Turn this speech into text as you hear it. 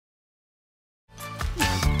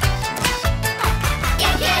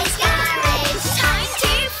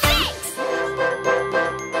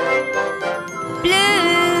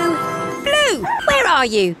are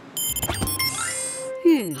you?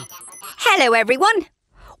 Hello, everyone.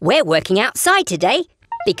 We're working outside today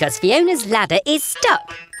because Fiona's ladder is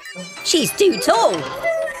stuck. She's too tall.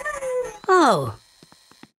 Oh.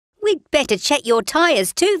 We'd better check your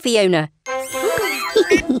tyres too, Fiona.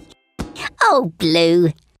 Oh,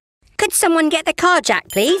 Blue. Could someone get the car jack,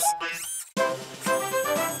 please?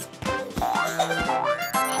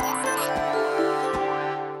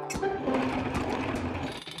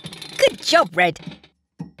 Good job, Red.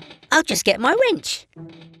 I'll just get my wrench.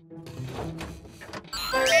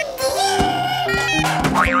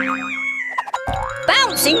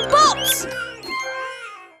 Bouncing box!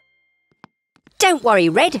 Don't worry,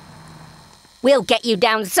 Red. We'll get you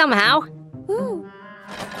down somehow.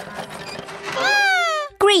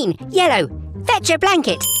 Green, yellow, fetch a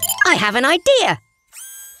blanket. I have an idea.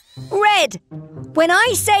 Red, when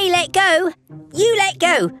I say let go, you let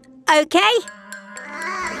go, okay?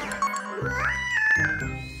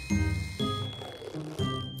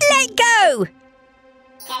 Let go!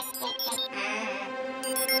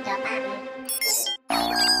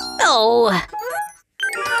 Oh.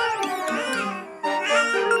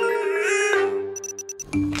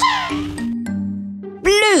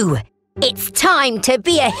 Blue, it's time to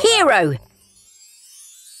be a hero.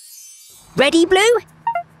 Ready, Blue?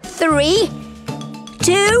 3,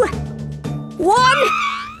 2, 1,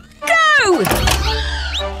 go!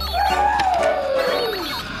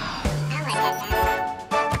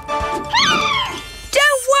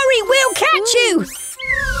 Don't worry, we'll catch you!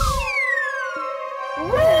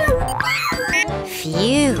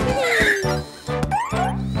 Phew.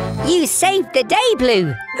 You saved the day,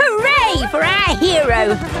 Blue. Hooray for our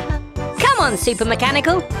hero! Come on, Super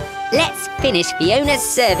Mechanical. Let's finish Fiona's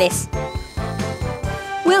service.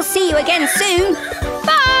 We'll see you again soon.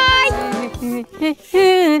 Bye!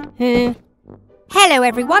 Hello,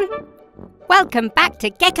 everyone. Welcome back to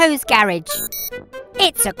Gecko's garage.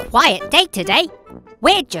 It's a quiet day today.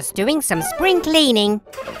 We're just doing some spring cleaning.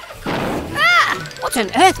 Ah! What on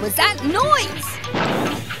earth was that noise?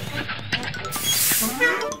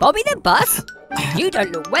 Bobby the bus? You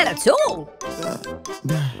don't look well at all.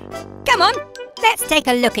 Come on, let's take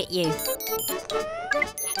a look at you.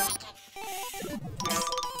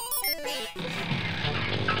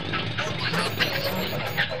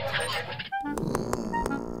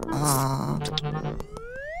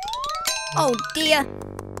 Oh dear,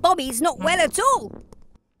 Bobby's not well at all.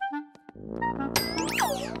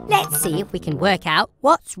 Let's see if we can work out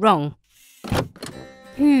what's wrong.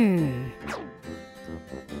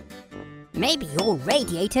 Maybe your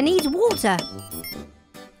radiator needs water.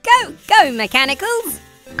 Go, go, mechanicals!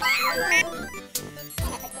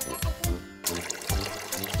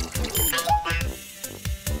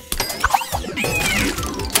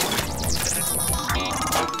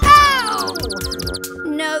 Ow!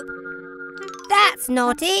 No, that's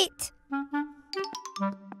not it.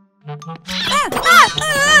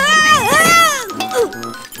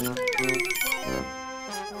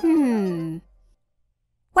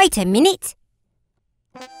 Wait a minute.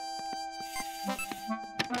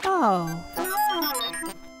 Oh.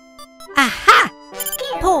 Aha!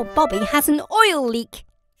 Poor Bobby has an oil leak.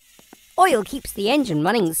 Oil keeps the engine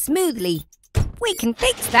running smoothly. We can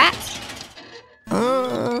fix that.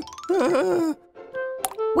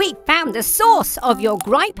 We found the source of your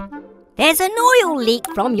gripe. There's an oil leak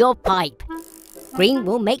from your pipe. Green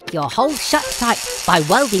will make your hole shut tight by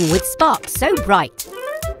welding with sparks so bright.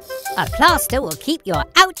 A plaster will keep your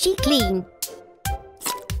ouchie clean.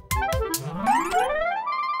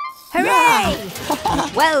 Hooray!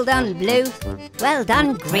 Well done, Blue. Well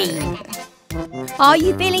done, Green. Are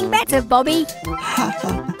you feeling better, Bobby?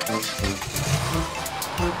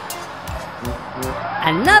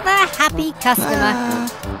 Another happy customer.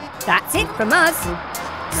 That's it from us.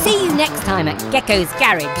 See you next time at Gecko's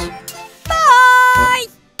garage. Bye!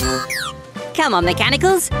 Come on,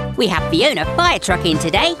 mechanicals. We have Fiona Firetruck in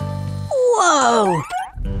today. Whoa!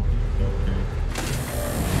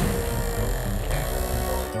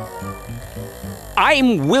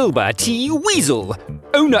 I'm Wilbur T. Weasel,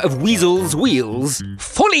 owner of Weasel's Wheels,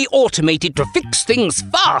 fully automated to fix things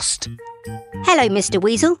fast. Hello, Mr.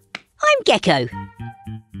 Weasel. I'm Gecko.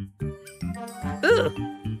 Ugh.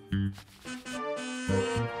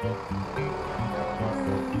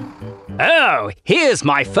 Oh, here's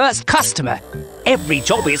my first customer. Every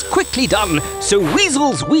job is quickly done, so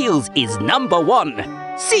Weasel's Wheels is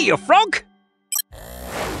 #1. See you, Frog?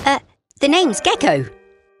 The name's Gecko.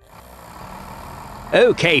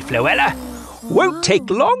 OK, Floella. Won't take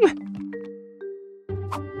long.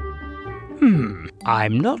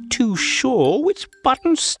 I'm not too sure which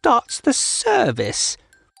button starts the service.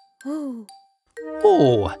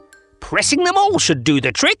 Oh, pressing them all should do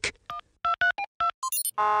the trick.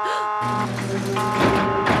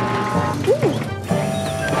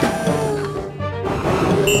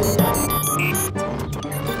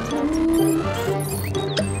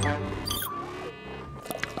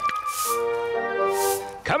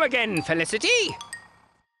 Come again, Felicity.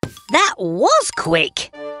 That was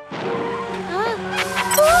quick.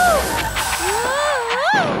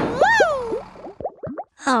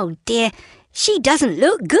 Oh dear, she doesn't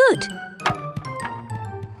look good.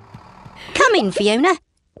 Come in, Fiona.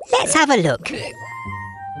 Let's have a look.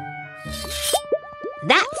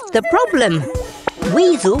 That's the problem.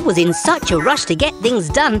 Weasel was in such a rush to get things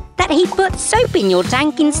done that he put soap in your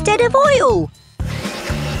tank instead of oil.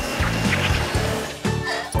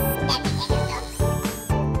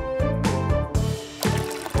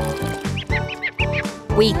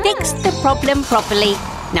 We fixed the problem properly.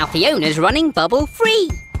 Now Fiona's running bubble-free.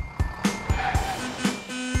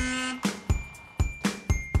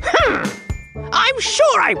 I'm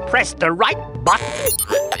sure I pressed the right button.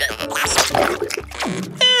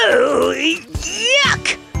 Oh,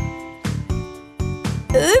 yuck!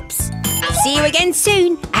 Oops. See you again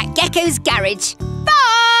soon at Gecko's garage.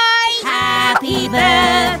 Bye! Happy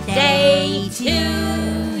birthday to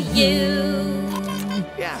you.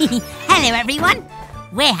 Hello, everyone.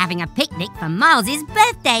 We're having a picnic for Miles's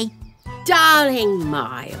birthday. Darling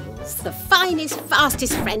Miles, the finest,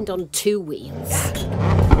 fastest friend on two wheels.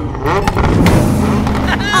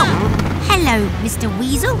 Oh, hello, Mr.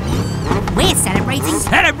 Weasel. We're celebrating...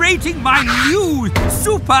 Celebrating my new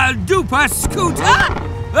super-duper scooter?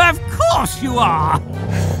 Of course you are!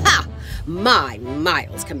 Ha! My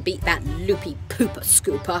Miles can beat that loopy pooper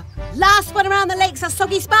scooper. Last one around the lake's a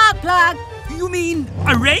soggy spark plug. You mean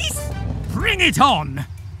a race? Bring it on!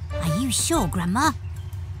 Are you sure, Grandma?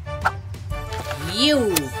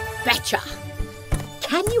 You betcha.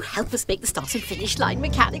 Can you help us make the start and finish line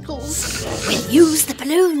mechanicals? We'll use the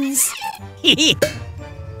balloons.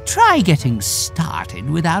 Try getting started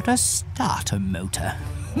without a starter motor.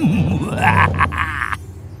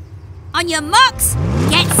 On your marks,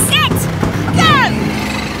 get set, go!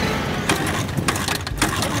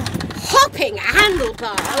 Hopping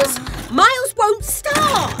handlebars. Miles won't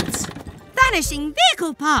start. Vanishing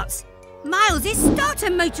vehicle parts. Miles's starter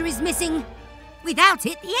motor is missing. Without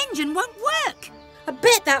it, the engine won't work. I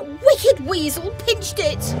bet that wicked Weasel pinched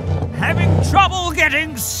it. Having trouble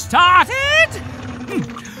getting started?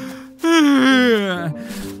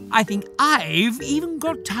 I think I've even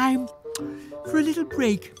got time for a little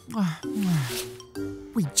break.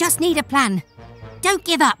 We just need a plan. Don't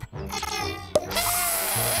give up.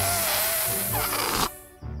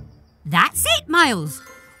 That's it, Miles.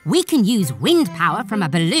 We can use wind power from a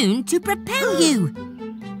balloon to propel you.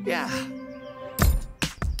 Yeah.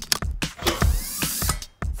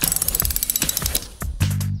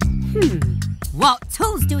 What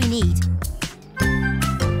tools do we need?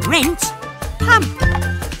 Wrench, pump.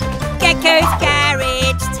 Gecko's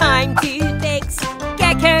garage, time to fix.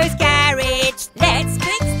 Gecko's garage, let's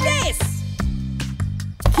fix this.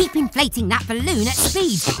 Keep inflating that balloon at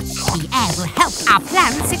speed. The air will help our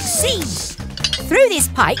plan succeed. Through this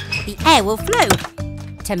pipe, the air will flow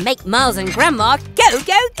to make Miles and Grandma go,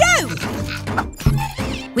 go, go.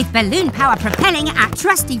 With balloon power propelling our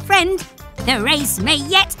trusty friend, the race may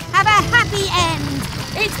yet have a happy end.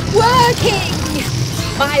 It's working!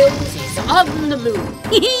 Miles is on the move.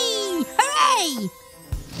 Hee-hee! Hooray!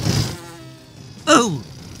 Oh,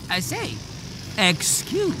 I say,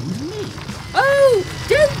 excuse me. Oh,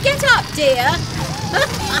 don't get up, dear.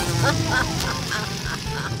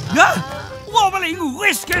 Wobbling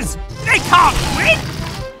whiskers! They can't win!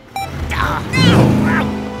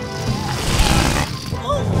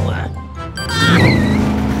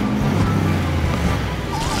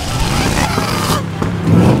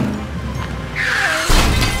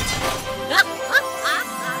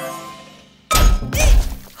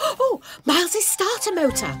 Oh, Miles' starter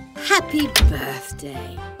motor. Happy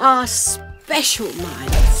birthday. Our special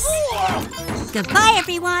Miles. Goodbye,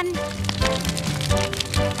 everyone.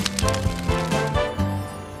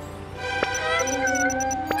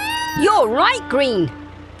 You're right, Green.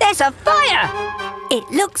 There's a fire. It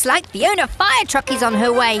looks like Fiona Firetruck is on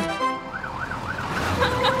her way.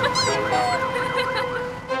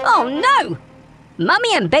 Oh, no.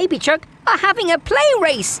 Mummy and Baby Truck are having a play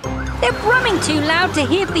race. They're brumming too loud to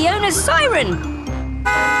hear Fiona's siren.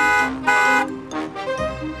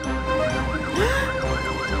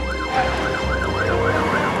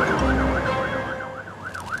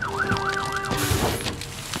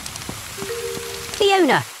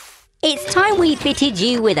 Fiona, it's time we fitted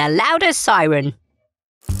you with a louder siren.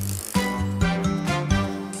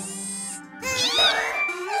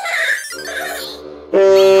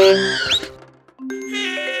 Come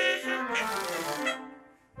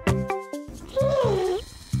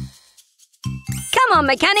on,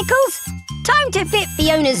 mechanicals. Time to fit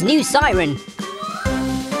Fiona's new siren.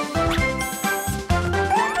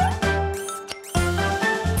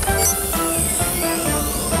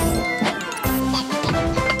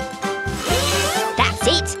 That's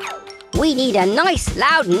it. We need a nice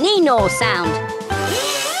loud neenor sound.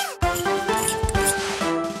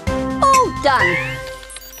 All done.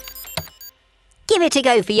 Give it a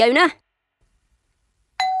go, Fiona.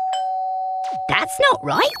 That's not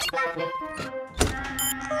right.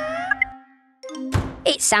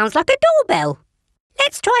 It sounds like a doorbell.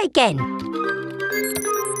 Let's try again.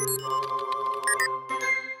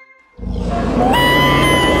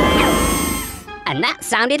 And that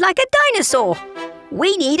sounded like a dinosaur.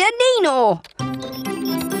 We need a neenor.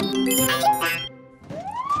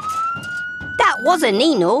 That was a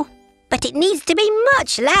neenor, but it needs to be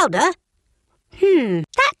much louder.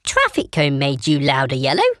 That traffic cone made you louder,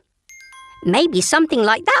 Yellow. Maybe something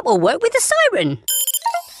like that will work with the siren.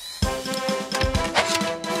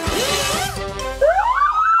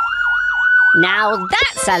 Now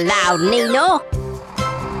that's a loud neenor.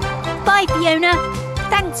 Bye, Fiona.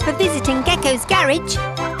 Thanks for visiting Gecko's garage.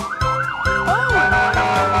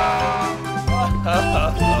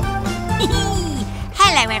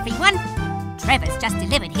 Hello, everyone. Trevor's just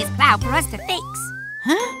delivered his plough for us to fix.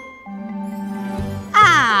 Huh?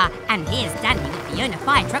 Ah, and here's Dandy with Fiona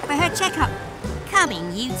Firetruck for her checkup.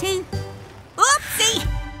 Coming, you two. Oopsie!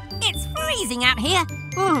 It's freezing out here.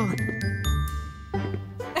 Ooh.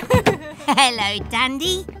 Hello,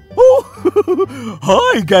 Dandy. Oh,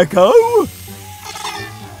 hi, Gecko.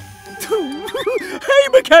 Hey,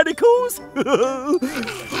 mechanicals.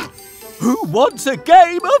 Who wants a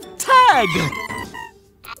game of tag?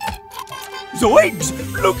 Zoinks!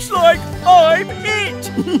 Looks like I'm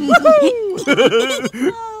it!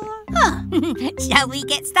 Shall we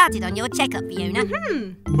get started on your checkup, Fiona?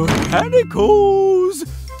 Mechanicals,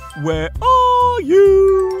 where are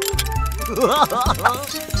you?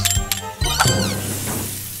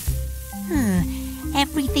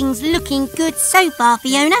 Everything's looking good so far,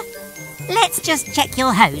 Fiona. Let's just check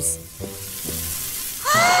your hose.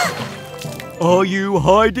 Are you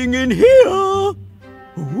hiding in here?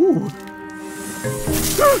 Ooh.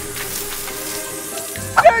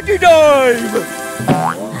 Dandy dive!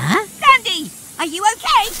 Huh? Dandy, are you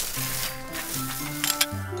okay?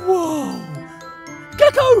 Whoa!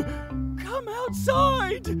 Gecko, come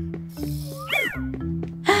outside!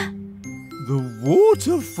 The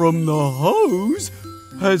water from the hose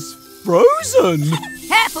has frozen.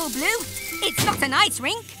 Careful, Blue. It's not an ice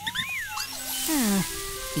rink.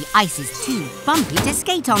 The ice is too bumpy to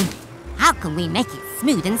skate on. How can we make it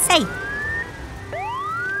smooth and safe?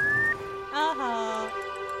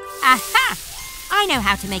 Aha! I know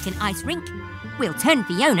how to make an ice rink. We'll turn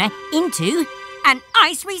Fiona into an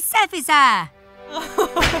ice resurfacer.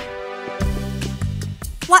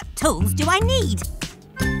 What tools do I need?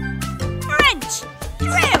 Wrench!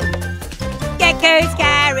 Drill! Gecko's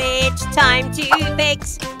garage, time to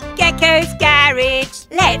fix. Gecko's garage,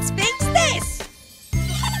 let's fix this.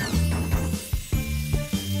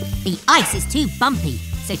 The ice is too bumpy,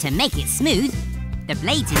 so to make it smooth, the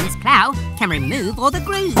blades in this plough can remove all the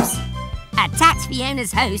grooves. Attach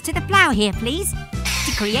Fiona's hose to the plough here, please,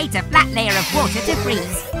 to create a flat layer of water to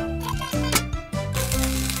freeze.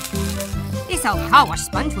 This old car wash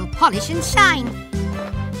sponge will polish and shine.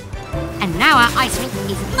 And now our ice rink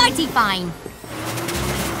is mighty fine.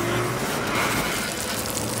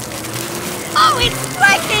 Oh, it's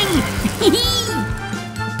working!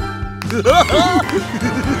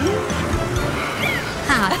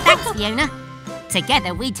 Thanks, Fiona.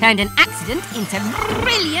 Together we turned an accident into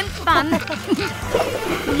brilliant fun.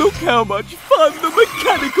 Look how much fun the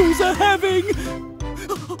mechanicals are having.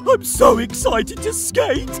 I'm so excited to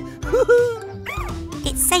skate.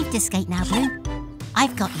 It's safe to skate now, Blue.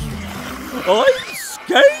 I've got you. I'm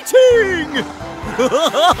skating!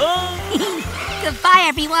 Goodbye,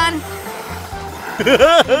 everyone.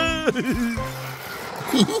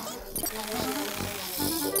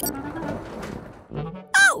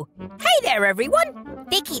 Oh, hey there, everyone.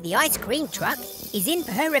 Vicky, the ice cream truck, is in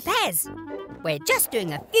for her repairs. We're just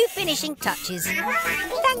doing a few finishing touches.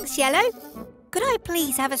 Thanks, Yellow. Could I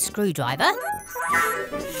please have a screwdriver?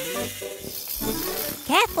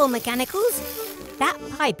 Careful, mechanicals. That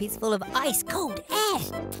pipe is full of ice-cold air.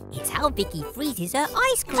 It's how Vicky freezes her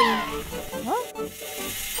ice cream.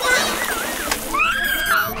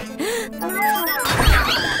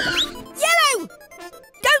 Yellow!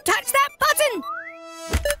 Don't touch that button!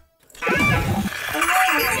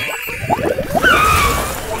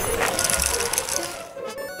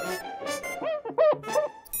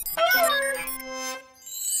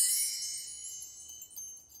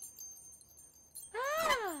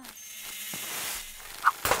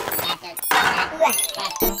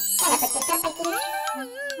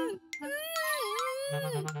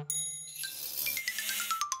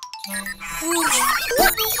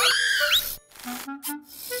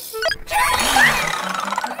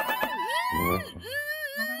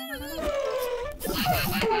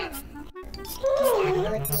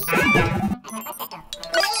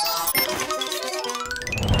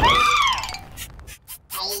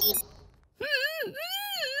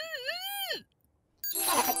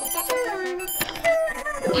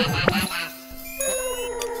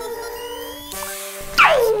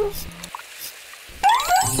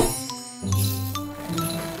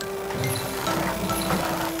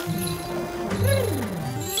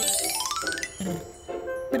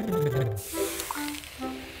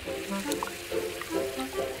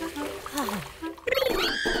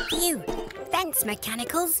 Phew! Thanks,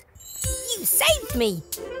 Mechanicals. You saved me.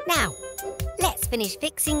 Now, let's finish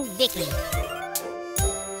fixing Vicky.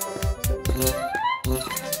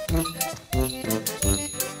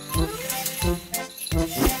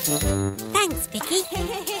 Thanks, Vicky.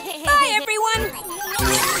 Bye, everyone.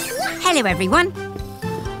 Hello, everyone.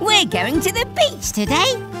 We're going to the beach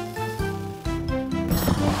today.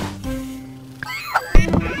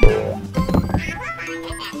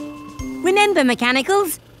 Remember,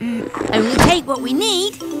 Mechanicals, only take what we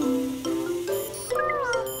need.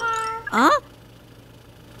 Huh?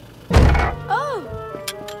 Oh.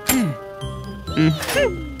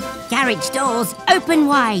 Garage doors open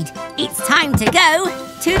wide. It's time to go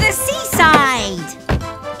to the seaside.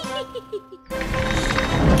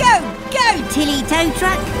 Go, Tilly Tow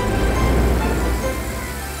Truck.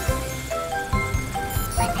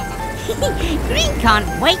 Green can't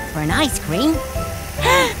wait for an ice cream.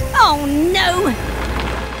 Oh no!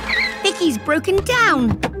 Vicky's broken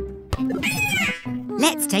down.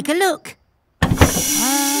 Let's take a look.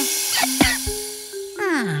 I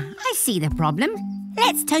see the problem.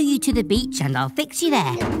 Let's tow you to the beach and I'll fix you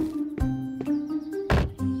there.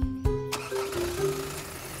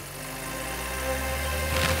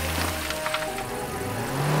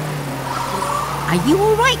 Are you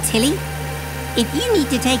all right, Tilly? If you need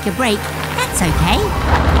to take a break, that's okay.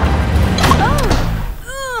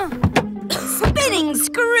 Spinning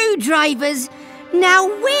screwdrivers! Now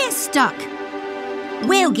we're stuck.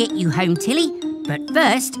 We'll get you home, Tilly, but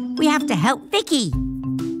first we have to help Vicky.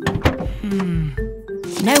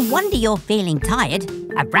 No wonder you're feeling tired.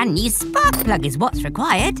 A brand new spark plug is what's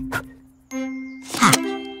required.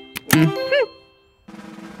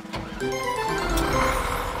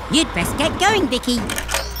 You'd best get going, Vicky.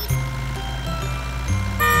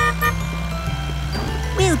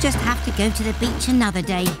 We'll just have to go to the beach another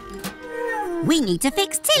day. We need to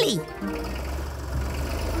fix Tilly.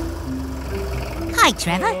 Hi,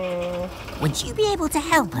 Trevor. Would you be able to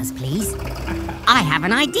help us, please? I have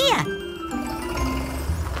an idea.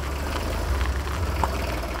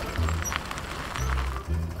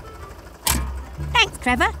 Thanks,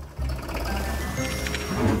 Trevor.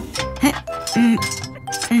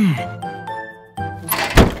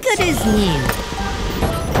 Good as new.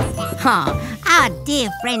 Our dear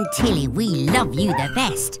friend Tilly, we love you the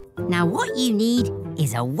best. Now what you need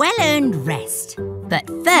is a well-earned rest. But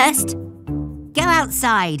first, go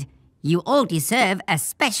outside. You all deserve a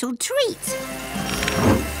special treat.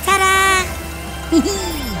 Ta-da!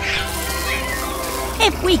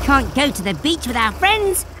 If we can't go to the beach with our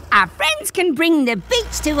friends can bring the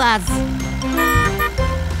beach to us.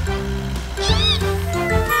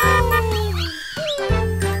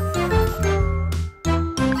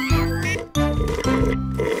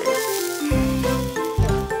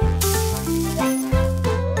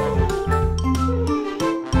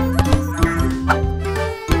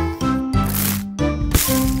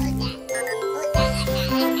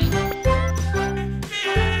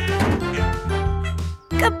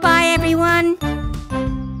 Goodbye, everyone.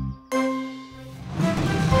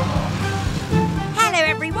 Hello,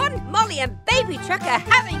 everyone. Molly and Baby Truck are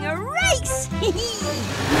having a race.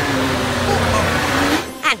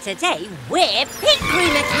 And today, we're pit crew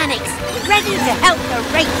mechanics, ready to help the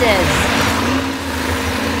racers.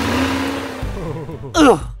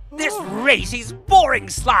 Ugh, this race is boring,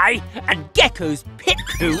 Sly, and Gecko's pit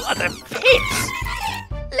crew are the pits.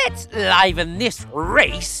 Let's liven this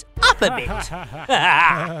race up a bit.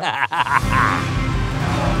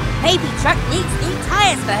 Baby Truck needs new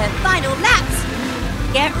tyres for her final laps.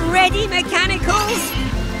 Get ready, mechanicals.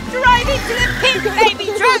 Drive into the pit, Baby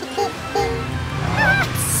Truck.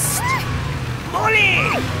 Molly!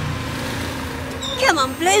 Come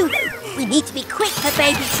on, Blue. We need to be quick for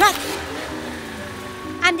Baby Truck.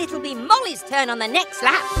 And it'll be Molly's turn on the next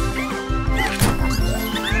lap.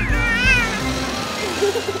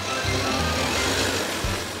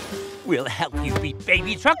 We'll help you beat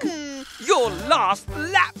Baby Truck. Your last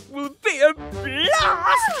lap will be a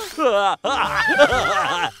blast!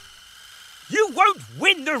 You won't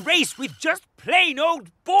win the race with just plain old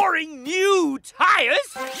boring new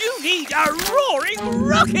tyres. You need a roaring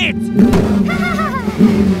rocket!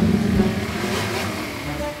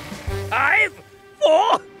 5,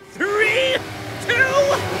 4, 3, 2,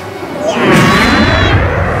 1!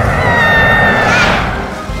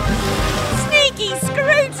 Sneaky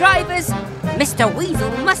screwdrivers! Mr.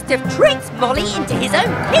 Weasel must have tricked Molly into his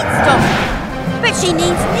own pit stop. But she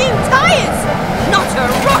needs new tyres, not a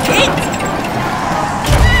rocket!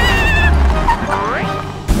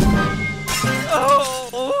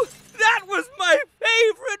 Oh, that was my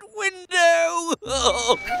favourite window!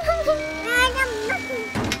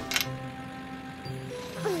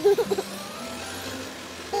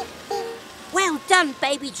 Well done,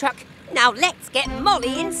 Baby Truck. Now let's get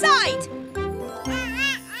Molly inside.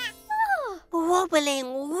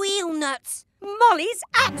 Wobbling wheel nuts. Molly's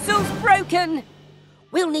axle's broken.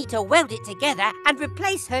 We'll need to weld it together and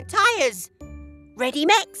replace her tyres. Ready,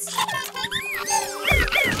 Mex?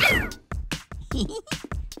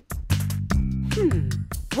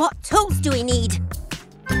 What tools do we need?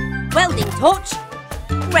 Welding torch,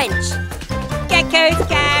 wrench. Gecko's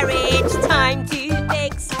garage, time to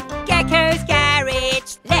fix. Gecko's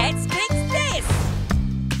garage, let's fix this.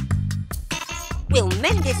 We'll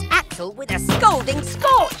mend this axle with a scalding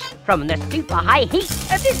scorch from the super high heat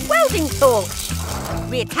of this welding torch.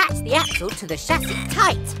 Reattach the axle to the chassis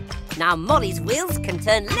tight. Now Molly's wheels can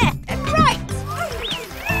turn left and right.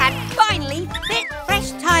 And finally, fit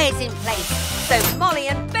fresh tyres in place so Molly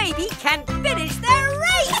and Baby can finish their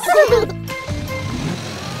race.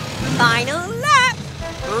 Final lap.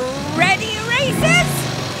 Ready, racers?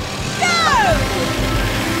 Go!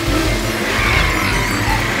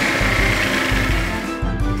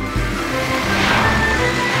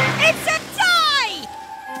 It's a tie!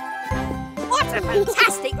 What a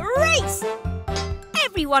fantastic race!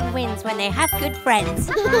 Everyone wins when they have good friends.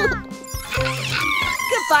 Goodbye,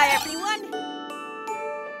 everyone.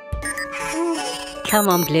 Come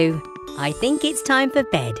on, Blue. I think it's time for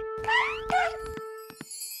bed.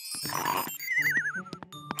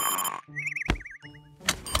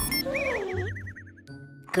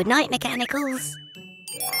 Good night, Mechanicals.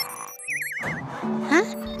 Huh?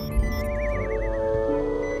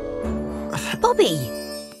 Bobby,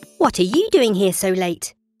 what are you doing here so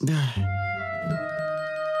late?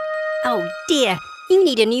 Oh dear, you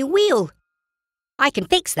need a new wheel. I can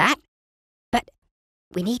fix that, but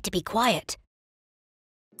we need to be quiet.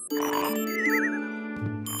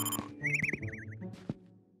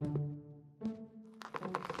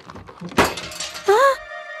 Ah!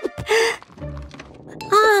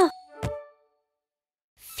 Ah!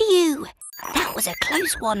 Phew, that was a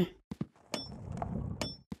close one.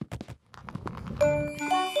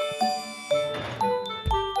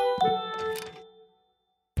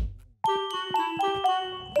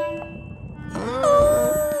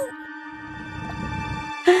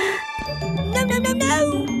 No, no, no,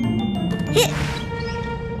 no! Hit!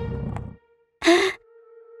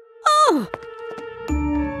 Oh!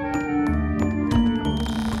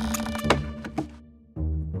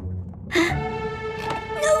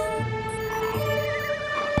 No!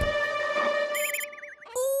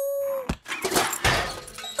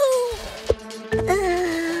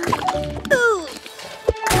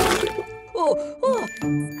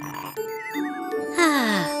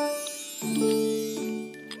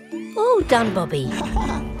 All done, Bobby.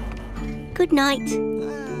 Good night.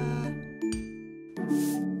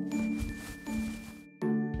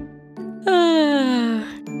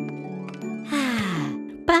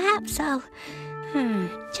 Perhaps I'll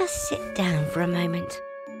just sit down for a moment.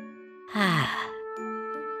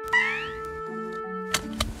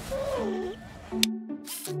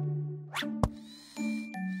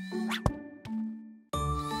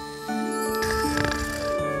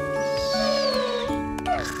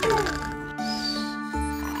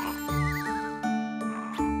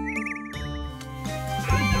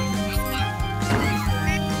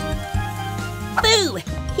 Boo!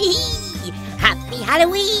 Hee-hee! Happy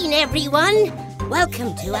Halloween, everyone!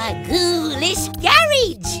 Welcome to our ghoulish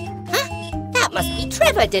garage! Huh? That must be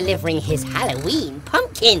Trevor delivering his Halloween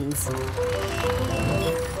pumpkins.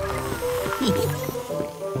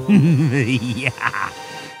 Yeah.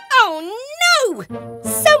 Oh no!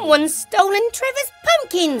 Someone's stolen Trevor's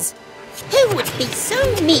pumpkins! Who would be so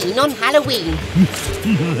mean on Halloween?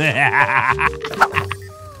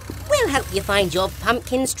 We'll help you find your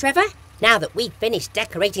pumpkins, Trevor. Now that we've finished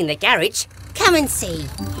decorating the garage, come and see.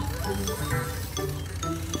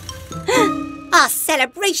 Our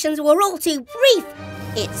celebrations were all too brief.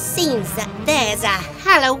 It seems that there's a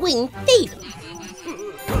Halloween thief.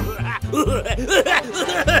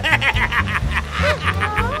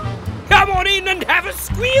 Come on in and have a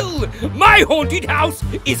squeal! My haunted house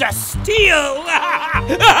is a steal!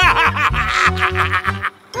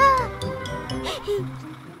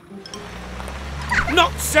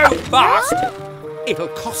 Not so fast! It'll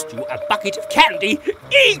cost you a bucket of candy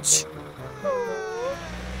each!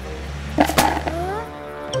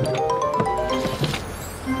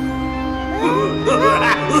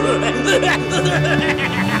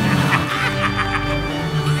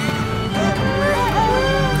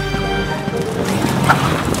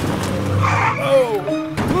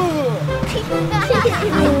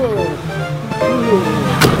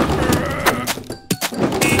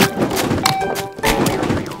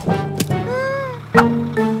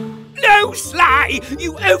 No, Sly!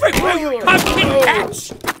 You overgrown pumpkin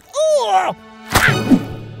patch! Oh!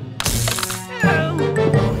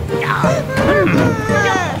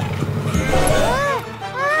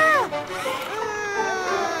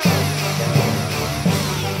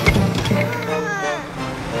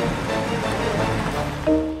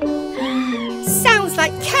 Sounds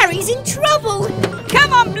like Carrie's in trouble.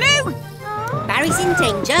 Come on, Blue! Barry's in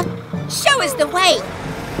danger. Show us the way.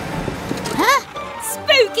 Huh?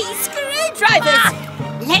 Spooky screwdrivers!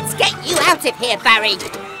 Let's get you out of here, Barry.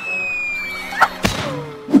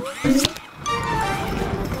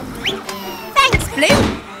 Thanks, Blue!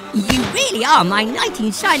 You really are my knight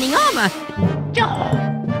in shining armour. Go,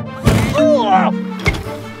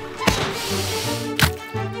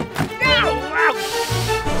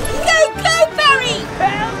 Barry!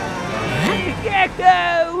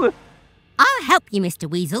 Gecko! I'll help you, Mr.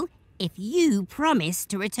 Weasel, if you promise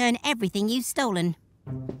to return everything you've stolen.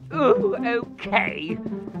 Oh, okay.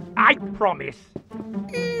 I promise.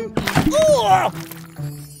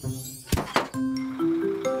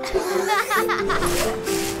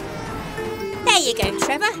 There you go,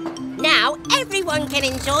 Trevor. Now everyone can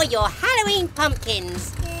enjoy your Halloween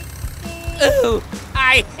pumpkins. Oh,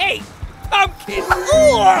 I hate pumpkins.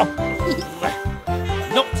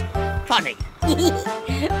 Not funny.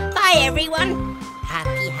 Bye, everyone.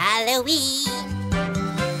 Happy Halloween.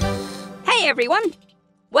 Hey everyone!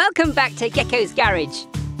 Welcome back to Gecko's garage.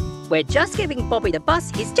 We're just giving Bobby the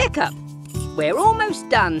bus his checkup. We're almost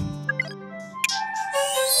done.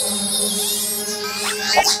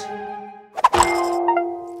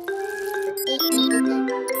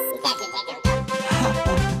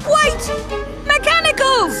 Wait!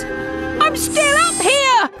 Mechanicals! I'm still up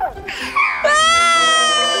here!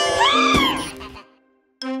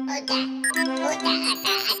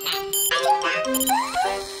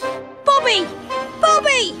 Bobby!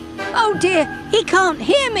 Bobby! Oh dear, he can't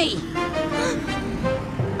hear me!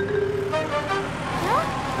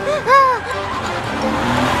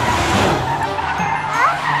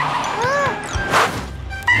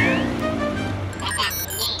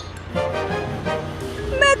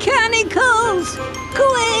 Mechanicals!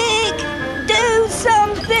 Quick! Do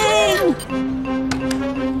something!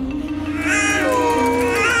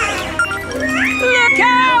 Look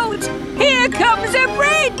out! Here comes a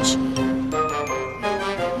bridge!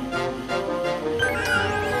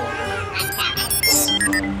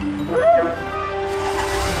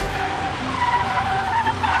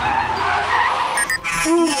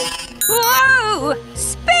 Whoa!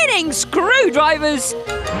 Spinning screwdrivers!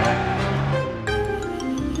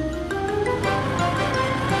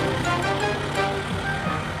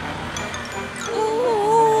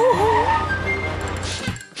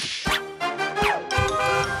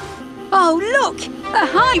 Oh, look! A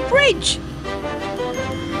high bridge!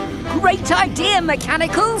 Great idea,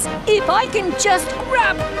 Mechanicals! If I can just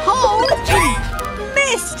grab hold...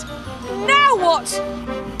 Missed! Now what?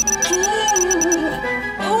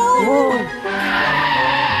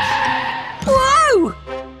 Whoa!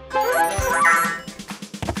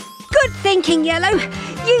 Good thinking, Yellow.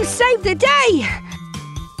 You saved the day.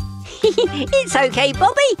 It's okay,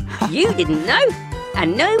 Bobby. You didn't know,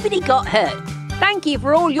 and nobody got hurt. Thank you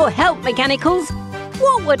for all your help, Mechanicals.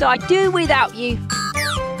 What would I do without you?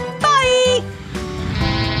 Bye!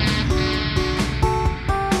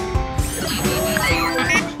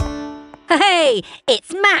 Hey,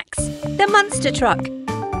 it's Max, the monster truck.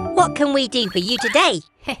 What can we do for you today?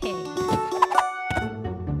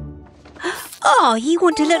 Oh, you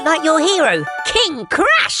want to look like your hero, King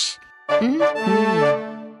Crash!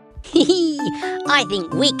 I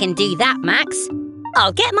think we can do that, Max.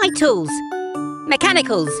 I'll get my tools.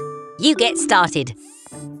 Mechanicals, you get started.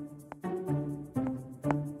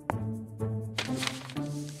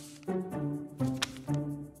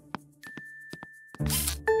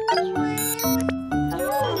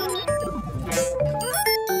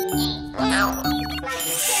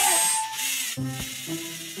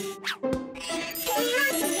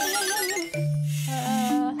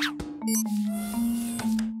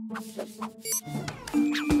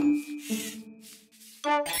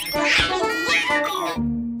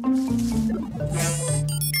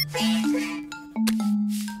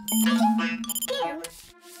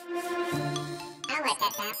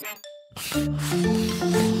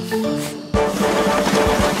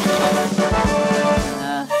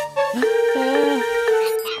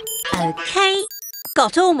 Okay,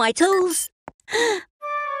 got all my tools.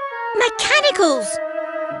 Mechanicals!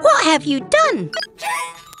 What have you done?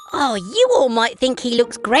 Oh, you all might think he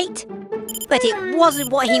looks great, but it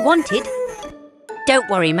wasn't what he wanted. Don't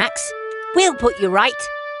worry, Max. We'll put you right.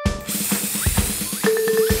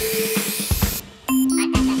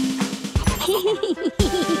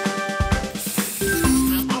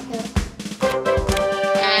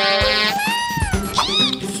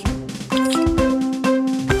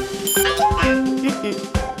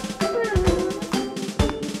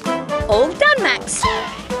 All done, Max.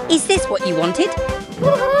 Is this what you wanted?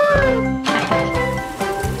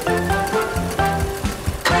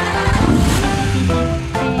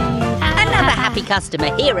 Another happy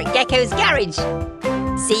customer here at Gecko's garage.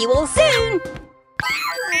 See you all soon.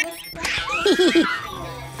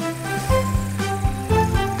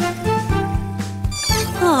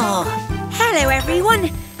 Oh, hello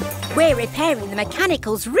everyone. We're repairing the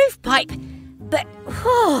mechanical's roof pipe. But,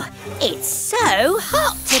 oh, it's so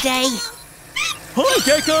hot today. Hi,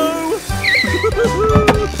 Gecko!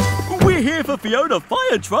 We're here for Fiona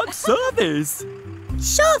Firetruck service.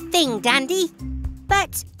 Sure thing, Dandy.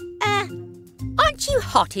 But, aren't you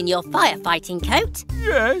hot in your firefighting coat?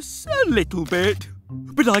 Yes, a little bit.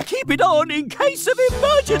 But I keep it on in case of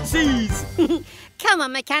emergencies. Come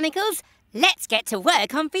on, Mechanicals. Let's get to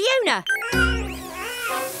work on Fiona.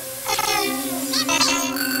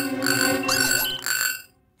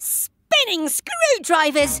 Spinning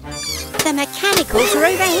screwdrivers! The mechanicals are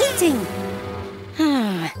overheating.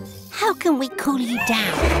 How can we cool you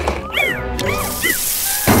down?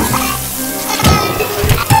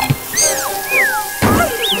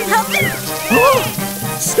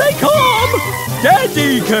 Stay calm!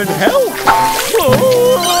 Daddy can help!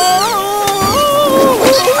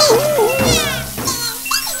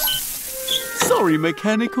 Sorry,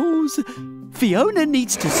 Mechanicals. Fiona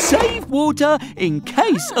needs to save water in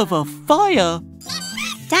case of a fire.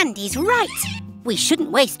 Dandy's right. We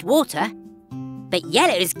shouldn't waste water. But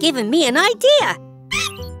Yellow's given me an idea.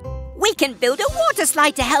 We can build a water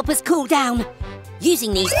slide to help us cool down,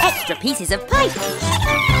 using these extra pieces of pipe.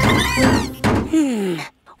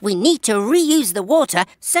 We need to reuse the water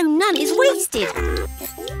so none is wasted.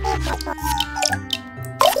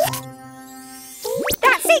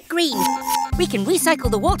 That's it, Green. We can recycle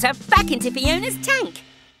the water back into Fiona's tank.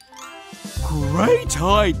 Great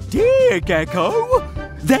idea, Gecko.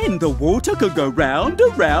 Then the water can go round,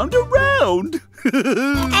 around, around.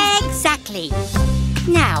 Exactly.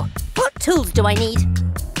 Now, what tools do I need?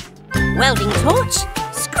 Welding torch,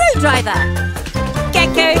 screwdriver.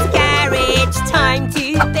 Gecko's garage, time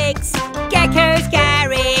to fix. Gecko's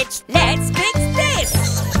garage, let's fix this.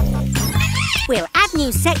 We'll add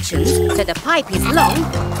new sections so the pipe is long,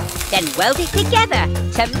 then weld it together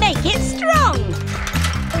to make it strong.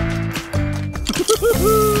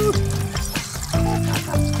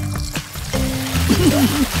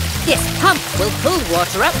 This pump will pull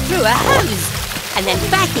water up through a hose, and then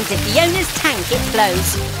back into Fiona's tank it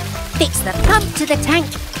flows. Fix the pump to the tank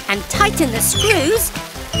and tighten the screws,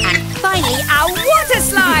 and finally our water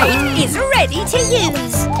slide is ready to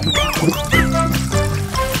use.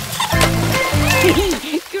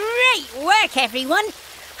 Great work, everyone.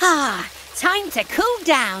 Time to cool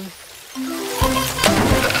down.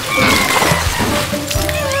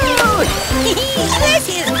 This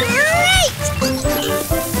is great!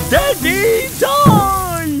 Daddy,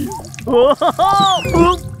 die!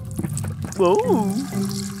 Whoa!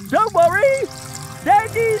 Don't worry,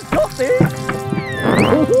 Daddy's got this.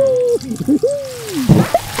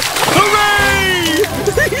 Hooray!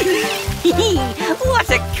 What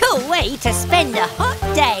a cool way to spend a hot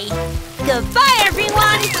day. Goodbye,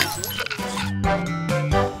 everyone!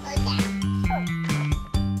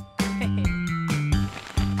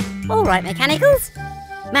 All right, Mechanicals.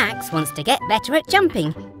 Max wants to get better at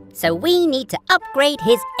jumping, so we need to upgrade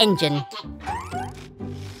his engine.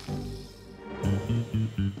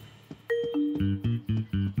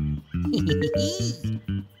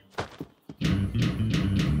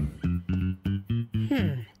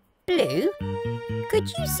 Blue, could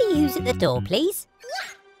you see who's at the door, please?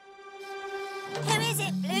 Who is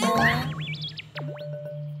it, Blue?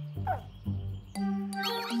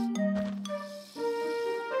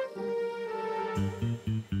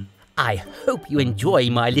 I hope you enjoy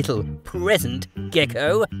my little present,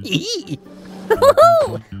 Gecko.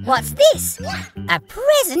 Ooh, what's this? A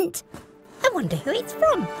present? I wonder who it's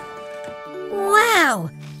from. Wow!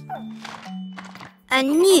 A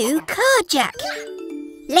new car jack.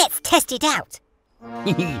 Let's test it out.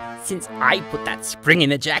 Since I put that spring in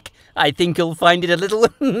the jack, I think you'll find it a little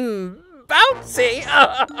bouncy.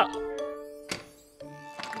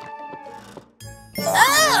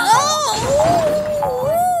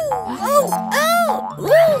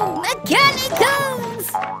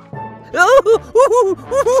 Mechanicals!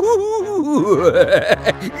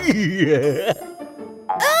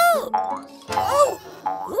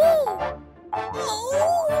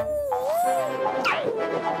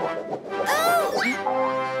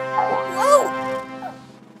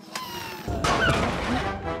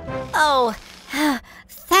 Oh,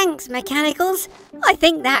 thanks, Mechanicals. I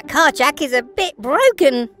think that car jack is a bit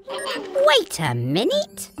broken. Wait a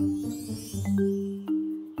minute.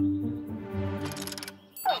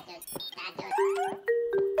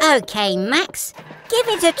 Okay, Max, give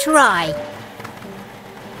it a try.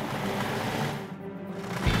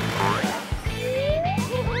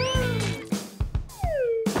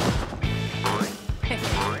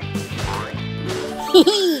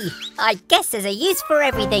 I guess there's a use for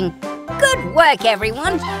everything. Good work,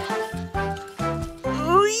 everyone.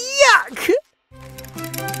 Yuck!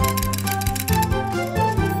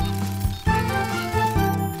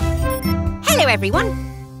 Hello, everyone.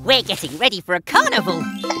 We're getting ready for a carnival.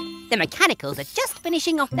 The Mechanicals are just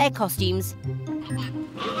finishing off their costumes.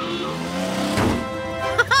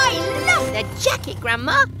 I love the jacket,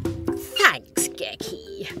 Grandma. Thanks,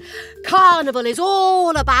 Gecky. Carnival is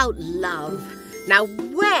all about love. Now,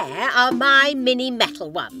 where are my mini metal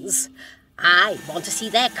ones? I want to see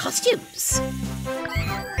their costumes.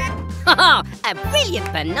 A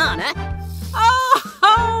brilliant banana.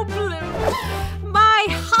 Oh, Blue, my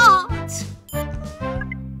heart.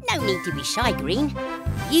 No need to be shy, Green.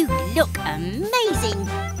 You look amazing.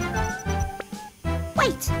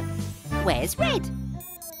 Wait, where's Red?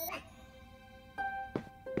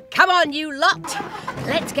 Come on, you lot.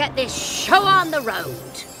 Let's get this show on the road.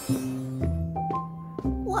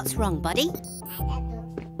 What's wrong, buddy?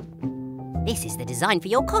 This is the design for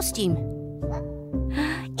your costume.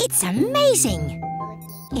 It's amazing.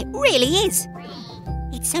 It really is.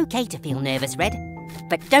 It's okay to feel nervous, Red,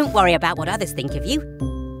 but don't worry about what others think of you.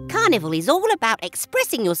 Carnival is all about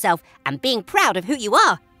expressing yourself and being proud of who you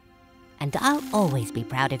are. And I'll always be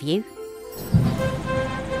proud of you.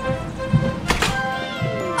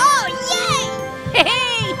 Oh, yay!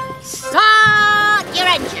 Hey, start your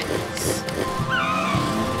engines.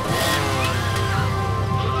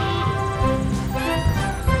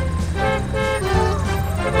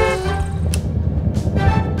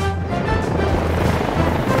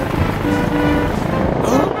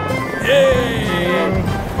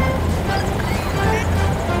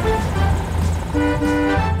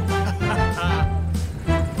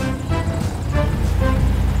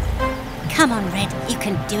 Come on, Red, you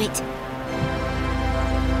can do it.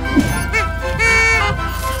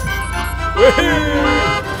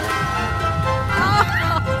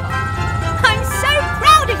 I'm so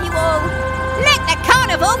proud of you all. Let the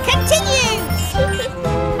carnival continue.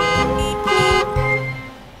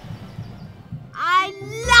 I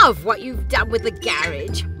love what you've done with the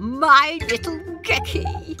garage, my little Gecky.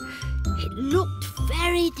 It looked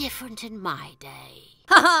very different in my day.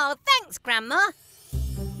 Oh, thanks, Grandma.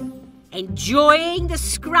 Enjoying the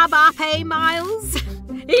scrub up, eh, Miles?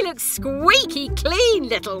 He looks squeaky clean,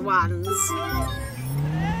 little ones.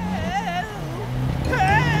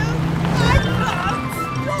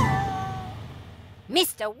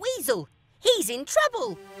 Mr. Weasel, he's in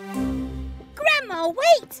trouble. Grandma,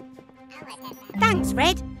 wait. Thanks,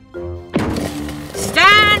 Red.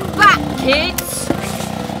 Stand back, kids.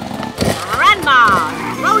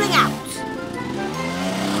 Grandma's rolling out.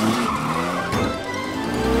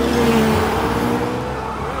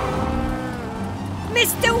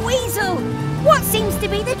 Mr. Weasel, what seems to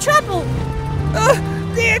be the trouble?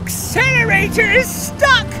 The accelerator is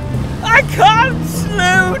stuck! I can't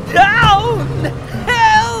slow down!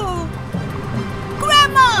 Help!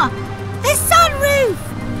 Grandma, the sunroof!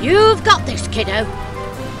 You've got this, kiddo.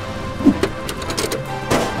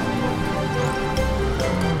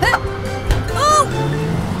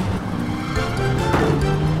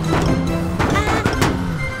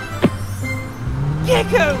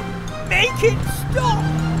 Gecko, make it stop!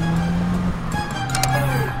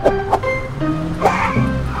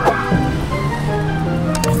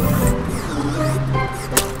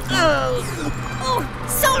 Oh,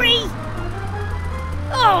 sorry!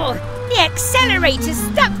 Oh, the accelerator's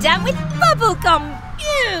stuck down with Scum!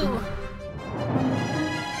 Ew!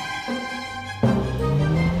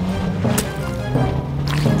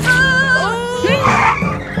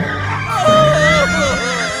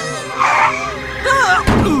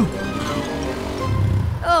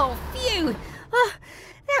 Oh, phew! Oh,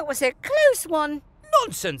 that was a close one.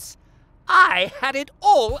 Nonsense! I had it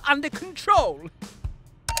all under control.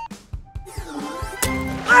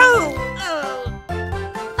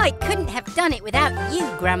 I couldn't have done it without you,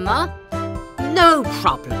 Grandma. No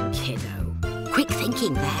problem, kiddo. Quick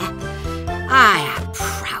thinking there. I am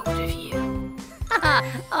proud of you.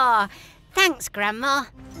 Ah, thanks, Grandma.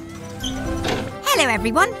 Hello,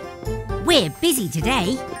 everyone. We're busy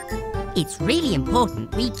today. It's really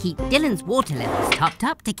important we keep Dylan's water levels topped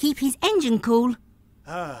up to keep his engine cool.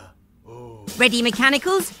 Ready,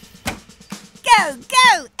 mechanicals? Go,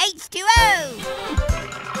 go, H2O!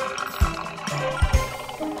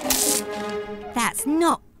 That's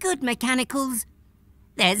not good, mechanicals.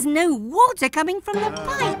 There's no water coming from the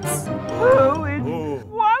pipes. Oh, it's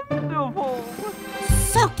wonderful.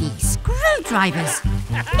 Soggy screwdrivers.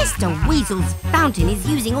 Mr. Weasel's fountain is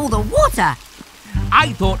using all the water.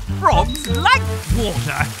 I thought frogs liked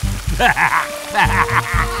water.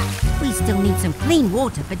 We still need some clean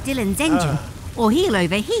water for Dylan's engine, or he'll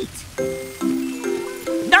overheat.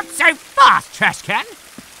 Not so fast, trash can.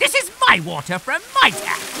 This is my water from my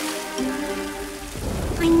tap.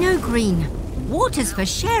 I know, Green. Water's for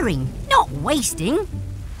sharing, not wasting.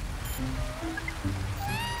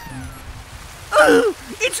 Oh,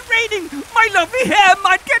 it's raining. My lovely hair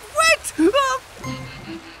might get wet. Oh.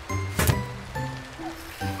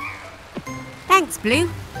 Thanks, Blue.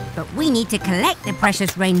 But we need to collect the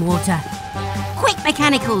precious rainwater. Quick,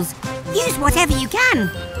 mechanicals! Use whatever you can!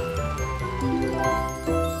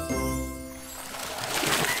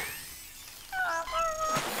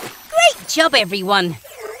 Great job, everyone!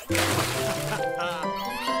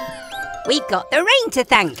 We've got the rain to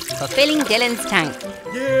thank for filling Dylan's tank.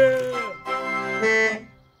 Yeah!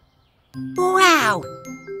 Wow!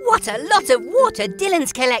 What a lot of water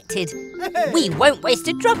Dylan's collected! We won't waste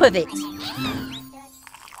a drop of it.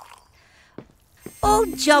 All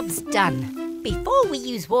jobs done. Before we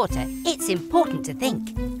use water, it's important to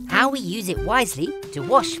think how we use it wisely to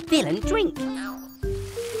wash, fill and drink.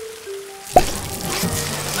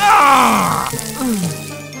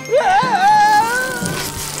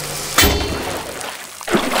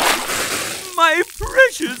 My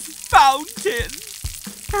precious fountain.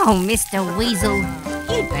 Oh, Mr. Weasel,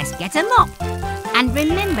 you'd best get a mop. And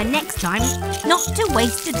remember next time not to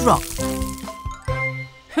waste a drop.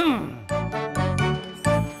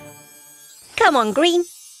 Come on, Green.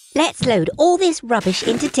 Let's load all this rubbish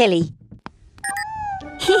into Tilly.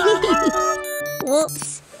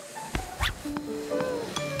 Whoops.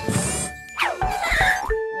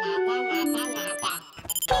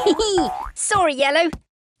 Sorry, Yellow.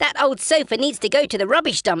 That old sofa needs to go to the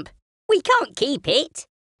rubbish dump. We can't keep it.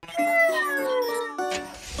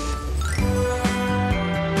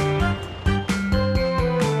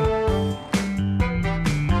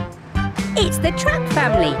 It's the Truck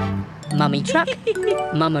family. Mummy Truck,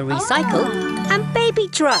 Mama Recycle, and Baby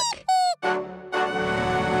Truck.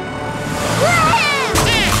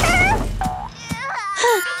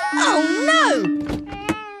 Oh no!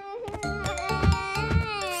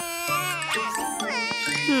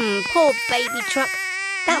 Poor Baby Truck.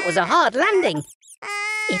 That was a hard landing.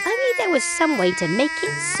 If only there was some way to make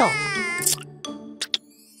it soft.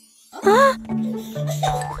 Huh?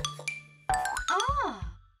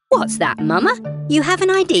 What's that, Mama? You have an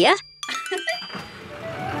idea?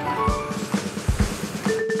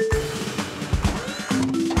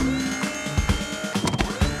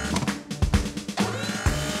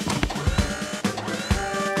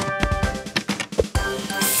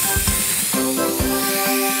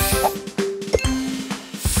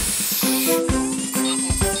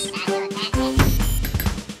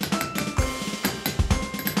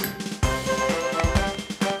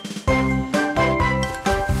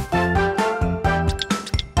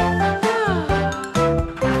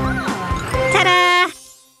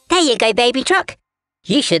 There you go, Baby Truck.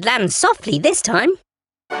 You should land softly this time.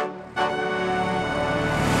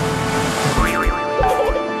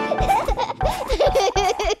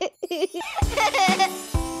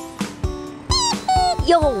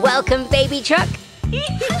 You're welcome, Baby Truck.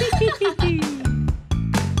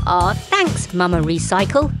 Aw, thanks, Mama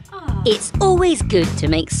Recycle. It's always good to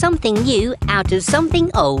make something new out of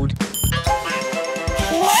something old.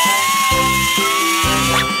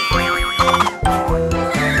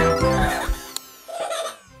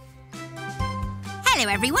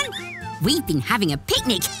 Hello, everyone. We've been having a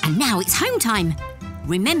picnic and now it's home time.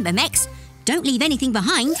 Remember, Mex, Don't leave anything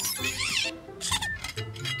behind.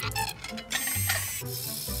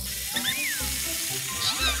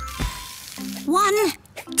 One,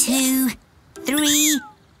 2, 3,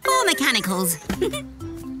 4 mechanicals.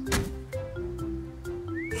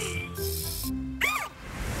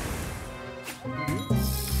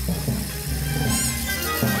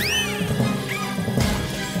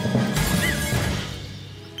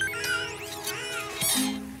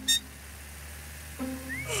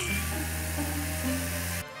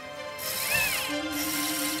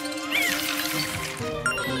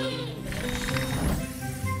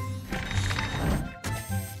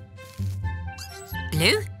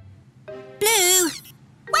 Blue? Blue!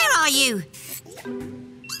 Where are you?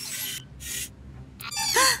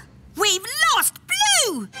 We've lost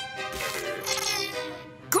Blue!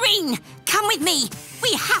 Green, come with me.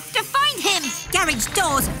 We have to find him. Garage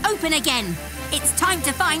doors open again. It's time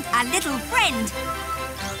to find our little friend.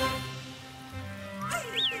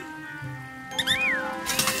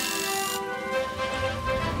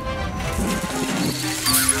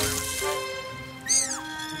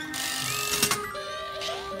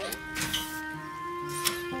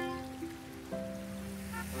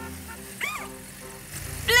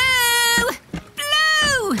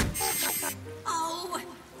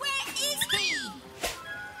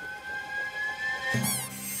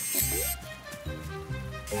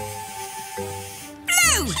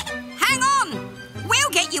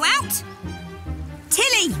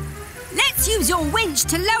 Your winch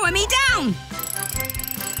to lower me down.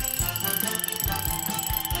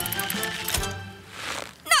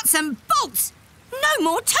 Nuts and bolts! No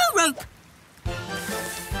more tow rope!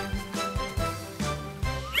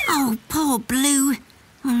 Oh, poor Blue.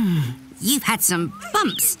 You've had some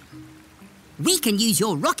bumps. We can use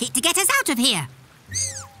your rocket to get us out of here.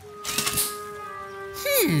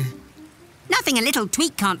 Nothing a little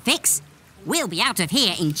tweak can't fix. We'll be out of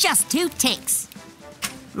here in just 2 ticks.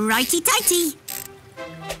 Righty-tighty.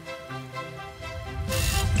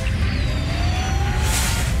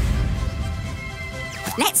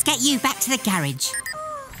 Let's get you back to the garage.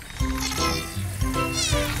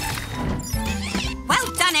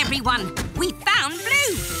 Well done, everyone. We found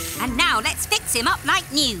Blue. And now let's fix him up like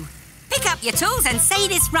new. Pick up your tools and say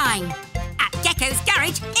this rhyme. At Gecko's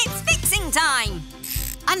garage, it's fixing time.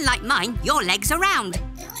 Unlike mine, your legs are round.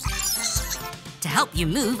 To help you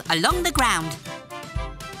move along the ground.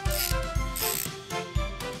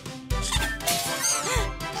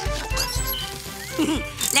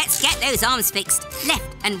 Let's get those arms fixed, left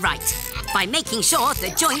and right, by making sure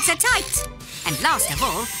the joints are tight. And last of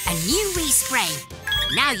all, a new respray.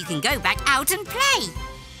 Now you can go back out and play.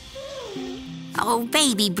 Oh,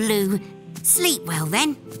 baby Blue, sleep well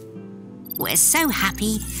then. We're so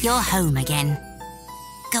happy you're home again.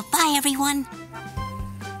 Goodbye, everyone.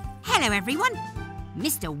 Hello, everyone.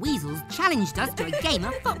 Mr. Weasel's challenged us to a game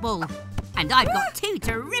of football. And I've got 2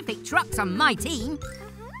 terrific trucks on my team.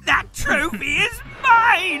 That trophy is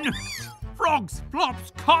mine! Frogs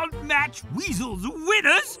Flops can't match Weasel's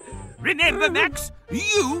winners. Remember, Max,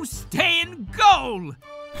 you stay in goal.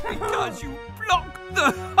 Because you blocked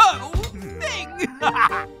the whole thing.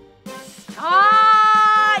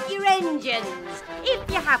 Start your engines. If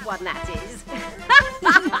you have one, that is.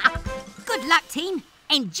 Good luck, team.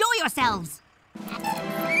 Enjoy yourselves.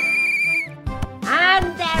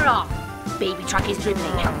 And they're off. Baby truck is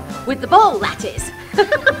dribbling. With the ball, that is.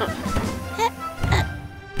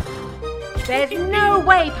 There's no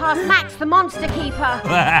way past Max the Monster Keeper.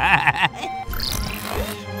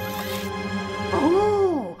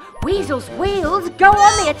 Oh, Weasel's wheels go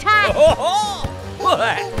on the attack.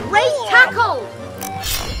 Great tackle.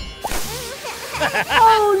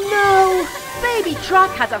 Oh no, Baby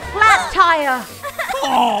Truck has a flat tire.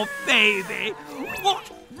 Oh, baby, what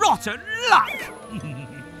rotten luck.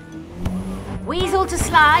 Weasel to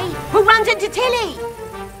Sly, who runs into Tilly.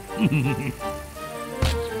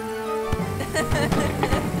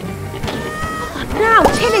 Now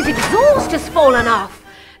Tilly's exhaust has fallen off.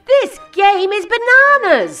 This game is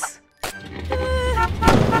bananas.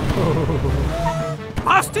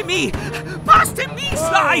 Pass to me,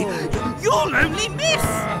 Sly. You'll only miss.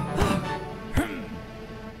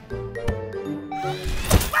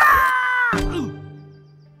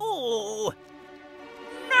 Oh,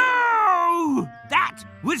 no! That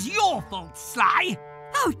was your fault, Sly.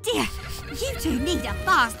 Oh dear, you 2 need a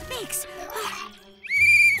fast fix.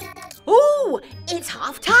 Ooh, it's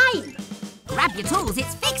half time. Grab your tools,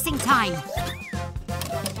 it's fixing time.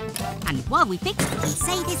 And while we fix, we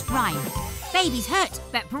say this rhyme. Baby's hurt,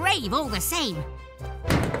 but brave all the same.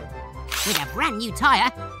 With a brand new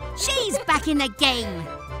tyre, she's back in the game.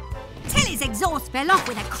 Tilly's exhaust fell off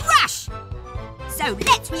with a crash. So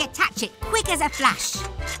let's reattach it quick as a flash.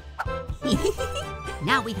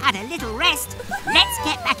 Now we've had a little rest, let's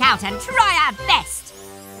get back out and try our best.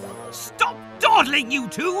 Stop dawdling, you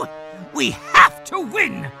two! We have to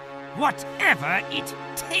win, whatever it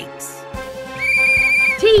takes.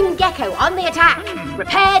 Team Gecko on the attack,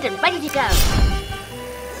 prepared and ready to go.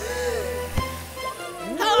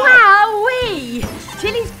 Wowee!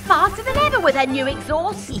 Tilly's faster than ever with her new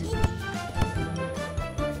exhaust.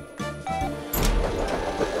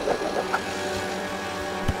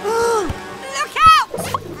 Look out!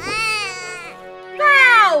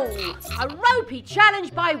 Wow! A ropey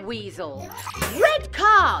challenge by Weasel. Red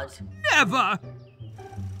card. Never!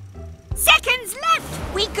 Seconds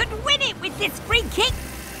left! We could win it with this free kick!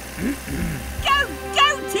 Go,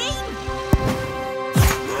 team!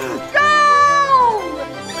 Go!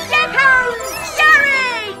 Gecko's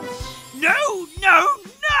garage! No!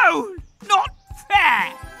 Not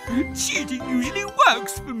fair! Cheating usually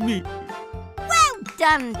works for me. Well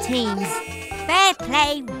done, teams. Fair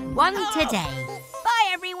play, won today. Bye,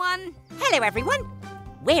 everyone. Hello, everyone.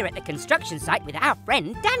 We're at the construction site with our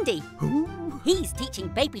friend Dandy. He's teaching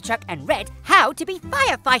Baby Truck and Red how to be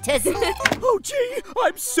firefighters. Oh, gee,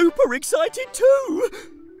 I'm super excited too.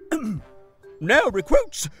 Now,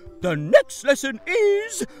 recruits, the next lesson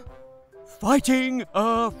is fighting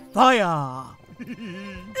a fire.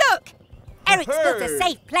 Look, Eric's built a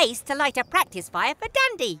safe place to light a practice fire for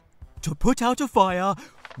Dandy. To put out a fire,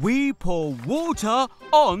 we pour water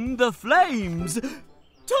on the flames.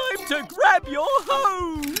 Time to grab your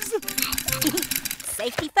hose.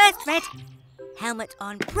 Safety first, Red. Helmet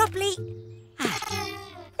on properly.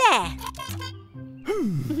 There.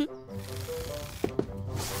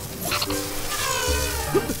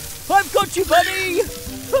 I've got you, buddy!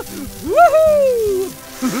 Woohoo!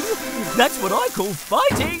 That's what I call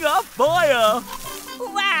fighting a fire!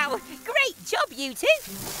 Wow, great job, you two.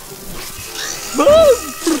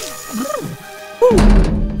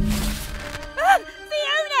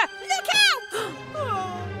 Fiona, look out!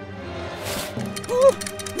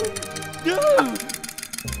 No!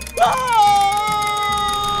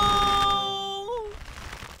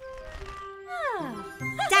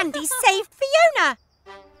 Dandy saved Fiona.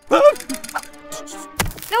 Oh,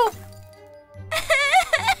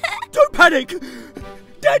 Don't panic!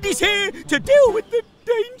 Dandy's here to deal with the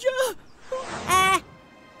danger!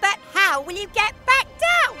 But how will you get back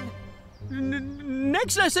down?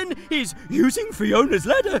 Next lesson is using Fiona's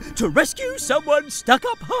ladder to rescue someone stuck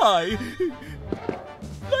up high.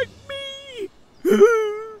 Like me!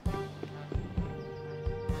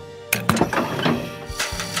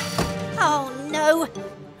 Oh no,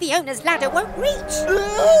 Fiona's ladder won't reach.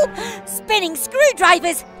 Spinning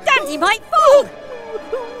screwdrivers, Dandy might fall.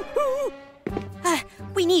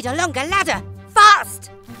 We need a longer ladder, fast.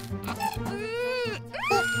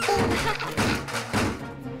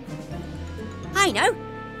 I know.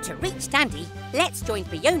 To reach Dandy, let's join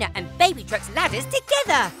Fiona and Baby Truck's ladders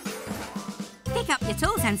together. Pick up your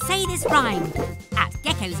tools and say this rhyme. At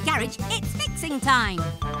Gecko's garage, it's fixing time.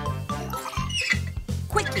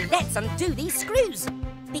 Quickly, let's undo these screws,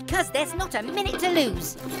 because there's not a minute to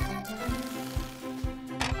lose.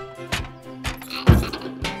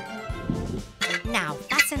 Now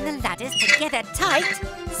fasten the ladders together tight,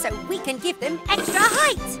 so we can give them extra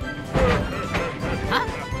height. Huh?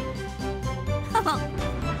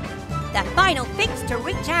 The final fix to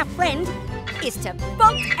reach our friend is to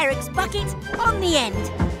bonk Eric's bucket on the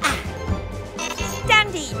end.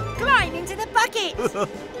 Dandy, climb into the bucket.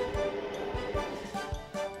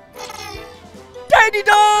 Dandy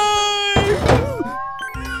dive!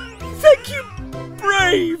 Thank you,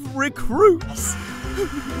 brave recruits.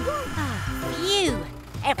 Phew,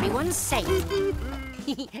 everyone's safe.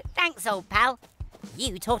 Thanks, old pal.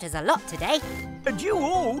 You taught us a lot today. And you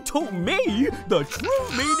all taught me the true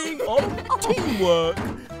meaning of teamwork.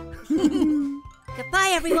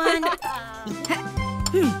 Goodbye, everyone.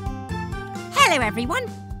 Hello, everyone.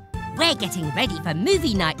 We're getting ready for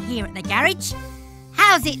movie night here at the garage.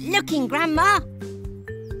 How's it looking, Grandma?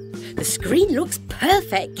 the screen looks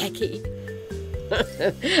perfect, Gecky.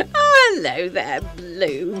 Oh, hello there,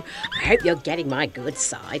 Blue. I hope you're getting my good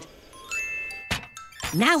side.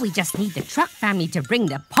 Now we just need the Truck family to bring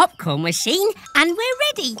the popcorn machine and we're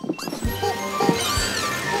ready.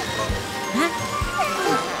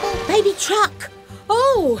 Huh? Baby Truck!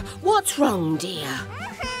 Oh, what's wrong, dear?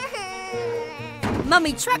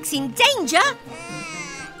 Mummy Truck's in danger.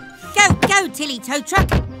 Go, go, Tilly Tow Truck.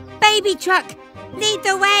 Baby Truck, lead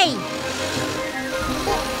the way.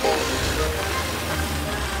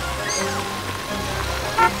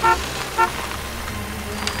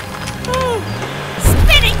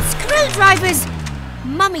 Spinning screwdrivers!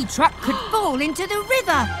 Mummy Truck could fall into the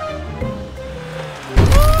river.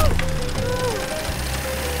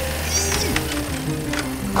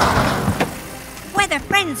 Whether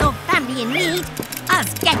friends or family in need,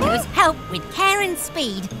 us geckos help with care and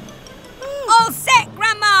speed. All set,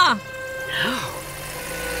 Grandma!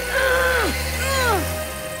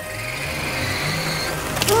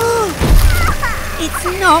 It's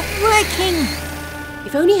not working.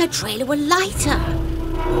 If only her trailer were lighter.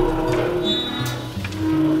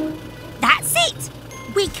 That's it!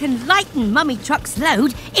 We can lighten Mummy Truck's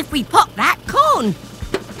load if we pop that corn.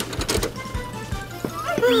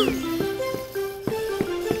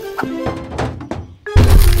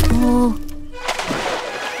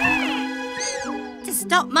 To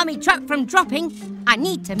stop Mummy Truck from dropping, I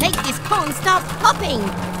need to make this corn start popping.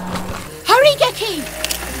 Hurry, Gecko!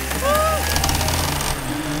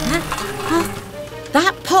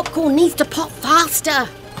 That popcorn needs to pop faster.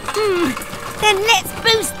 Then let's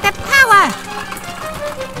boost the power.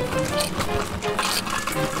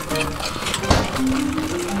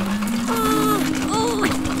 Oh,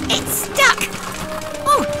 it's stuck.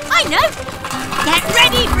 Oh, I know. Get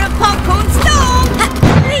ready for a popcorn storm.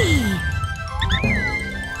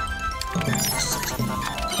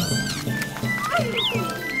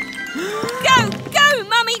 Go, go,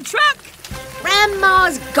 Mummy Truck.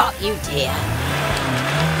 Grandma's got you, dear.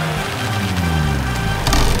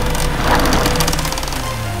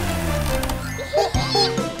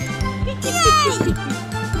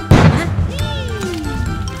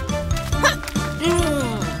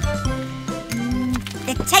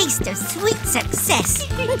 The taste of sweet success.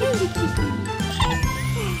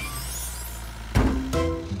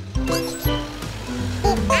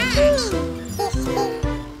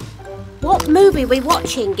 What movie are we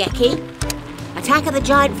watching, Gecko? Attack of the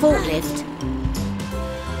Giant Forklift?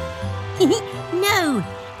 No,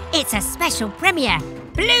 it's a special premiere.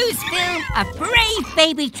 Blues film, A Brave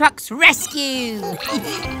Baby Truck's Rescue.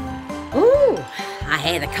 Ooh, I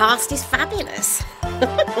hear the cast is fabulous.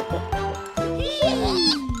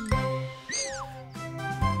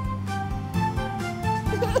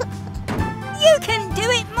 You can do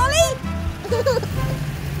it, Molly.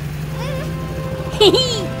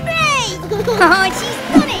 Brave! Oh, she's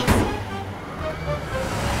done it.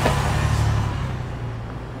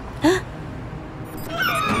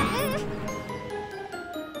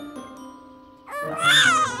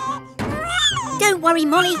 Don't worry,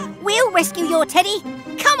 Molly. We'll rescue your teddy.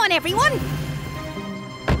 Come on, everyone.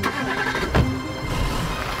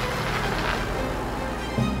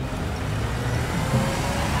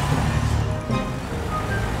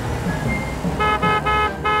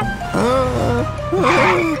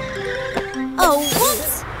 Oh,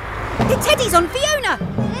 whoops! The teddy's on Fiona.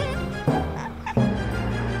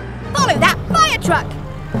 Follow that Firetruck.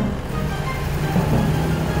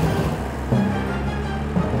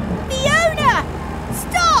 Fiona!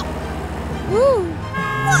 Stop! Ooh,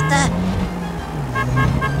 what the?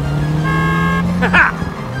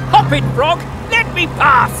 Hop it, Frog! Let me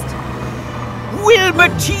past! Wilbur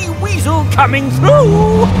T. Weasel coming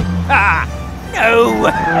through! Ah, no!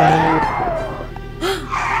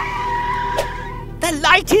 The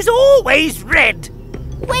light is always red!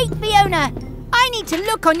 Wait, Fiona! I need to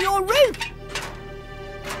look on your roof.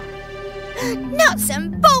 Nuts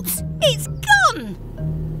and bolts! It's gone!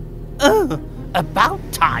 Oh, about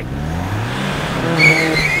time.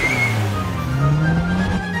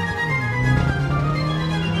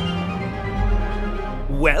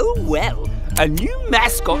 Well, well, a new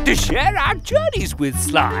mascot to share our journeys with,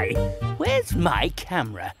 Sly. Where's my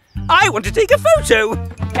camera? I want to take a photo.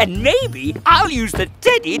 And maybe I'll use the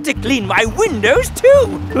teddy to clean my windows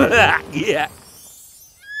too. Yeah.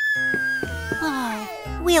 Oh,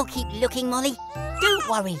 we'll keep looking, Molly. Don't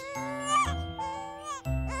worry.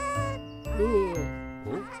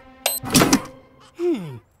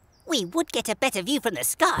 We would get a better view from the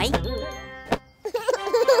sky.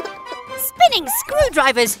 Spinning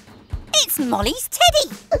screwdrivers! It's Molly's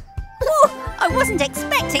teddy! Oh, I wasn't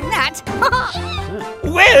expecting that.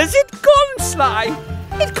 Where's it gone, Sly?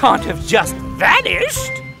 It can't have just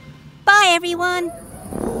vanished. Bye, everyone.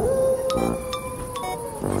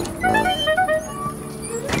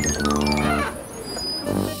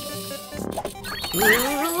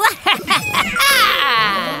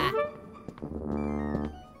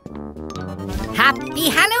 Happy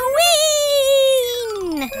Halloween!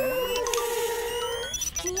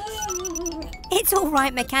 It's all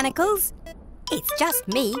right, Mechanicals. It's just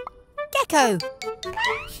me, Gecko.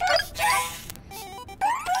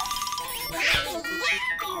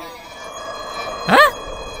 Huh?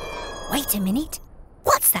 Wait a minute.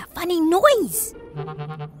 What's that funny noise?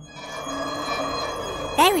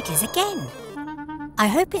 There it is again. I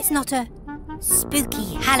hope it's not a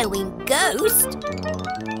spooky Halloween ghost.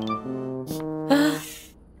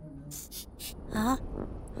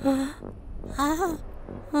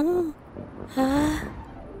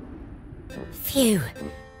 Phew.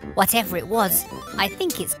 Whatever it was, I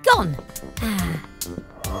think it's gone.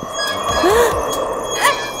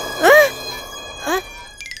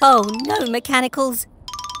 Oh no, Mechanicals.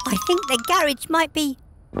 I think the garage might be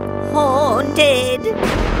haunted.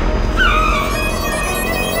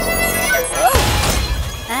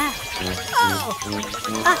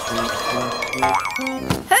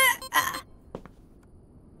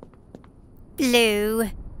 Blue.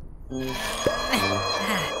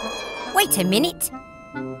 Wait a minute.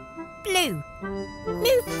 Blue,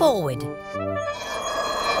 move forward.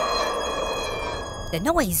 The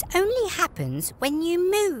noise only happens when you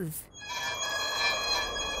move.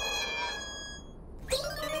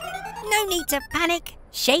 No need to panic,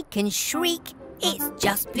 shake and shriek. It's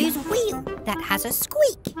just Blue's wheel that has a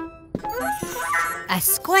squeak. A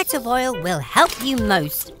squirt of oil will help you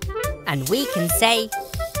most. And we can say,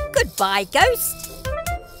 goodbye, ghost.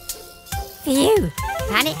 Phew,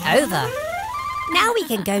 panic over. Now we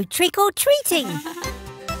can go trick-or-treating.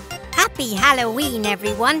 Happy Halloween,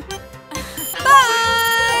 everyone.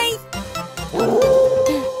 Bye!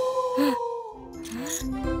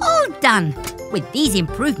 All done. With these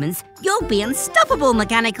improvements, you'll be unstoppable,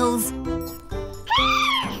 Mechanicals.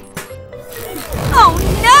 Oh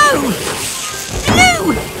no!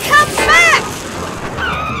 Blue, come back!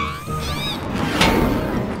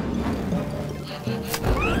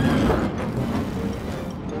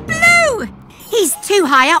 Blue! He's too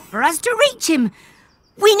high up for us to reach him.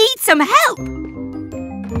 We need some help.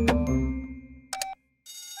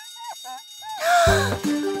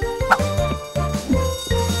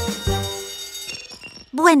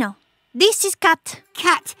 Bueno, this is Cat.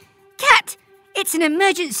 Cat! It's an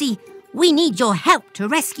emergency. We need your help to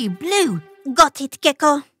rescue Blue. Got it,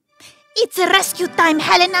 Gecko. It's rescue time,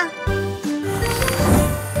 Helena.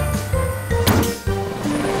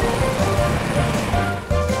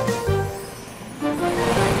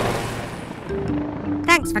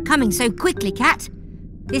 Thanks for coming so quickly, Cat.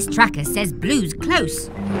 This tracker says Blue's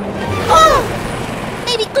close. Oh!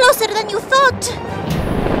 Maybe closer than you thought.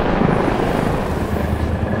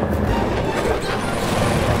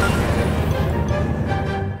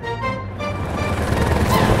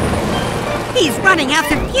 He's running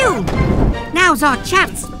out of fuel. Now's our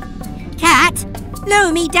chance. Cat,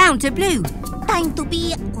 lower me down to Blue. Time to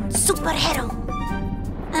be un superhero.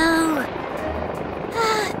 Oh.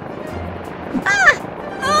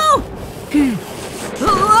 Oh!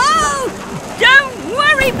 Whoa! Don't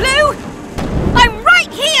worry, Blue. I'm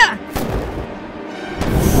right here.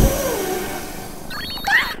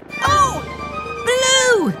 Oh!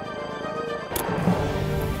 Blue!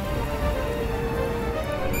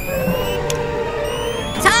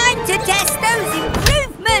 Time to test those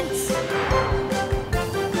improvements.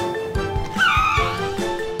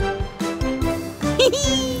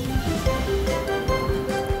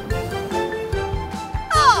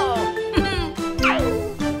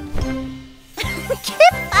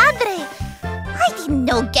 I didn't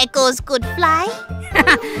know geckos could fly.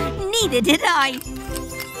 Neither did I.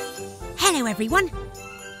 Hello, everyone.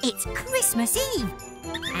 It's Christmas Eve,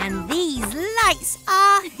 and these lights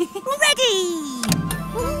are ready.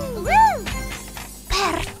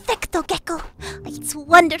 Perfecto, Gecko. It's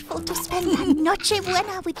wonderful to spend a Noche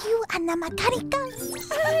Buena with you and the mechanicals.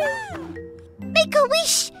 Make a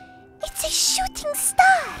wish. It's a shooting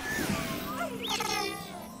star.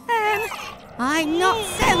 I'm not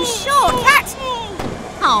so sure, Cat.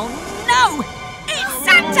 Oh, no! It's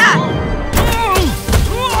Santa!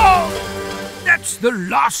 That's the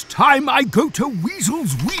last time I go to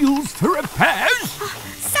Weasel's Wheels for repairs.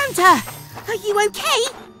 Santa, are you okay?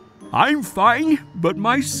 I'm fine, but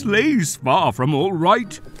my sleigh's far from all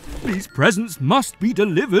right. These presents must be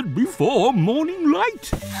delivered before morning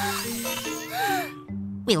light.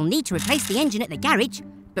 We'll need to replace the engine at the garage,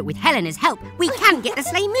 but with Helena's help, we can get the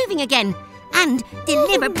sleigh moving again and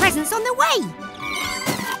deliver presents on the way.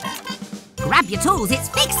 Grab your tools, it's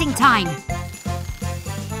fixing time.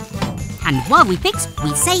 And while we fix,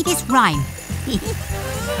 we say this rhyme.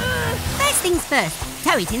 First things first,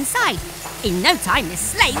 tow it inside. In no time, the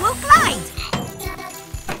sleigh will glide.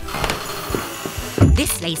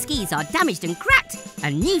 This sleigh skis are damaged and cracked. A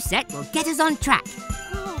new set will get us on track.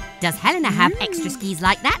 Does Helena have extra skis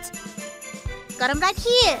like that? Got them right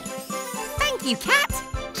here. Thank you, Cat.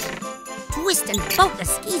 Twist and bolt the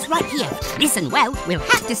skis right here. Listen well, we'll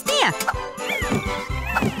have to steer.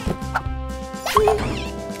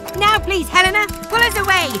 Now Now please, Helena, pull us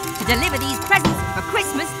away to deliver these presents for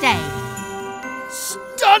Christmas Day.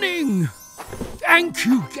 Stunning! Thank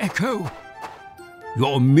you, Gecko.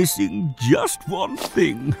 You're missing just one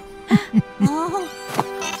thing. Oh.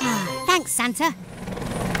 Thanks, Santa.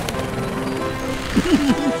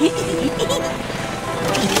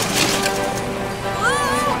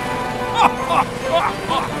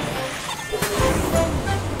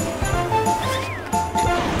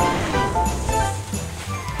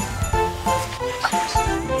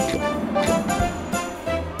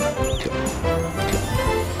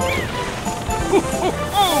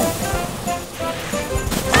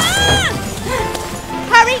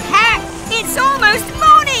 Hurry, Cat! It's almost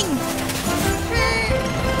morning!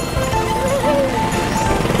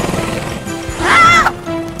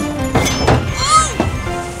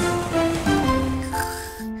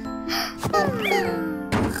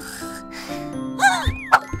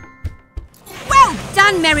 Well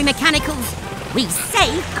done, Merry Mechanicals! We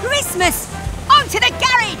saved Christmas! On to the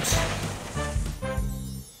garage!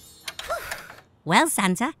 Well,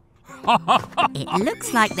 Santa, it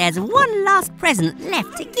looks like there's one last present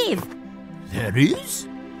left to give. There is?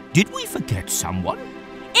 Did we forget someone?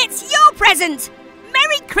 It's your present!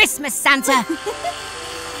 Merry Christmas, Santa!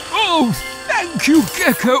 Oh, thank you,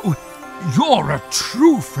 Gecko. You're a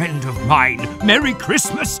true friend of mine. Merry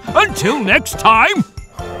Christmas. Until next time.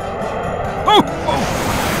 Oh,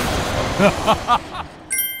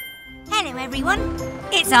 Hello, everyone.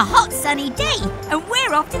 It's a hot, sunny day, and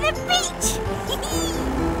we're off to the beach.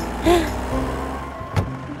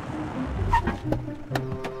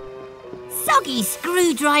 Soggy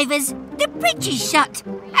screwdrivers. The bridge is shut,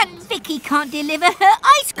 and Vicky can't deliver her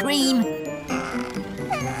ice cream.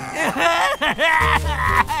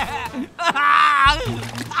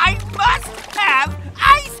 I must have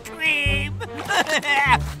ice cream!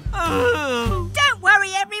 Don't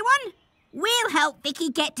worry, everyone. We'll help Vicky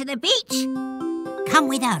get to the beach. Come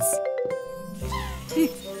with us.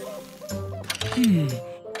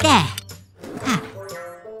 There. Ah.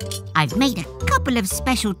 I've made a couple of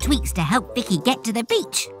special tweaks to help Vicky get to the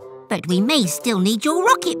beach, but we may still need your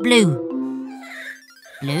rocket blue.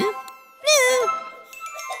 Blue? Blue!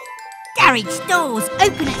 Garage doors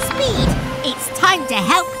open at speed. It's time to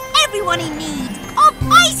help everyone in need of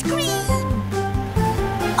ice cream.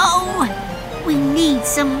 Oh, we need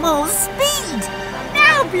some more speed.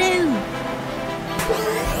 Now, Blue.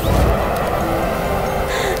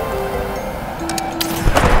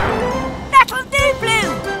 That'll do, Blue.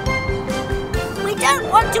 We don't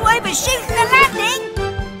want to overshoot the landing.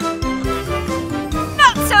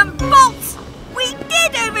 Nuts and bolts. We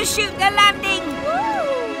did overshoot the landing.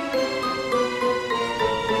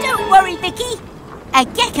 Don't worry, Vicky. A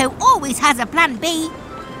gecko always has a plan B.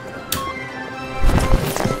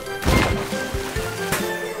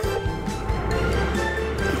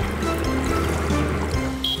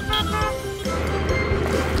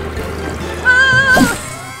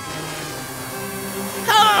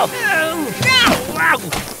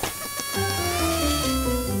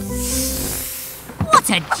 What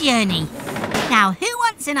a journey. Now, who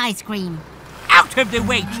wants an ice cream? Out of the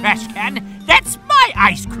way, trash can! That's my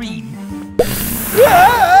ice cream!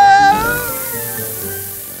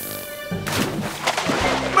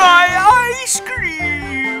 My ice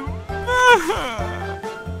cream!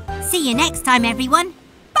 See you next time, everyone.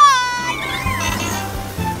 Bye!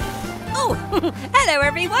 Oh, hello,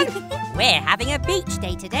 everyone. We're having a beach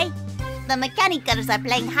day today. The mechanicals are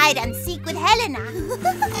playing hide and seek with Helena.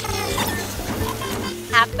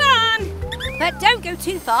 Have fun! But don't go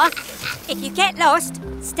too far. If you get lost,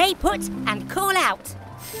 stay put and call out.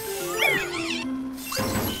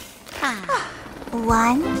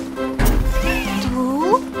 1,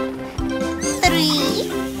 2, 3,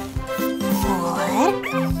 4,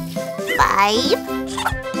 5,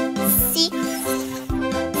 6,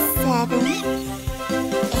 7,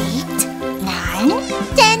 8, 9,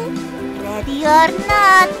 10. Ready or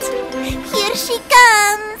not, here she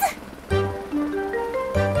comes.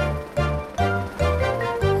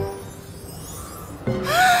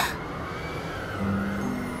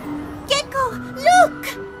 Gecko, look!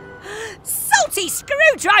 Salty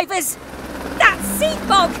screwdrivers! That's sea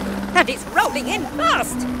fog, and it's rolling in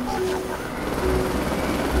fast.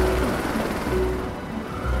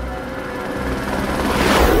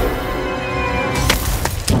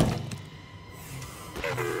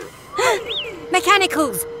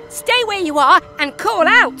 Mechanicals, stay where you are and call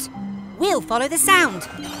out. We'll follow the sound.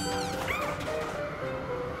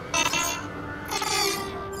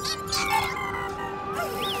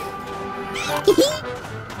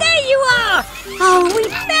 There you are! Oh, we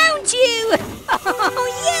found you! Oh,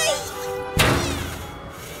 yay!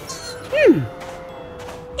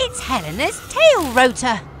 Helena's tail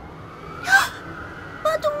rotor.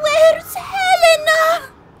 But where's Helena?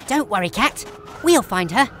 Don't worry, Cat. We'll find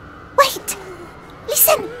her. Wait!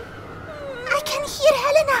 Listen! I can hear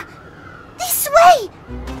Helena! This way!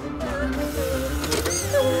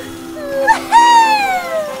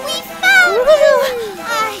 We found you!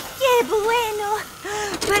 Ay, qué bueno!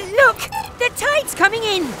 But look! The tide's coming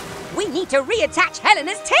in! We need to reattach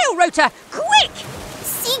Helena's tail rotor! Quick!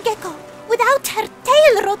 See, Gecko, without her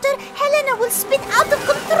tail rotor, Helena will spin out of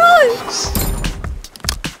control!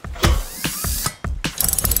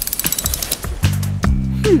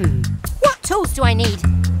 What tools do I need?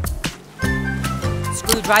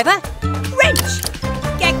 Screwdriver, wrench!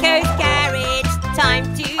 Gecko's garage, time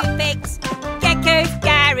to fix. Gecko's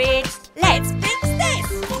garage, let's fix this!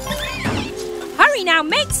 Hurry now,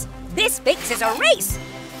 mates! This fix is a race!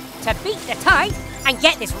 To beat the tide and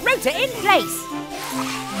get this rotor in place!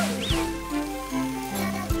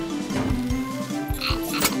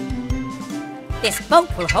 This bolt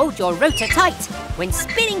will hold your rotor tight when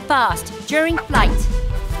spinning fast during flight.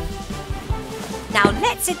 Now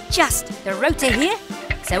let's adjust the rotor here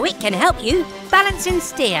so it can help you balance and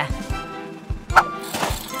steer.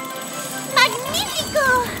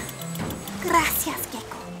 Magnifico! Gracias,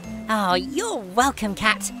 Gecko. Oh, you're welcome,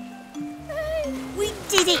 Cat. We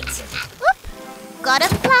did it! Oop, gotta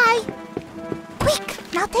fly. Quick,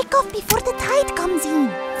 now take off before the tide comes in.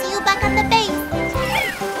 See you back at the base.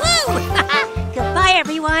 Woo! Goodbye,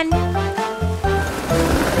 everyone.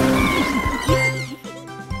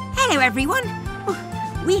 Hello, everyone.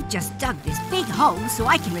 We've just dug this big hole so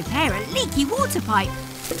I can repair a leaky water pipe.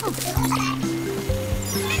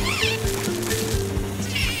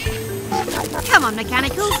 Come on,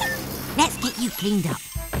 Mechanicals. Let's get you cleaned up.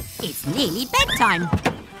 It's nearly bedtime.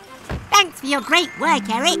 Thanks for your great work,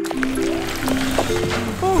 Eric.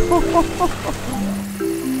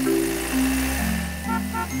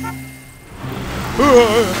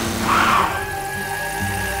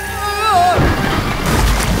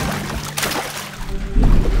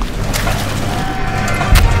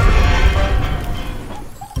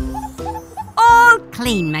 All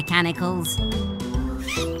clean, Mechanicals.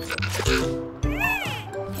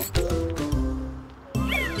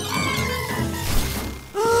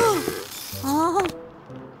 Oh.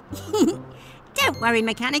 Don't worry,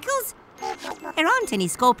 Mechanicals. There aren't any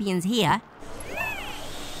scorpions here.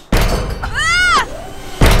 Ah!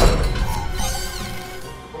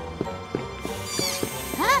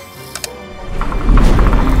 Huh?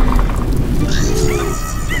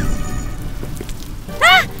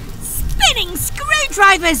 Ah! Spinning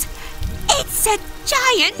screwdrivers! It's a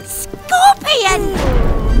giant scorpion!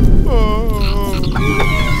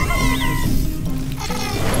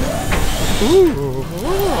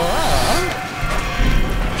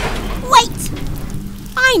 Wait!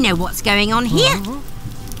 I know what's going on here.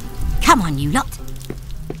 Come on, you lot.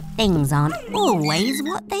 Things aren't always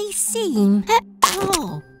what they seem.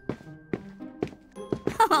 Oh.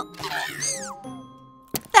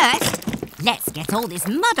 First, let's get all this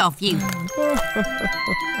mud off you.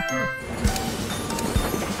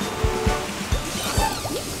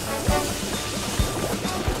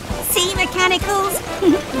 See, Mechanicals?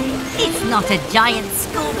 It's not a giant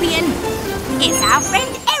scorpion. It's our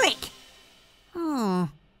friend Eric. Oh.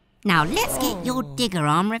 Now let's get your digger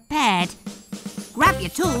arm repaired. Grab your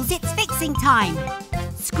tools, it's fixing time.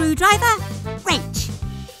 Screwdriver, wrench.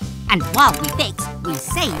 And while we fix, we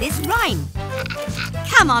say this rhyme.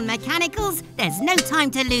 Come on, Mechanicals, there's no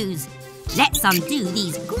time to lose. Let's undo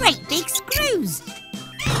these great big screws.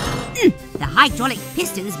 The hydraulic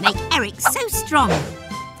pistons make Eric so strong.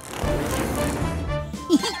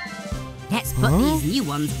 Let's put these new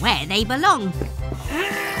ones where they belong.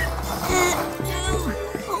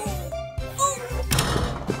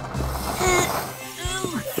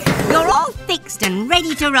 You're all fixed and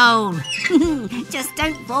ready to roll. Just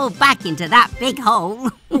don't fall back into that big hole.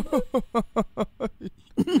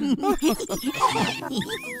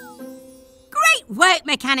 Great work,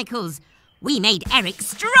 Mechanicals. We made Eric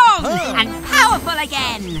strong and powerful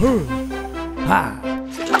again.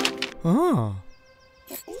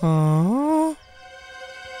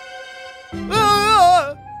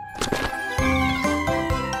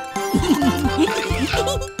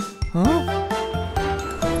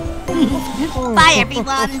 Bye,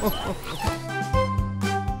 everyone.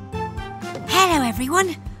 Hello,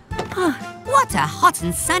 everyone. What a hot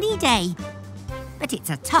and sunny day. But it's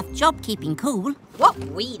a tough job keeping cool. What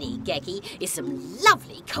we need, Gecky, is some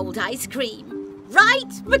lovely cold ice cream.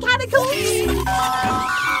 Right, Mechanicals?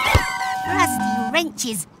 Rusty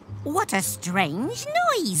wrenches. What a strange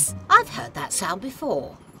noise. I've heard that sound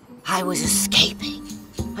before. I was escaping,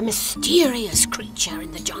 a mysterious creature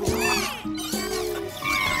in the jungle.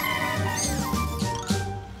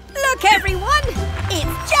 Look, everyone!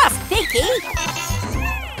 It's just Vicky!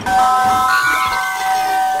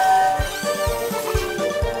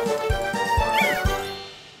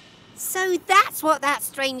 So that's what that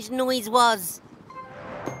strange noise was.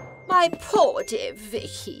 My poor dear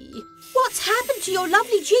Vicky. What's happened to your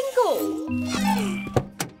lovely jingle?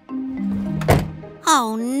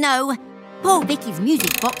 Oh no! Poor Vicky's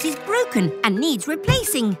music box is broken and needs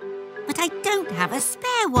replacing. But I don't have a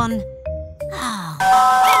spare one. Oh.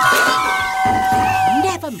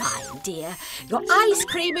 Never mind, dear. Your ice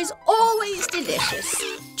cream is always delicious,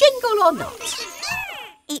 jingle or not.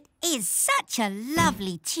 It is such a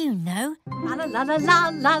lovely tune, though. La la la la la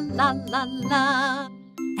la la la.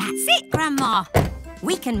 That's it, Grandma.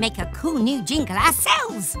 We can make a cool new jingle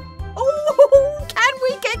ourselves. Oh, can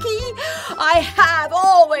we, Gecky? I have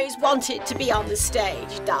always wanted to be on the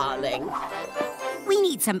stage, darling. We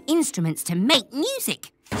need some instruments to make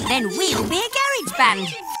music. Then we'll be a garage band.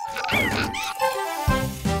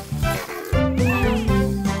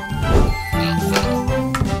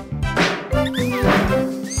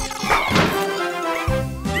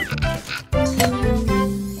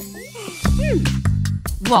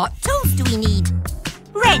 What tools do we need?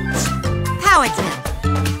 Wrench, power drill.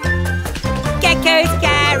 Gecko's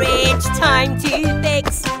garage, time to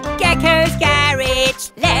fix. Gecko's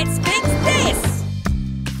garage, let's fix this.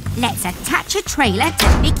 Let's attach a trailer to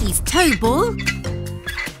Vicky's tow ball.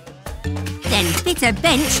 Then fit a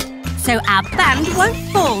bench so our band won't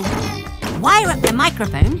fall. Wire up the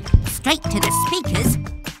microphone straight to the speakers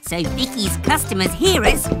so Vicky's customers hear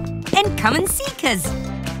us and come and seek us.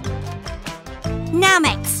 Now,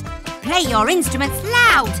 Mex, play your instruments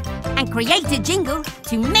loud and create a jingle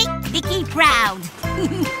to make Vicky proud.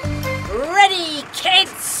 Ready,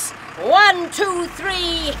 kids? 1, 2, 3,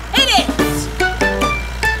 hit it!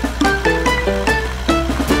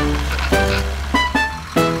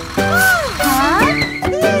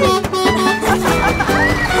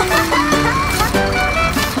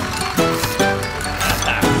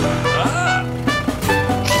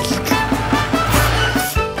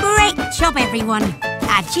 Great job, everyone.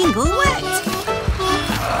 Our jingle worked.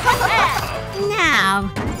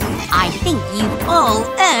 Now, I think you've all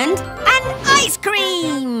earned an ice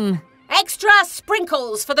cream. Extra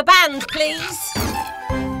sprinkles for the band, please.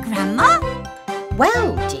 Grandma?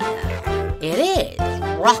 Well, dear, it is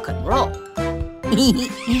rock and roll.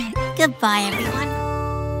 Goodbye, everyone.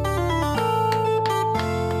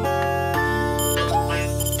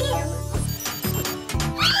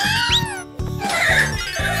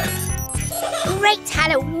 Great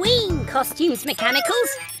Halloween costumes, Mechanicals.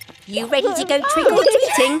 You ready to go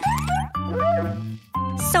trick-or-treating?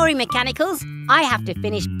 Sorry, Mechanicals. I have to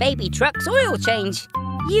finish Baby Truck's oil change.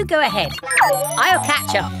 You go ahead. I'll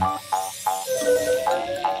catch up.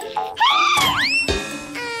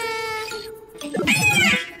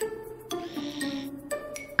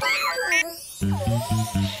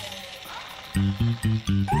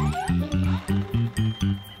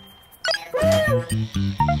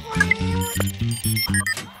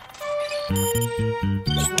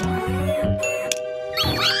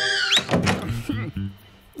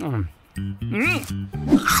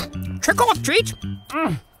 Trick or treat?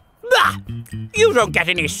 Bah! You don't get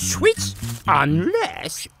any sweets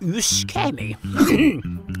unless you scare me.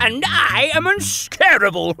 And I am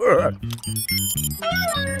unscarable.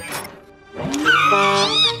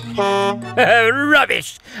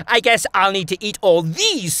 Rubbish! I guess I'll need to eat all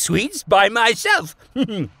these sweets by myself.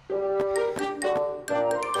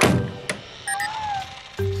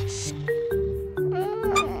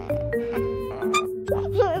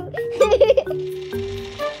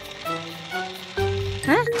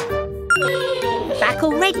 Huh? Back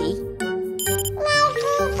already?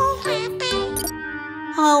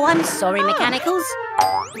 Oh, I'm sorry, Mechanicals.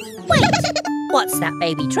 Wait, what's that,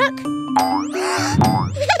 Baby Truck?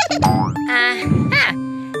 Aha!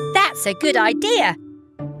 That's a good idea.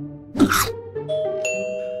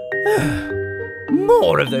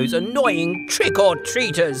 More of those annoying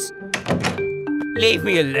trick-or-treaters. Leave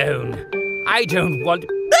me alone. I don't want...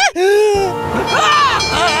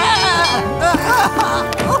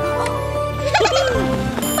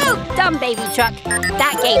 Well done, Baby Truck.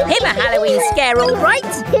 That gave him a Halloween scare, all right.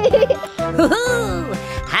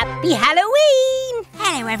 Happy Halloween!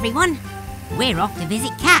 Hello, everyone. We're off to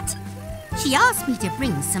visit Kat. She asked me to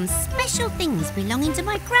bring some special things belonging to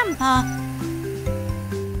my grandpa.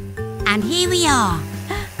 And here we are.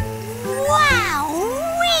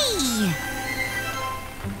 Wow-wee!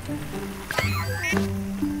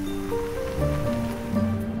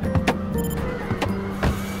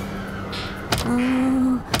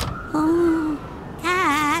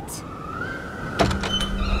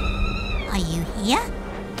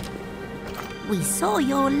 We saw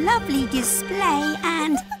your lovely display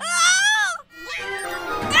and...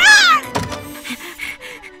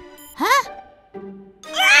 Huh?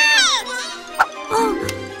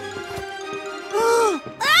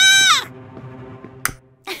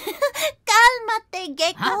 Cálmate,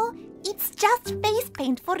 Gecko. Huh? It's just face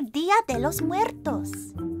paint for Dia de los Muertos.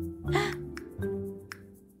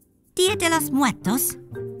 Dia de los Muertos?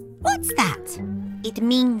 What's that? It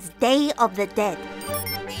means Day of the Dead.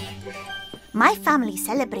 My family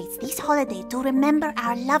celebrates this holiday to remember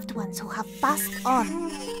our loved ones who have passed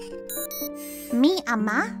on. Mi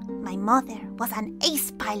ama, my mother, was an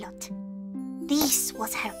ace pilot. This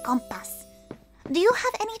was her compass. Do you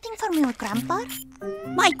have anything for me, Grandpa?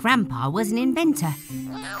 My grandpa was an inventor.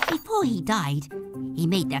 Before he died, he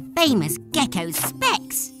made the famous Gecko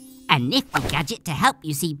specs, a nifty gadget to help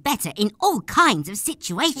you see better in all kinds of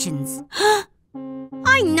situations.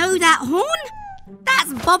 I know that horn!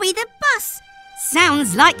 That's Bobby the bus!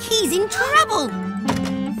 Sounds like he's in trouble!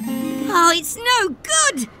 Oh, it's no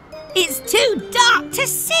good! It's too dark to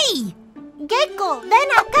see! Gecko,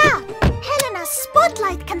 ven acá! Helena's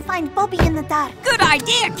spotlight can find Bobby in the dark. Good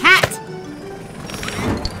idea, Cat!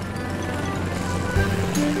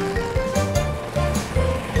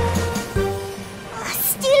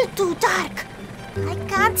 Still too dark. I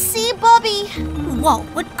can't see Bobby. What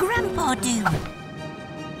would Grandpa do?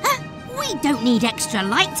 We don't need extra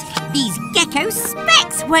light. These Gecko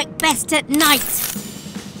specs work best at night.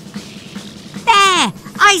 There!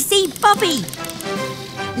 I see Bobby!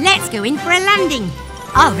 Let's go in for a landing.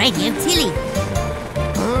 I'll radio Tilly.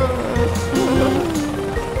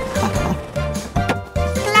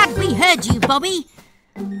 Glad we heard you, Bobby.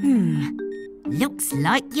 Looks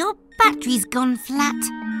like your battery's gone flat.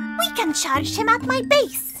 We can charge him at my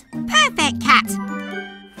base. Perfect, Cat.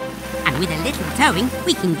 And with a little towing,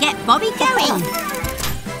 we can get Bobby going.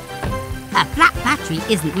 A flat battery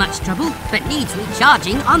isn't much trouble, but needs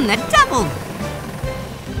recharging on the double.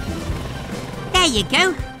 There you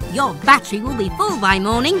go. Your battery will be full by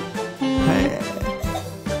morning.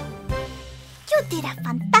 You did a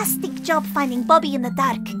fantastic job finding Bobby in the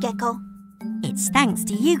dark, Gecko. It's thanks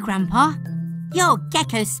to you, Grandpa. Your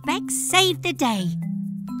Gecko specs saved the day.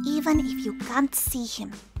 Even if you can't see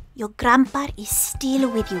him, your grandpa is still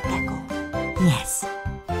with you, Gecko. Yes,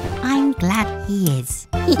 I'm glad he is.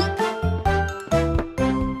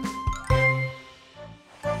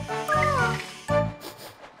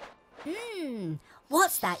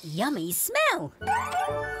 What's that yummy smell?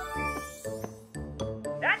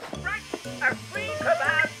 That's right, a free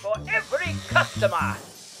kebab for every customer.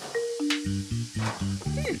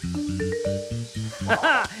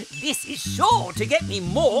 This is sure to get me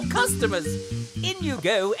more customers. In you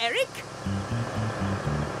go, Eric.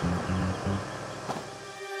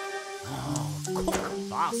 Oh, cook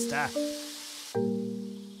faster.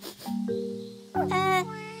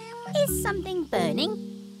 Is something burning?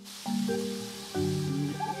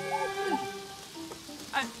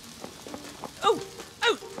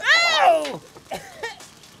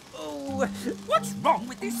 Oh, what's wrong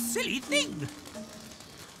with this silly thing?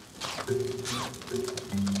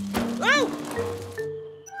 Oh!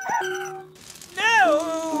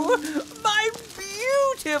 No! My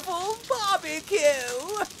beautiful barbecue!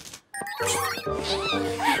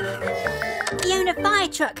 Fiona,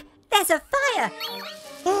 Firetruck, there's a fire!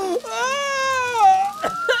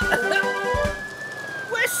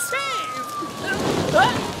 We're saved!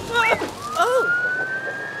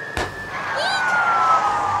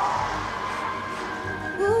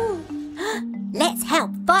 Let's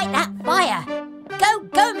help fight that fire! Go,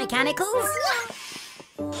 go, mechanicals!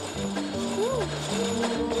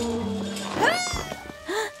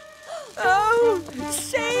 Oh,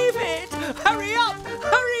 save it! Hurry up!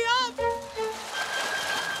 Hurry up!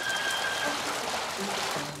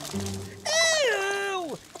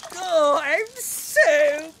 Ew! Oh, I'm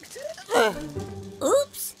soaked!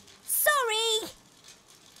 Oops! Sorry!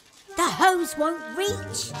 The hose won't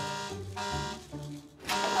reach.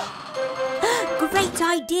 Great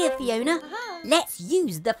idea, Fiona. Let's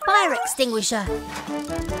use the fire extinguisher.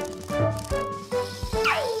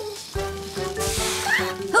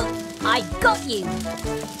 Oh, I got you.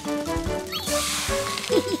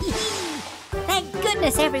 Thank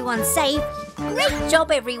goodness everyone's safe. Great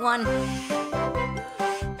job, everyone.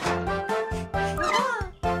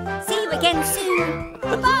 See you again soon.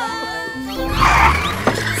 Bye.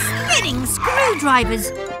 Spinning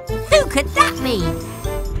screwdrivers. Who could that be?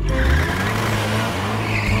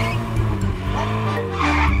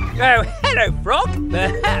 Oh, hello, Frog.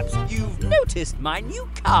 Perhaps you've noticed my new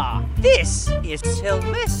car. This is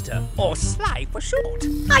Sylvester, or Sly for short.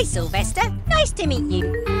 Hi, Sylvester. Nice to meet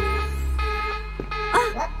you.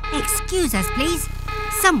 Excuse us, please.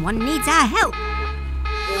 Someone needs our help.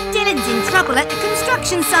 Dylan's in trouble at the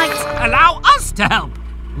construction site. Allow us to help.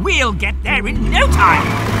 We'll get there in no time.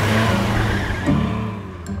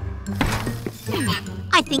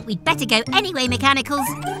 I think we'd better go anyway, Mechanicals.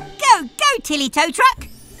 Go, go, Tilly Tow Truck!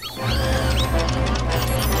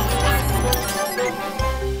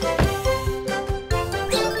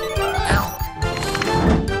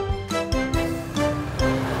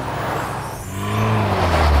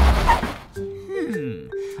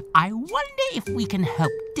 I wonder if we can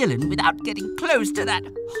help Dylan without getting close to that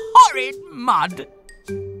horrid mud.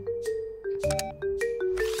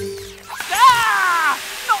 Ah!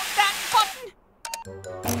 Not that button!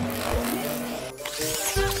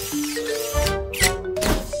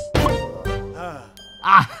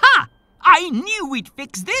 Aha! I knew we'd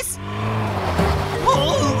fix this!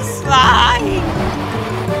 Pull slide!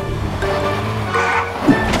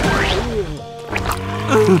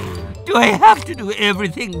 Do I have to do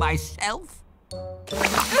everything myself?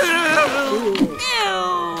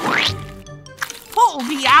 Pull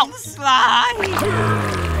me out, slide!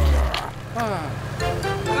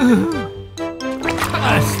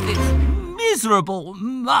 Curse this miserable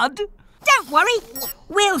mud! Don't worry,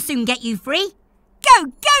 we'll soon get you free. Go,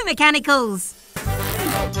 go, Mechanicals!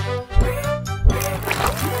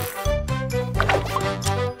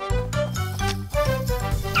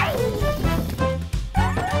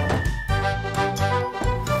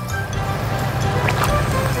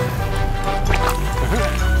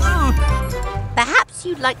 Perhaps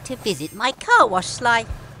you'd like to visit my car wash, Sly.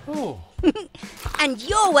 Oh. And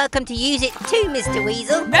you're welcome to use it too, Mr.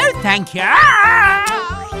 Weasel. No, thank you.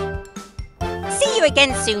 See you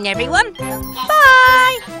again soon, everyone.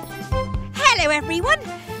 Bye. Hello, everyone.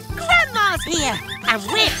 Grandma's here, and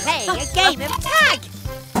we're playing a game of tag.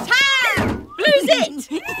 Tag! Lose it!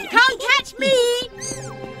 Can't catch me!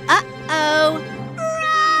 Uh-oh.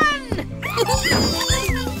 Run!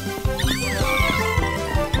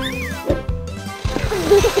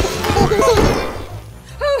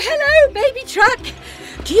 Oh, hello, baby truck.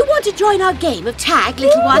 Do you want to join our game of tag,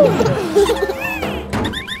 little one?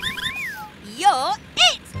 You're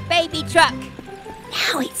it, baby truck.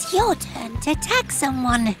 Now it's your turn to tag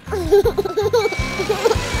someone.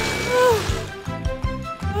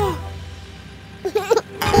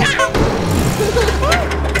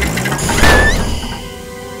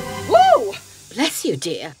 Whoa! Bless you,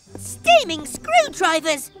 dear. Steaming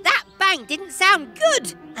screwdrivers. That bang didn't sound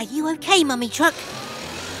good. Are you okay, Mummy Truck?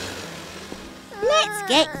 Let's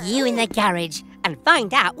get you in the garage and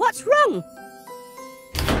find out what's wrong.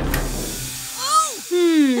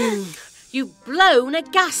 You've blown a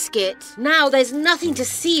gasket. Now there's nothing to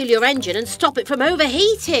seal your engine and stop it from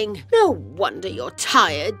overheating. No wonder you're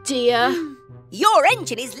tired, dear. Your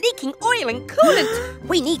engine is leaking oil and coolant.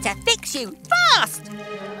 We need to fix you fast.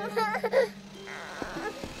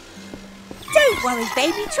 Don't worry,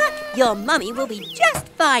 baby truck. Your mummy will be just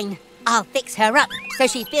fine. I'll fix her up so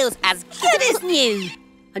she feels as good as new.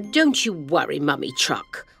 And don't you worry, Mummy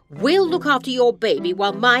Truck. We'll look after your baby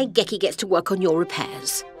while my Gecko gets to work on your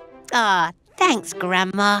repairs. Ah, thanks,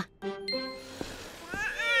 Grandma.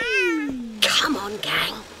 Come on,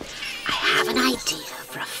 gang. I have an idea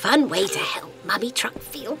for a fun way to help Mummy Truck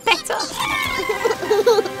feel better.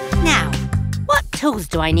 Now, what tools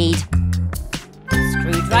do I need?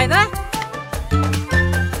 Screwdriver.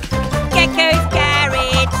 Gecko's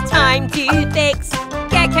garage, time to fix.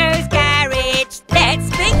 Gecko's garage, let's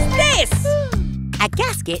fix this. A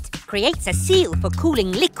gasket creates a seal for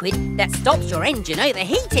cooling liquid that stops your engine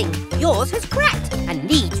overheating. Yours has cracked and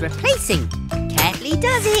needs replacing. Carefully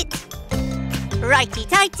does it.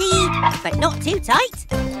 Righty-tighty, but not too tight.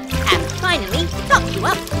 And finally, top you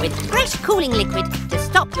up with fresh cooling liquid to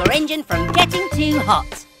stop your engine from getting too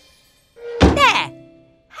hot. There!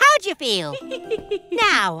 How'd you feel?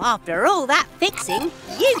 Now, after all that fixing,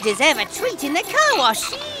 you deserve a treat in the car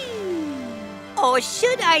wash. Or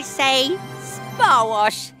should I say, spa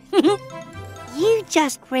wash. You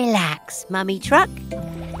just relax, Mummy Truck.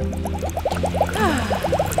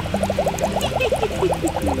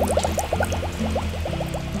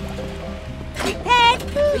 Repaired,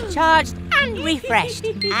 recharged and refreshed.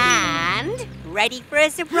 And ready for a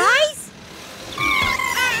surprise?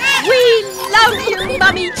 We love you,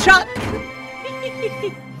 Mummy Truck.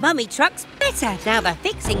 Mummy Truck's better now the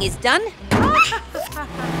fixing is done. And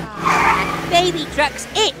Baby Truck's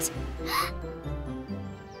it.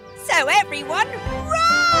 So everyone,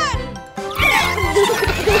 run!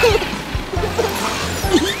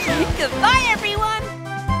 Goodbye, everyone.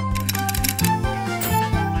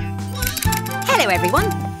 Hello, everyone.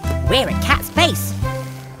 We're at Cat's Base.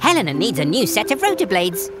 Helena needs a new set of rotor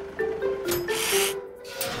blades.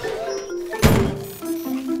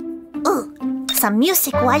 some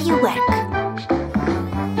music while you work.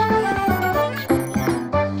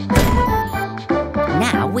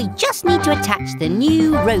 Now we just need to attach the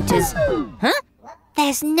new rotors. Huh?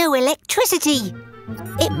 There's no electricity.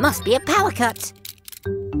 It must be a power cut.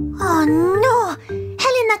 Oh no!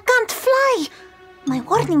 Helena can't fly! My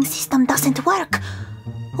warning system doesn't work.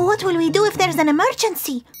 What will we do if there's an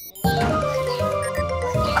emergency?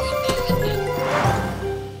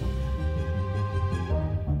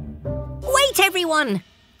 Wait, everyone!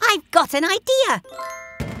 I've got an idea!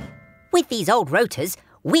 With these old rotors,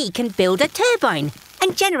 we can build a turbine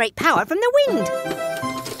and generate power from the wind.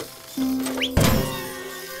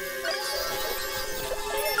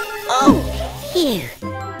 Oh, phew.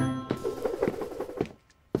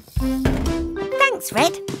 Thanks,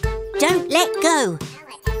 Red. Don't let go.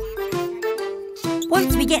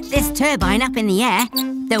 Once we get this turbine up in the air,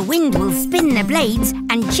 the wind will spin the blades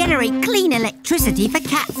and generate clean electricity for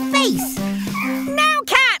Cat's face. Now,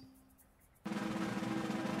 Cat!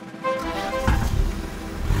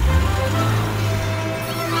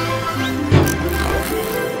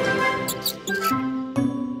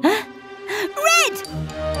 Huh? Red!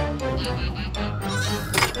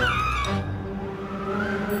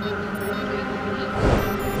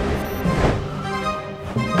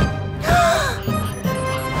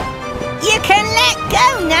 You can let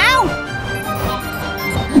go now!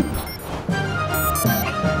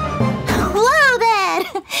 Whoa there!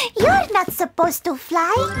 You're not supposed to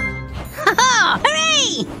fly. Ha-ha!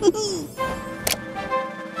 Hooray!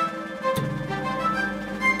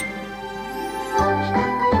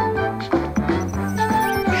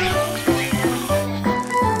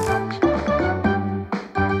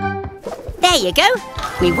 There you go.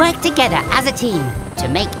 We work together as a team to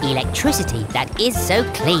make electricity that is so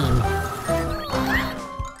clean.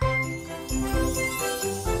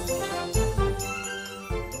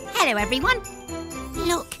 Hello, everyone.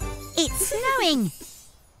 Look, it's snowing.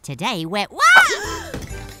 Today we're... Whoa!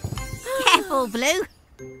 Careful, Blue.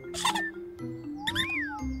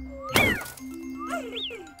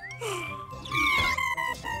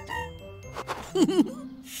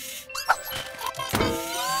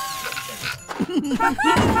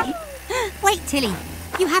 Wait, Tilly.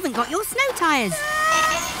 You haven't got your snow tyres.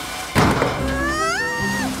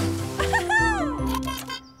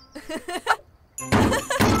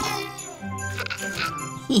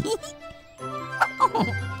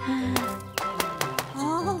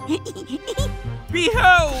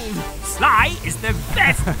 Behold! Sly is the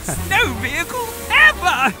best snow vehicle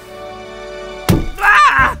ever!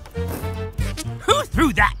 Ah! Who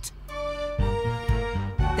threw that?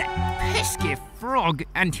 That pesky frog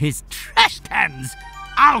and his trash cans!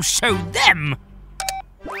 I'll show them!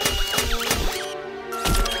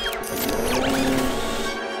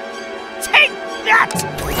 Take that!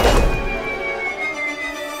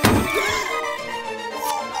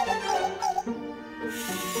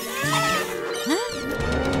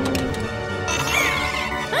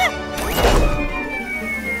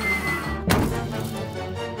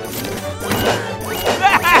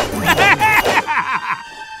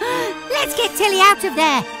 Let's get Tilly out of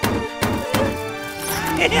there.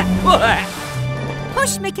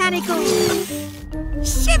 Push mechanicals.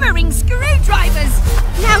 Shivering screwdrivers.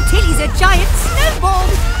 Now Tilly's a giant snowball.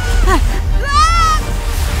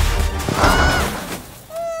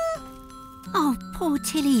 Oh, poor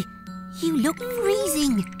Tilly. You look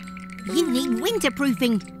freezing. You need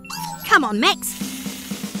winterproofing. Come on,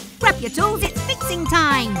 Mex. Grab your tools, it's fixing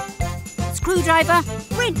time. Screwdriver,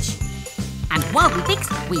 wrench. And while we fix,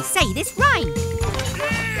 we say this rhyme.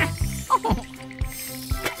 Oh.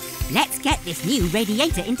 Let's get this new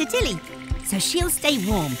radiator into Tilly, so she'll stay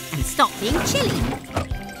warm and stop being chilly.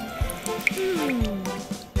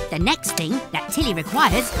 The next thing that Tilly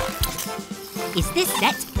requires is this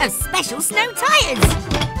set of special snow tyres.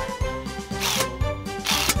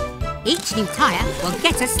 Each new tyre will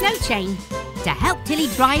get a snow chain to help Tilly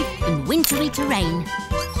drive in wintry terrain.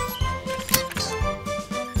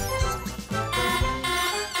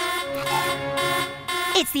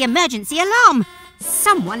 It's the emergency alarm.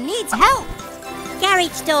 Someone needs help.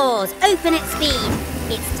 Garage doors, open at speed.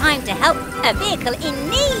 It's time to help a vehicle in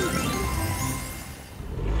need.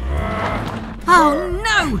 Oh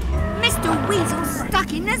no! Mr. Weasel's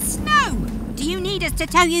stuck in the snow. Do you need us to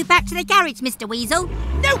tow you back to the garage, Mr. Weasel?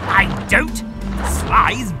 No, I don't.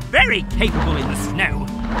 Sly's very capable in the snow.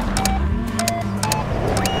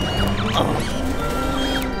 Oh.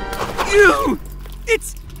 Ew!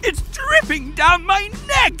 It's dripping down my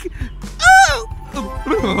neck! Oh!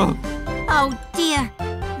 Oh dear,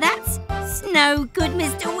 that's no good,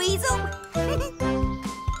 Mr. Weasel.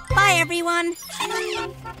 Bye, everyone.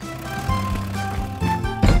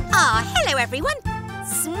 Ah, hello everyone.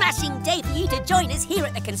 Smashing day for you to join us here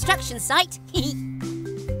at the construction site.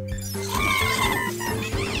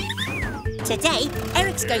 Today,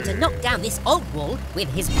 Eric's going to knock down this old wall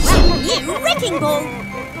with his brand new wrecking ball.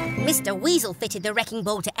 Mr. Weasel fitted the wrecking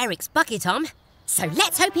ball to Eric's bucket arm, so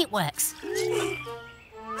let's hope it works.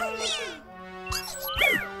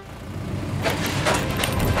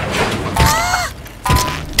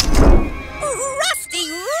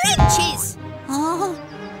 Rusty wrenches! Oh.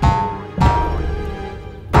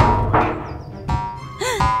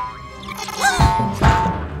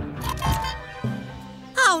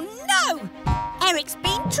 Oh no! Eric's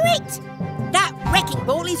been tricked! That wrecking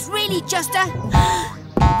ball is really just a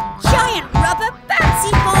giant rubber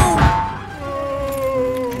bouncy ball!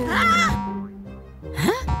 Ah!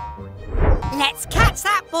 Huh? Let's catch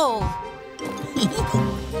that ball!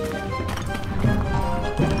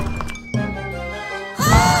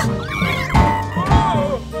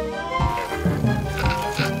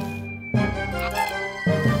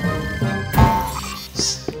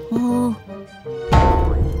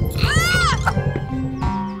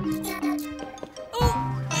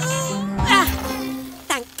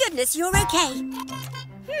 You're okay.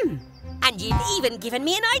 And you've even given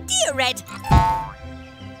me an idea, Red.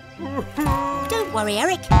 Don't worry,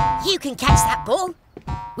 Eric. You can catch that ball.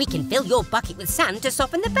 We can fill your bucket with sand to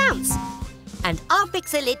soften the bounce. And I'll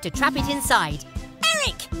fix a lid to trap it inside.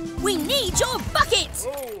 Eric, we need your bucket!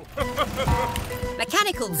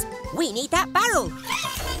 Mechanicals, we need that barrel.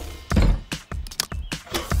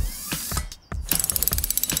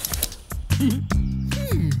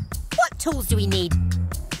 What tools do we need?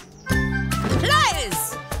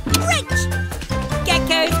 Pliers! Wrench!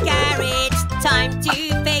 Gecko's garage, time to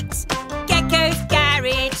fix. Gecko's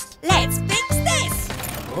garage, let's fix this!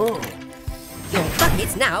 Oh. Your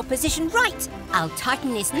bucket's now positioned right. I'll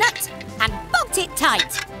tighten this nut and bolt it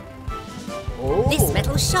tight. Oh. This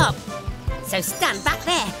metal's sharp, so stand back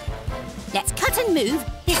there. Let's cut and move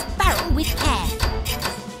this barrel with care.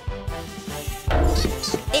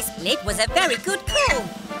 This lid was a very good call,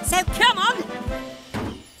 so come on!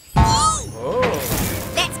 Oh.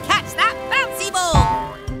 Let's catch that bouncy ball!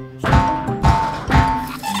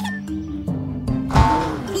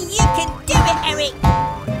 You can do it, Eric!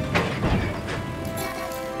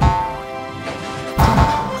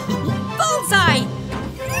 Bullseye!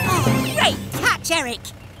 Oh, great catch, Eric!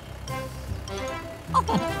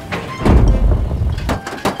 Oh.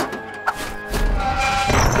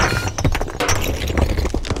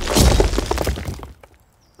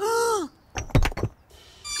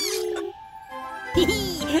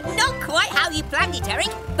 Not quite how you planned it, Eric,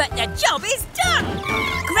 but the job is done!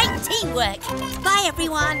 Great teamwork! Bye,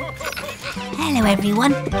 everyone! Hello,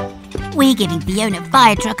 everyone. We're giving Fiona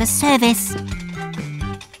Firetruck a service.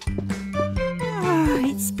 Oh,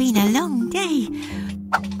 it's been a long day.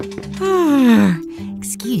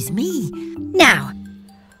 Excuse me. Now,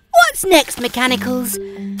 what's next, Mechanicals?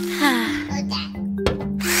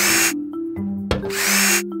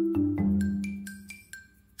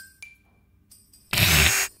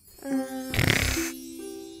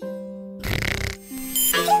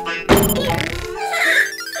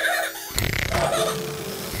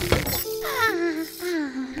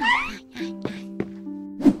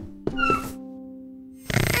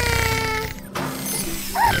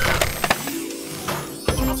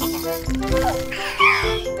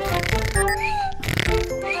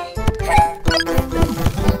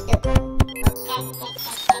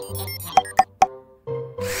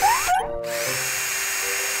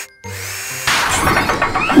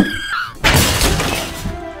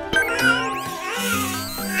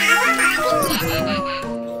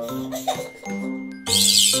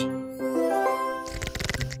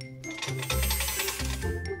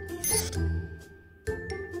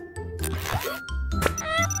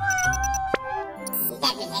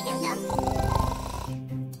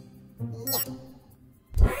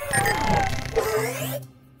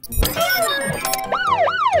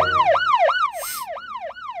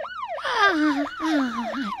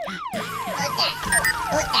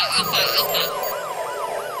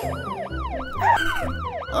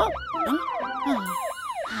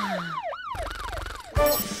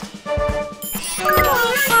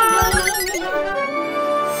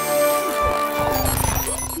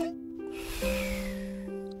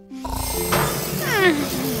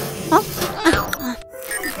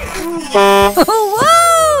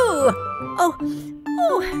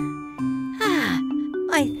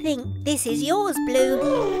 I think this is yours, Blue.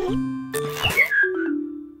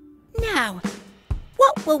 Now,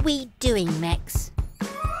 what were we doing, Mex?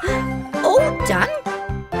 All done?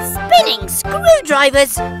 Spinning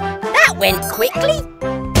screwdrivers! That went quickly.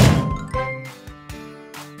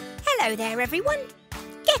 Hello there, everyone.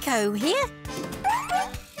 Gecko here.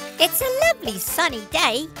 It's a lovely sunny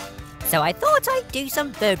day, so I thought I'd do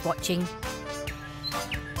some bird watching.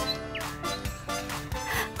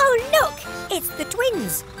 Oh, look! It's the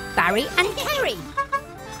twins, Barry and Carrie.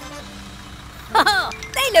 Oh,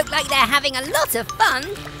 they look like they're having a lot of fun.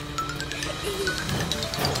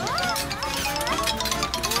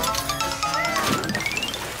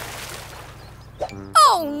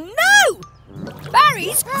 Oh no!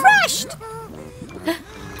 Barry's crashed!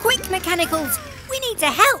 Quick, mechanicals! We need to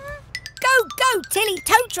help! Go, go, Tilly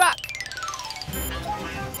tow truck!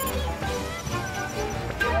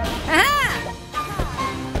 Aha!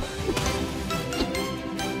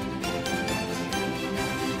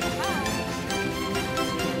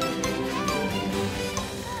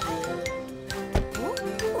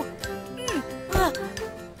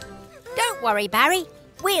 Don't worry, Barry.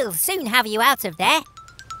 We'll soon have you out of there.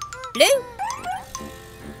 Blue?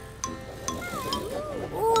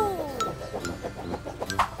 Ooh.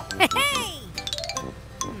 Hey!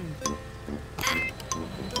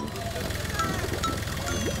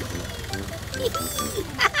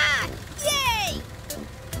 Yay!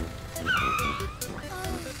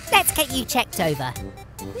 Let's get you checked over.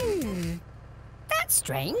 That's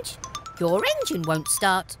strange. Your engine won't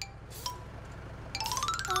start.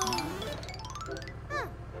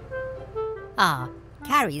 Ah,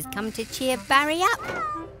 Carrie's come to cheer Barry up.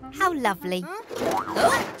 How lovely.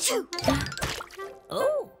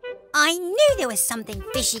 Oh, I knew there was something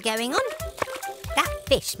fishy going on. That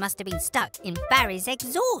fish must have been stuck in Barry's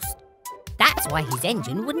exhaust. That's why his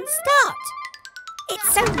engine wouldn't start.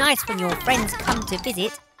 It's so nice when your friends come to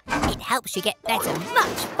visit. It helps you get better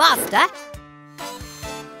much faster.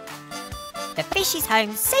 The fish is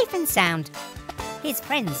home safe and sound. His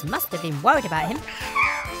friends must have been worried about him.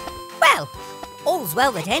 Well, all's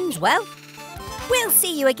well that ends well. We'll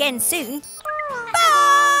see you again soon.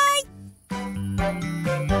 Bye!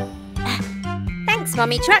 Thanks,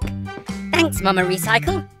 Mummy Truck. Thanks, Mama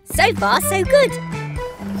Recycle. So far, so good.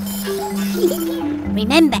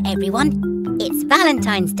 Remember, everyone, it's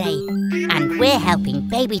Valentine's Day, and we're helping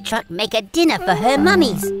Baby Truck make a dinner for her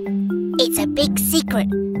mummies. It's a big secret,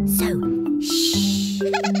 so shh.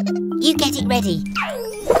 You get it ready.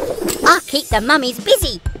 I'll keep the mummies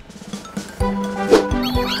busy.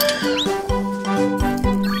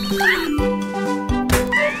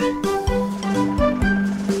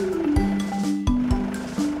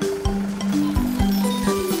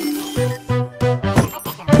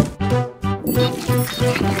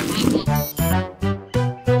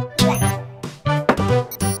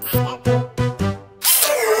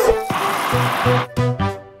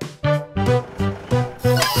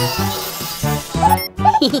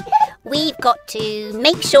 We've got to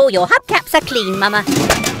make sure your hubcaps are clean, Mama.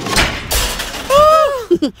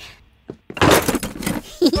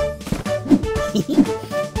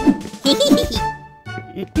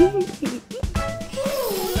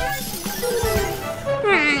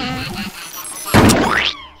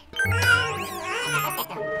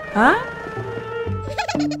 Huh?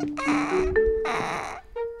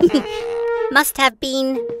 Must have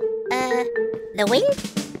been, the wind?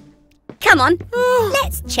 Come on,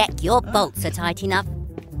 let's check your bolts are tight enough.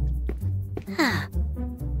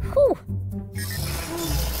 Whew.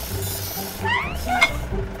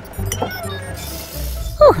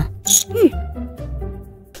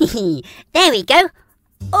 There we go.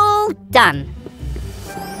 All done.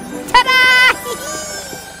 Ta-da!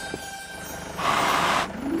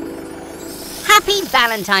 Happy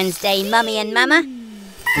Valentine's Day, Mummy and Mama.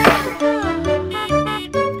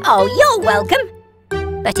 Oh, you're welcome.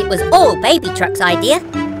 But it was all Baby Truck's idea.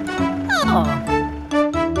 Oh.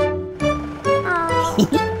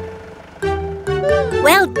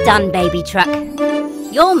 Well done, Baby Truck.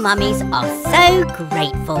 Your mummies are so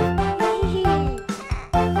grateful.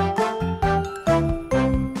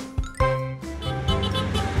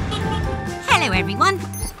 Hello, everyone.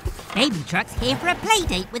 Baby Truck's here for a play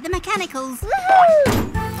date with the mechanicals.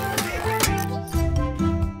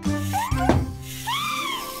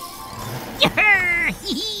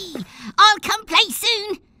 I'll come play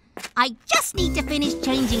soon. I just need to finish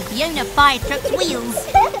changing Fiona Firetruck's wheels.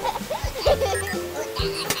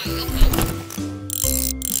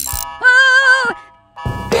 Oh!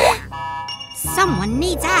 Someone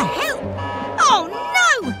needs our help. Oh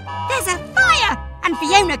no! There's a fire and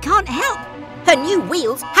Fiona can't help. Her new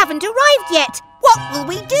wheels haven't arrived yet. What will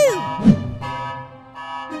we do?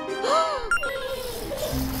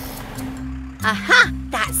 Aha!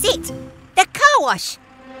 That's it. The car wash.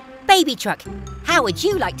 Baby Truck, how would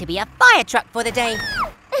you like to be a fire truck for the day?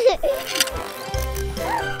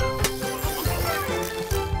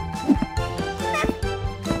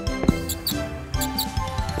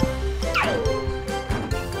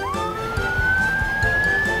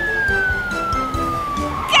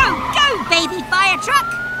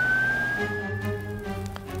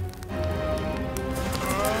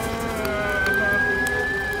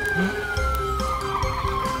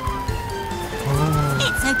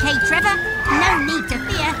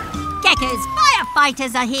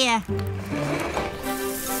 fighters are here.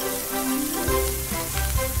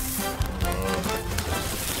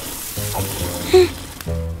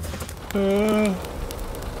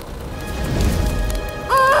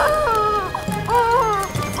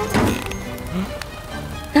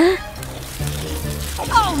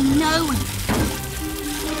 Oh no!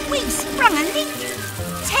 We've sprung a leak!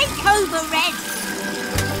 Take over, Red!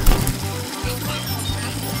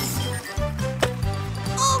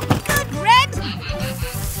 Oh, good, Red!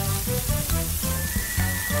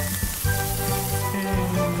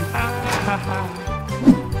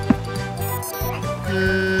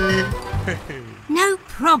 No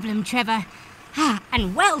problem, Trevor. Ah,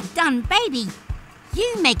 and well done, baby.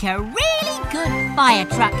 You make a really good fire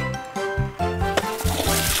truck.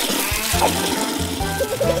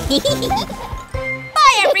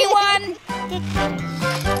 Bye, everyone!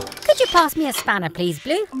 Could you pass me a spanner, please,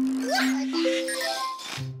 Blue?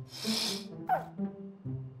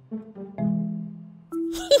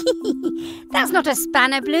 That's not a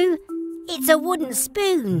spanner, Blue. It's a wooden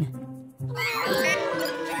spoon.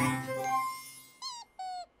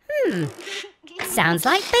 Sounds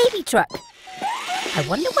like Baby Truck. I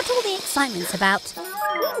wonder what all the excitement's about.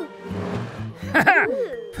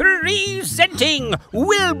 Presenting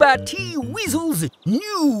Wilbur T. Weasel's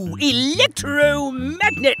new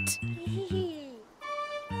electromagnet.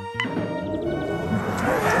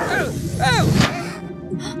 Oh!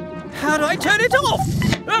 How do I turn it off?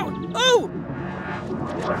 Oh!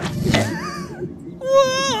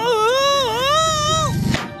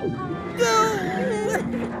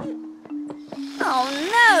 Oh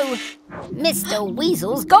no! Mr.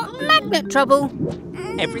 Weasel's got magnet trouble.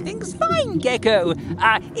 Everything's fine, Gecko.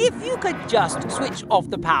 If you could just switch off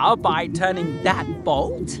the power by turning that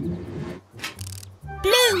bolt.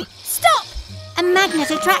 Blue, stop! A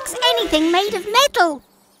magnet attracts anything made of metal.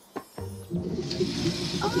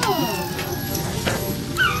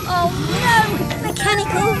 Oh no!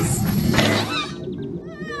 Mechanicals!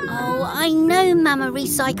 Oh, I know, Mama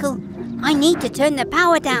Recycle. I need to turn the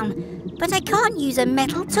power down, but I can't use a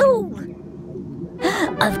metal tool.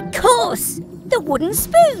 Of course! The wooden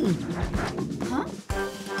spoon! Huh?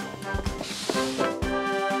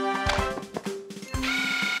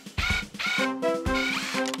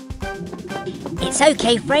 It's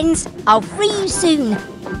okay, friends. I'll free you soon.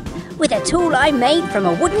 With a tool I made from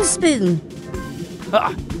a wooden spoon.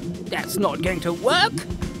 That's not going to work.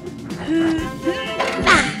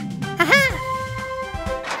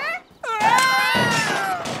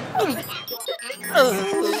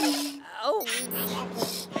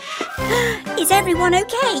 Is everyone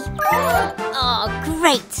okay? Oh,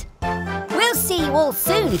 great. We'll see you all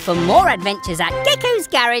soon for more adventures at Gecko's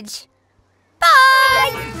Garage.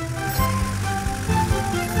 Bye!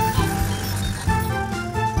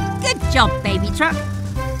 Good job, Baby Truck.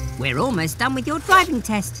 We're almost done with your driving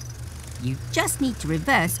test. You just need to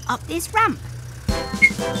reverse up this ramp.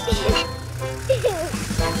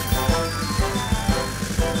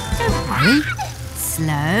 Don't worry.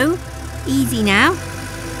 Slow. Easy now.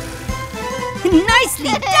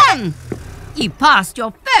 Nicely done! You passed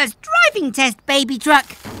your first driving test, Baby Truck.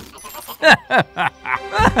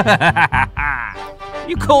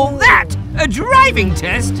 You call that a driving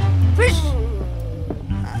test?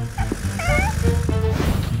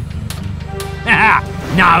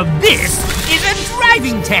 Now this is a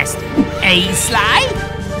driving test. Eh, Sly?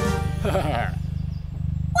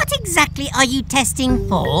 What exactly are you testing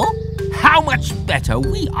for? How much better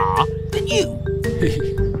we are than you.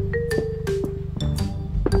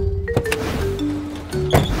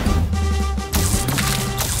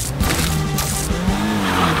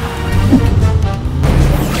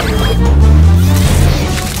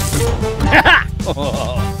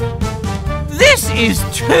 This is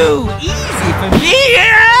too easy for me!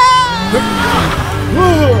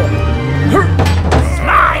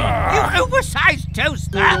 Slime, you oversized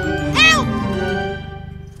toaster! Help!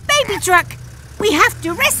 Baby Truck, we have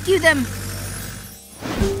to rescue them.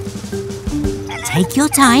 Take your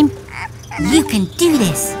time. You can do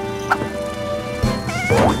this.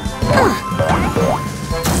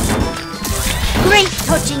 Great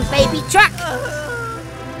touching, Baby Truck.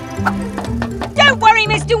 Don't worry,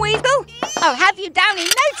 Mr. Weasel. I'll have you down in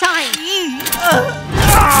no time.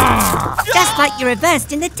 Just like you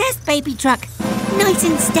reversed in the test, Baby Truck. Nice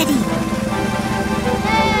and steady.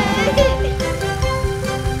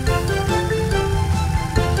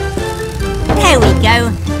 There we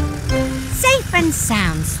go. Safe and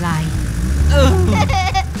sound, Sly.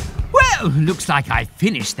 Well, looks like I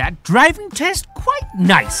finished that driving test quite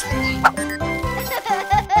nicely.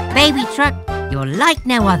 Baby Truck, you're like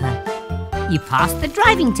no other. You passed the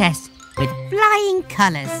driving test. with flying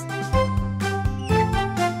colours.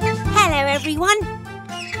 Hello, everyone.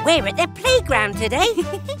 We're at the playground today.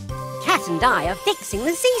 Cat and I are fixing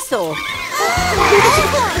the seesaw.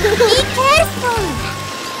 Be careful!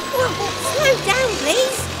 Slow down,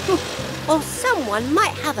 please. Or someone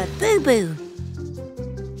might have a boo-boo.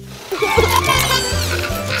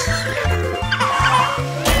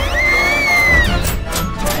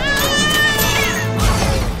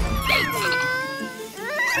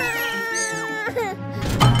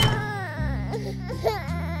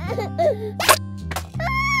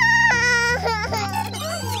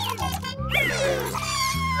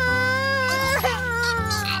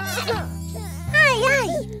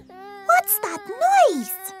 What's that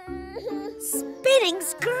noise? Spinning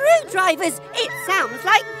screwdrivers. It sounds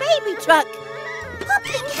like Baby Truck.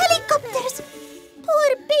 Popping helicopters.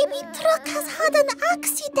 Poor Baby Truck has had an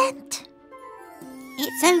accident.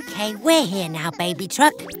 It's okay, we're here now, Baby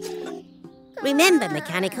Truck. Remember,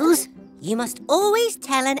 Mechanicals, you must always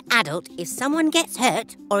tell an adult if someone gets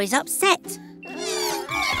hurt or is upset.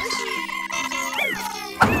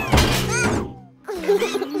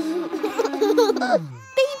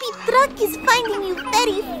 Baby Truck is finding you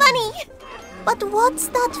very funny. But what's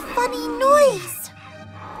that funny noise?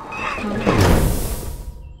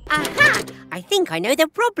 Aha! I think I know the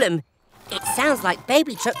problem. It sounds like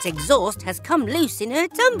Baby Truck's exhaust has come loose in her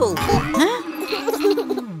tumble.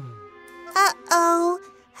 Uh-oh.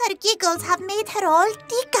 Her giggles have made her all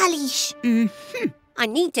ticklish. I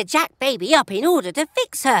need to jack Baby up in order to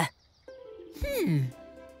fix her.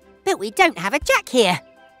 But we don't have a jack here.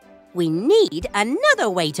 We need another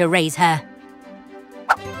way to raise her.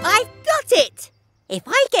 I've got it! If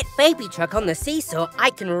I get Baby Truck on the seesaw, I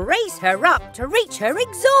can raise her up to reach her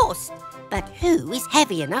exhaust. But who is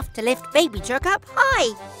heavy enough to lift Baby Truck up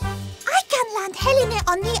high? I can land Helene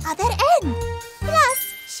on the other end. Plus,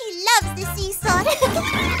 she loves the seesaw.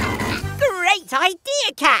 Great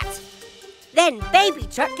idea, Cat! Then Baby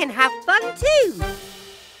Truck can have fun too.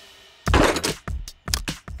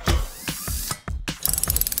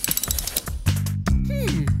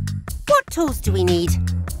 What tools do we need?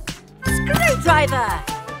 Screwdriver!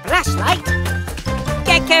 Flashlight!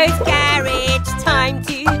 Gecko's garage, time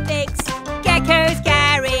to fix. Gecko's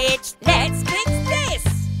garage, let's fix this!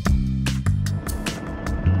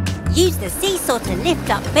 Use the seesaw to lift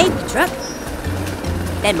up Baby Truck.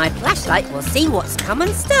 Then my flashlight will see what's come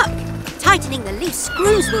unstuck. Tightening the loose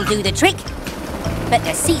screws will do the trick. But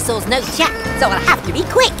the seesaw's no jack, so I'll have to be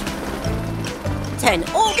quick. Turn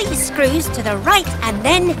all these screws to the right and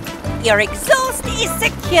then your exhaust is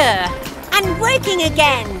secure and working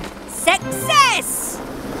again. Success!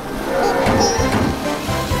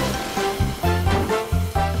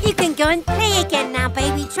 You can go and play again now,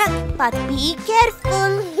 Baby Truck. But be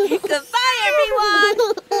careful. Goodbye, everyone!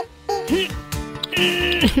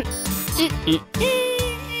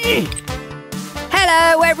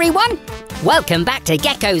 Hello, everyone. Welcome back to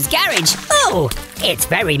Gecko's garage. Oh, it's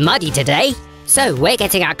very muddy today, so we're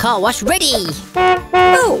getting our car wash ready.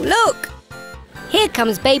 Oh, look. Here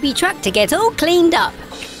comes Baby Truck to get all cleaned up.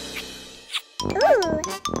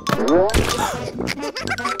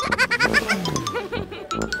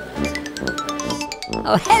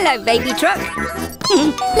 Oh, hello, Baby Truck.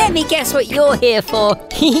 Let me guess what you're here for.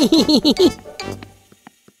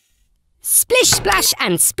 Splish, splash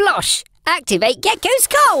and splosh. Activate Gecko's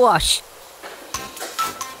car wash.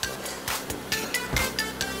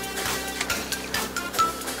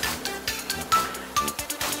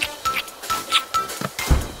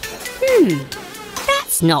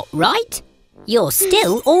 That's not right. You're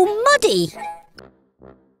still all muddy.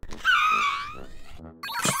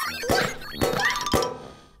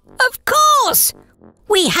 Of course!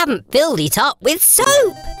 We haven't filled it up with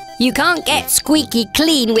soap. You can't get squeaky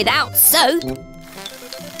clean without soap.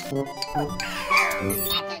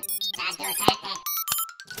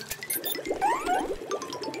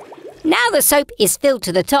 Now the soap is filled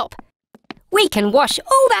to the top. We can wash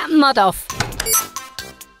all that mud off.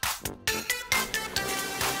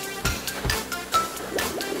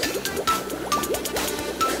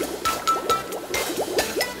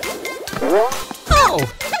 Oh!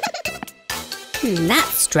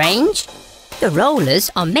 That's strange. The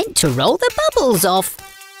rollers are meant to roll the bubbles off.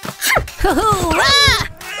 Hoo-hoo-ah!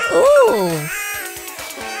 Ooh!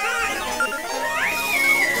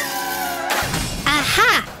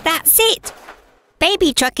 Aha! That's it!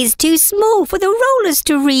 Baby Truck is too small for the rollers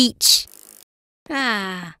to reach.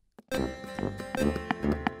 Ah.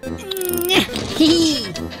 Hee.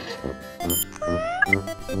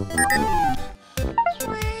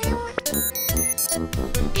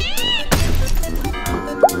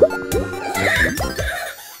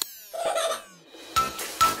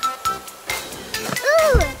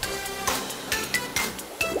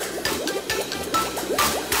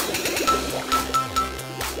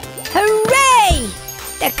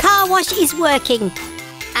 wash is working.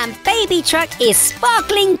 And Baby Truck is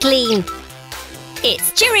sparkling clean.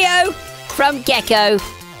 It's cheerio from Gecko.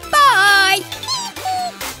 Bye!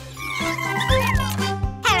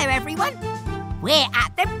 Hello, everyone. We're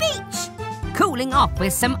at the beach, cooling off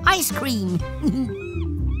with some ice cream.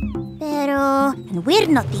 Pero we're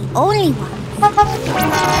not the only ones.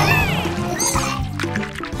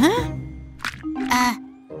 Huh?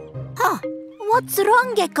 What's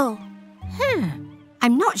wrong, Gecko?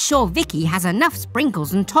 I'm not sure Vicky has enough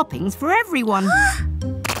sprinkles and toppings for everyone.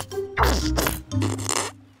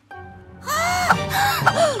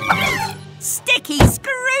 Sticky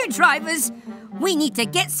screwdrivers! We need to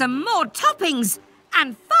get some more toppings,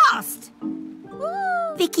 and fast!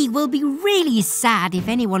 Vicky will be really sad if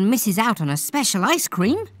anyone misses out on a special ice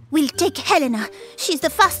cream. We'll take Helena. She's the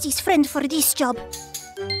fastest friend for this job.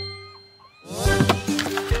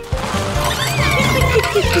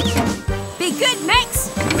 Be good, Max!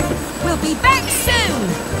 We'll be back soon!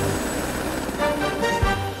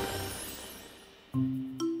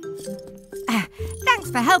 Thanks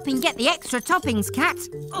for helping get the extra toppings, Kat.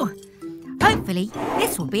 Oh, hopefully,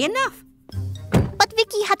 this will be enough. But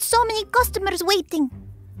Vicky had so many customers waiting.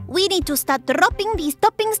 We need to start dropping these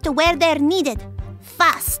toppings to where they're needed.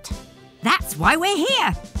 Fast. That's why we're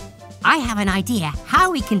here. I have an idea how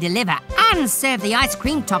we can deliver and serve the ice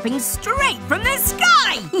cream toppings straight from the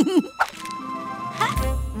sky.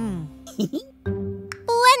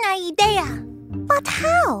 Buena idea. But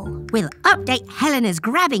how? We'll update Helena's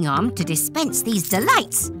grabbing arm to dispense these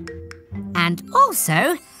delights. And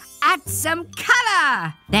also add some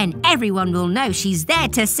colour. Then everyone will know she's there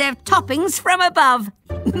to serve toppings from above.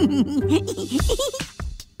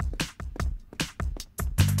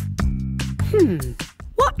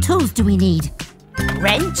 What tools do we need?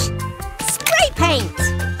 Wrench, spray paint.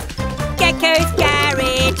 Gecko's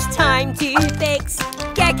garage, time to fix.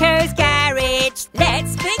 Gecko's garage,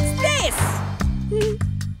 let's fix this.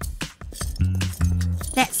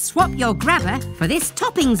 Let's swap your grabber for this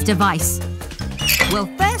toppings device. We'll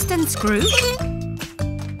first unscrew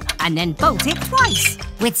and then bolt it twice.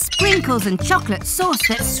 With sprinkles and chocolate sauce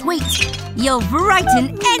that's sweet, you'll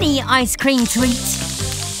brighten any ice cream treat.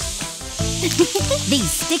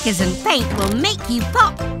 These stickers and paint will make you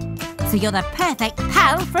pop, so you're the perfect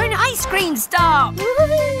pal for an ice cream star.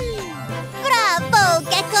 Bravo,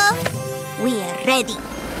 Gecko. We're ready.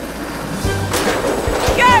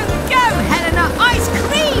 Go, go, Helena Ice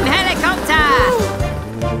Cream Helicopter!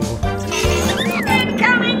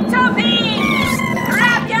 Incoming toppings!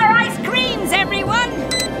 Grab your ice creams, everyone!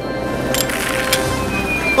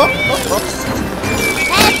 Perfect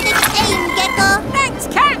aim, Gecko. Thanks,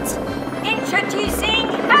 Kat! Introducing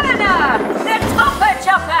Helena, the Topper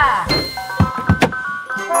Chopper!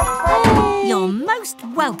 You're most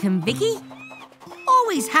welcome, Vicky.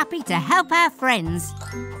 Always happy to help our friends.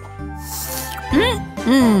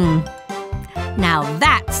 Now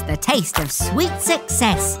that's the taste of sweet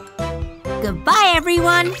success. Goodbye,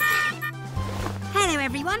 everyone. Hello,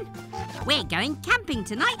 everyone. We're going camping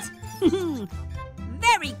tonight.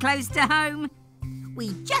 Very close to home.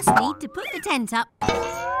 We just need to put the tent up.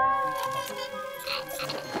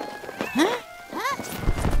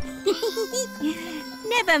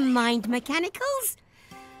 Never mind, mechanicals.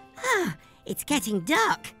 It's getting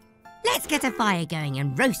dark. Let's get a fire going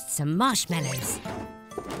and roast some marshmallows.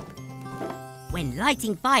 When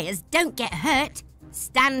lighting fires, don't get hurt.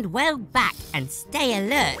 Stand well back and stay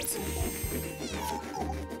alert.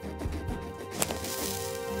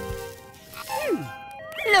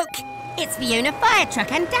 Look, it's Fiona,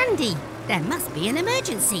 Firetruck and Dandy. There must be an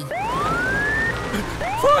emergency.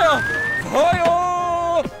 Fire!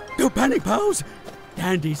 Fire! Don't panic, pals.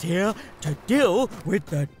 Dandy's here to deal with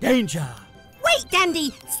the danger. Wait,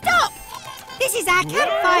 Dandy, stop! This is our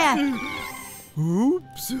campfire.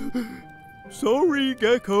 Oops. Sorry,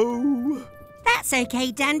 Gecko. That's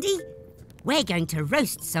okay, Dandy. We're going to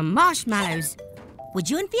roast some marshmallows. Would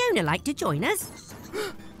you and Fiona like to join us?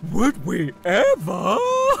 Would we ever?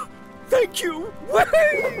 Thank you.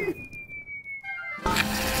 Whee!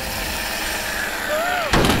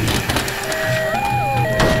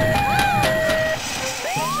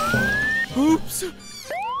 Oops.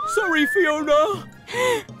 Sorry, Fiona.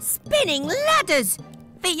 Spinning ladders!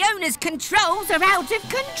 Fiona's controls are out of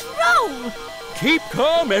control! Keep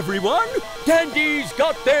calm, everyone. Dandy's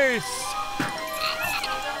got this.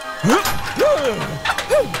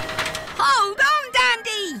 Hold on,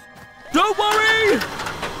 Dandy! Don't worry.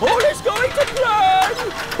 All is going to plan.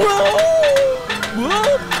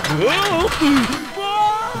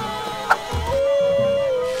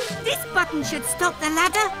 This button should stop the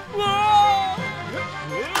ladder.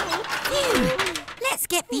 Phew. Let's Let's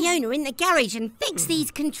get Fiona in the garage and fix these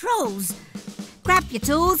controls. Grab your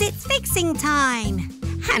tools, it's fixing time.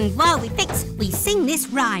 And while we fix, we sing this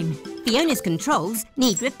rhyme. Fiona's controls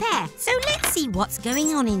need repair, so let's see what's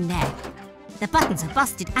going on in there. The buttons are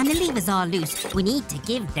busted and the levers are loose. We need to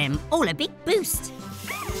give them all a big boost.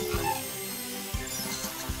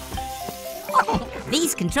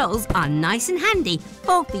 These controls are nice and handy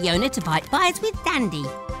for Fiona to fight fires with dandy.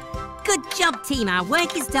 Good job, team, our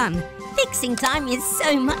work is done. Fixing time is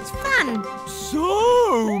so much fun.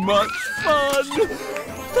 So much fun!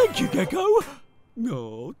 Thank you, Gecko.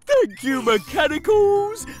 Oh, thank you,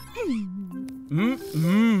 Mechanicals.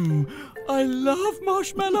 I love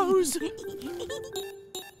marshmallows.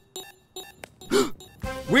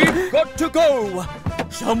 We've got to go.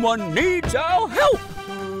 Someone needs our help.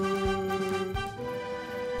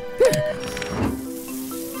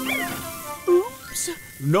 Oops,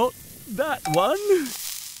 not that one.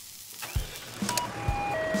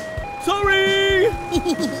 Sorry!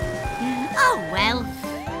 Oh, well.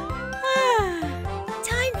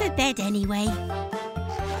 Time for bed anyway.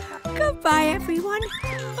 Goodbye, everyone.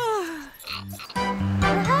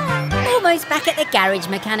 Almost back at the garage,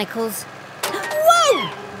 Mechanicals. Whoa!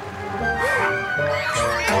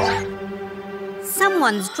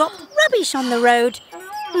 Someone's dropped rubbish on the road.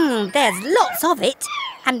 There's lots of it.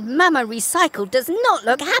 And Mama Recycle does not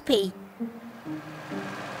look happy.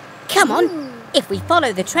 Come on, if we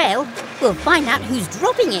follow the trail, we'll find out who's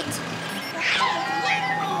dropping it.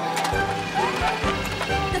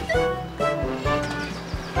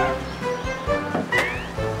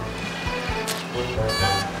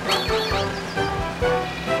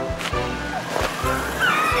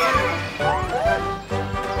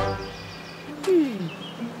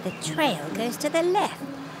 The trail goes to the left.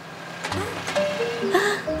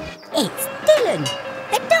 It's Dylan,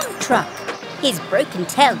 the dump truck. His broken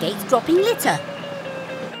tailgate's dropping litter.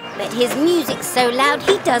 But his music's so loud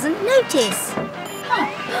he doesn't notice.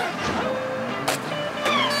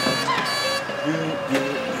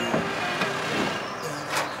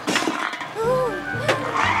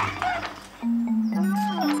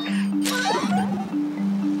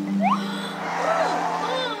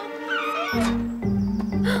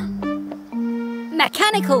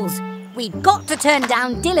 Mechanicals! We've got to turn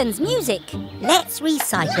down Dylan's music. Let's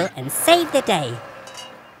recycle and save the day.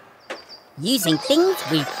 Using things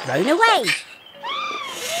we've thrown away.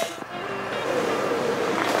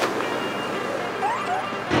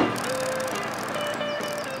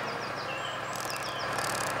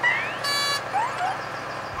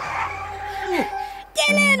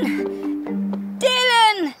 Dylan!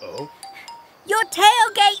 Dylan! Oh? Your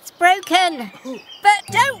tailgate's broken. But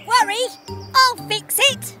don't worry, I'll fix it.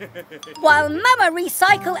 While Mama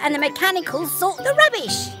Recycle and the Mechanicals sort the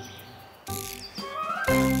rubbish.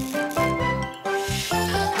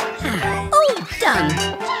 All done.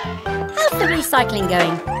 How's the recycling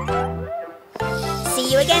going? See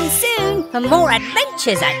you again soon for more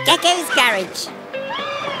adventures at Gecko's garage.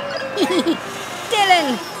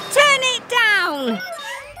 Dylan, turn it down.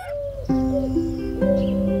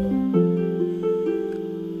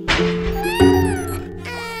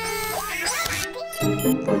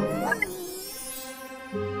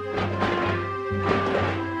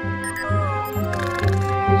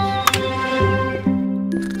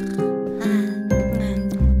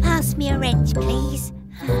 Pass me a wrench, please.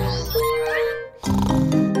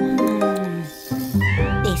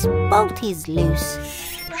 This bolt is loose.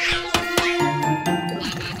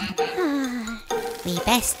 We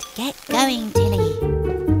best get going, Tilly.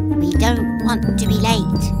 We don't want to be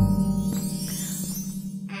late.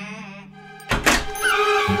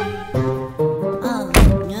 Oh,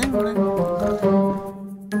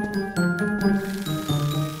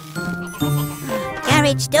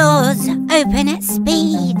 Garage doors open at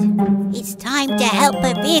speed. It's time to help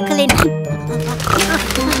a vehicle in.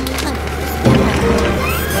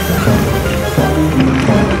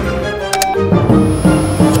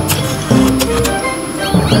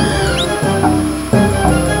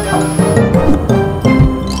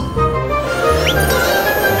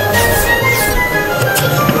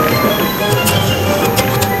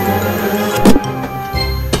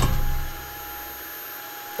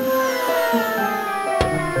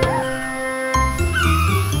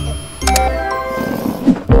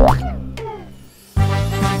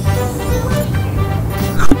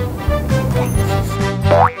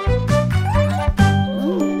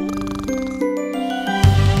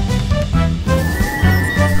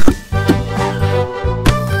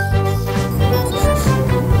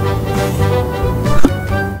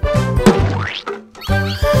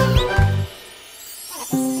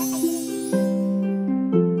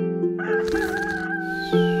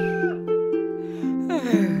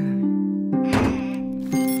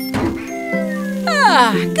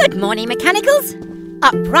 morning, Mechanicals.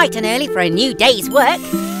 Up bright and early for a new day's work.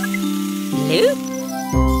 Blue?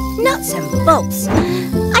 Nuts and bolts.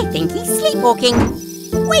 I think he's sleepwalking.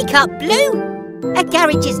 Wake up, Blue. A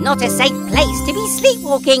garage is not a safe place to be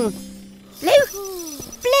sleepwalking. Blue?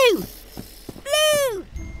 Blue? Blue?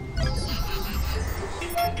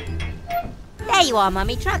 There you are,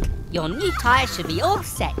 Mummy Truck. Your new tyre should be all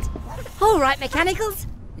set. All right, Mechanicals.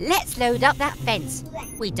 Let's load up that fence.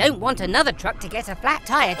 We don't want another truck to get a flat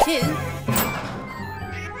tyre too.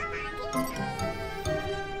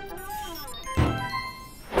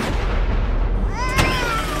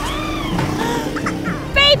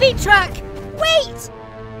 Baby truck! Wait!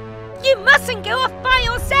 You mustn't go off by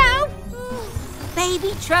yourself!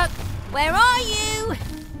 Baby truck, where are you?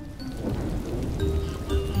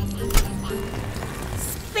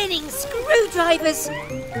 Spinning screwdrivers!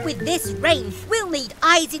 With this rain, we'll need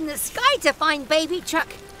eyes in the sky to find Baby Truck.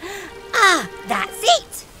 Ah, that's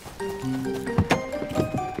it!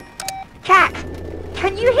 Cat,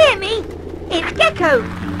 can you hear me? It's Gecko.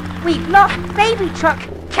 We've lost Baby Truck.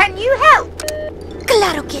 Can you help?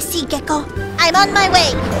 Claro que sí, Gecko. I'm on my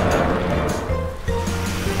way.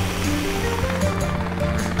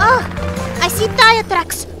 Oh, I see tire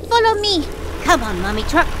tracks. Follow me. Come on, Mummy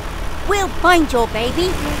Truck. We'll find your baby.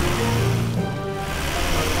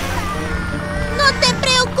 No te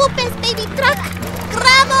preocupes, Baby Truck.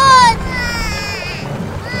 Grab on!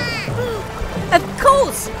 Of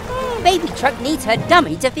course! Baby Truck needs her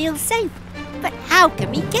dummy to feel safe. But how can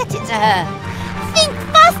we get it to her? Think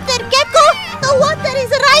faster, Gecko! The water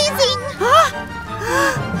is rising!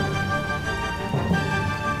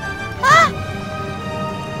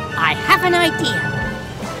 I have an idea.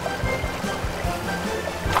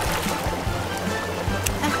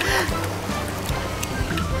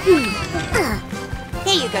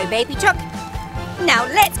 Here you go, Baby Truck. Now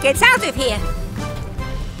let's get out of here.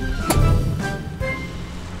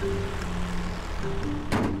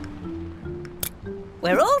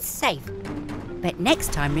 We're all safe. But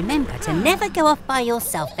next time, remember to never go off by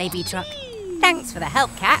yourself, Baby Truck. Thanks for the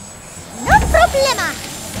help, Cat. No problema.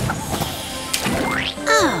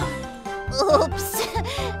 Oh,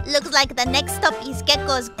 Oops. Looks like the next stop is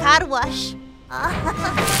Gecko's car wash.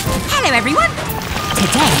 Hello, everyone.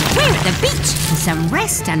 Today, we're at the beach for some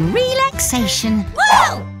rest and relaxation.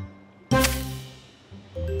 whoa!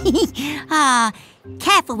 Ah,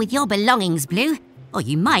 careful with your belongings, Blue, or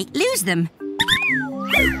you might lose them.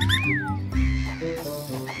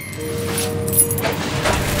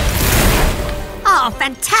 Oh,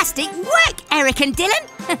 fantastic work, Eric and Dylan.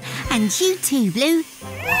 And you too, Blue.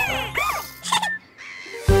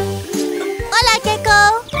 Hola,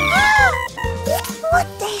 Gecko. What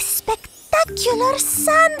a spectacular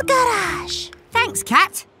sand garage. Thanks,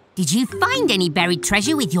 Cat. Did you find any buried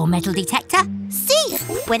treasure with your metal detector? See,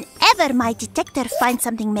 whenever my detector finds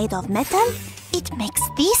something made of metal, it makes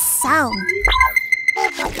this sound.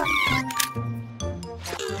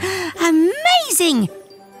 Amazing!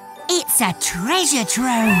 It's a treasure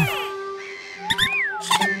trove.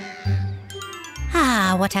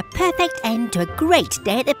 Ah, what a perfect end to a great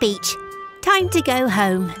day at the beach. Time to go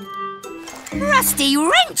home. Rusty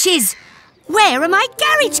wrenches! Where are my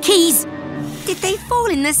garage keys? Did they fall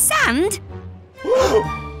in the sand?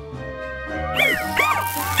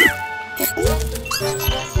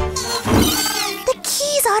 The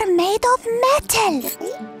keys are made of metal.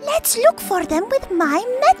 Let's look for them with my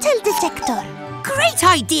metal detector. Great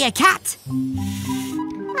idea, Cat.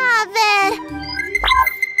 Ah, there.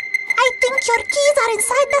 I think your keys are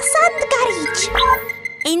inside the sand garage.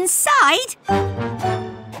 Inside?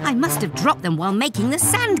 I must have dropped them while making the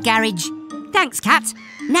sand garage. Thanks, Cat.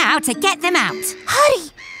 Now to get them out. Hurry!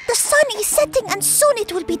 The sun is setting and soon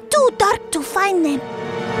it will be too dark to find them.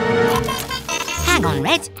 Hang on,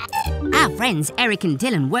 Red. Our friends Eric and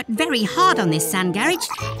Dylan worked very hard on this sand garage.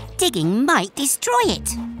 Digging might destroy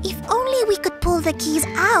it. If only we could pull the keys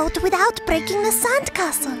out without breaking the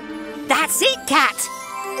sandcastle. That's it, Cat.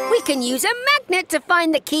 We can use a magnet to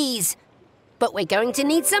find the keys. But we're going to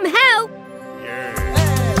need some help.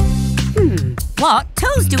 What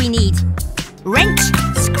tools do we need? Wrench,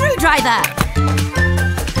 screwdriver.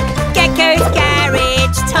 Gecko's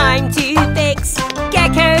garage, time to fix.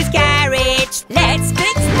 Gecko's garage, let's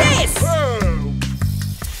fix this.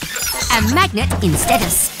 A magnet instead of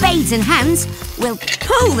spades and hands will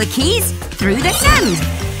pull the keys through the sand.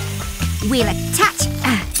 We'll attach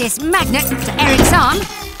this magnet to Eric's arm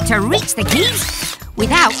to reach the keys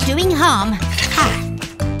without doing harm.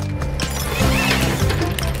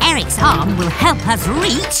 Eric's arm will help us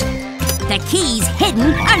reach the keys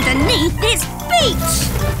hidden underneath this beach.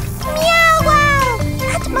 Meow wow!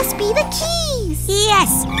 That must be the keys.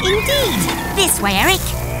 Yes, indeed. This way, Eric.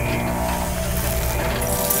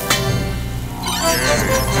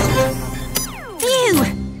 Phew!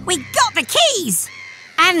 We got the keys!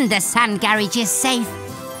 And the sand garage is safe.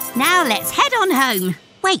 Now let's head on home.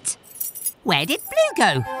 Wait, where did Blue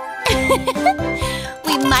go?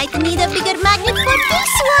 We might need a bigger magnet for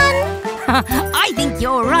this one. I think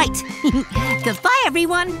you're right. Goodbye,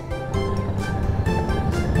 everyone.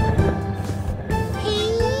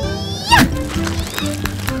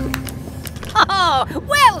 Oh,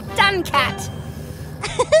 well done, Cat.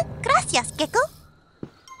 Gracias, Gecko.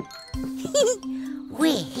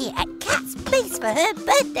 We're here at Cat's place for her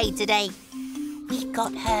birthday today. We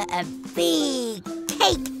got her a big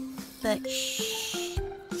cake, but shh,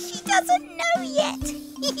 she doesn't know yet.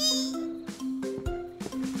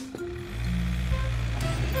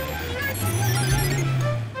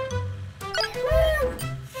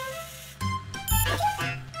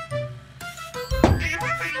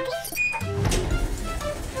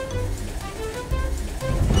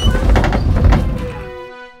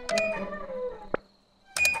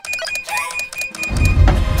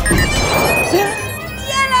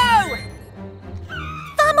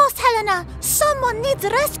 Someone needs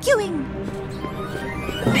rescuing.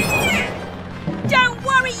 Don't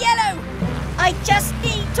worry, Yellow. I just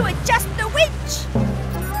need to adjust the winch.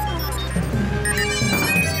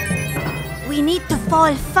 We need to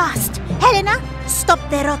fall fast. Helena, stop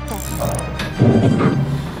the rotor.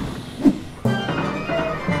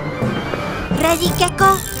 Ready,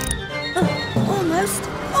 Gecko? Almost.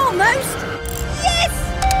 Yes!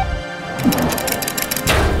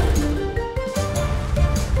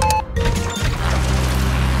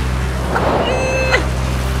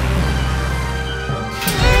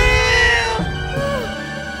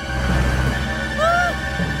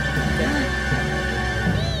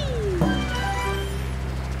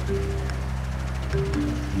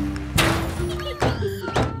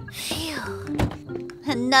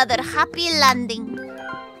 Another happy landing.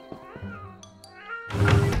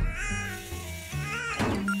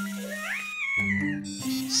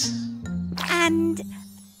 And...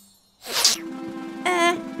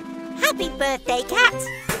 happy birthday, Cat.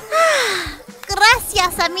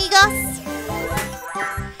 Gracias, amigos.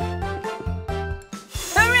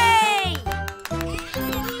 Hooray!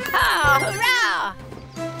 Hurrah!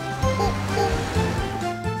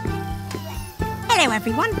 Hello,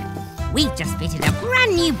 everyone. We've just fitted a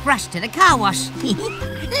brand new brush to the car wash.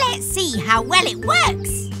 Let's see how well it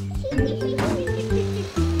works.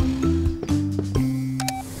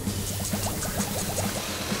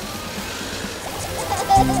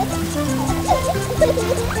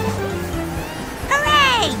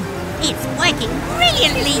 Hooray! It's working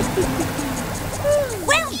brilliantly.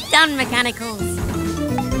 Well done, Mechanicals.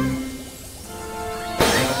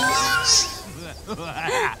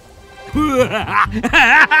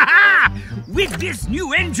 With this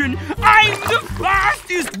new engine, I'm the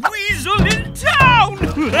fastest Weasel in town!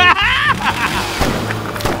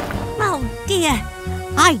 Oh dear,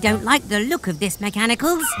 I don't like the look of this,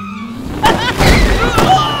 Mechanicals.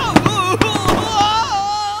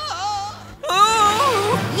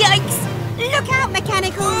 Yikes! Look out,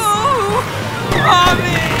 Mechanicals!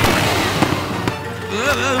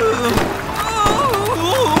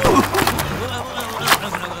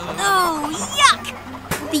 Oh, yuck!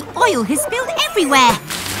 The oil has spilled everywhere.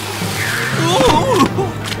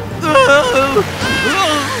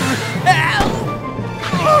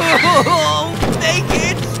 Make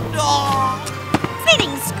it stop!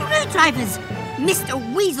 Spinning screwdrivers! Mr.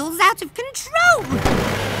 Weasel's out of control!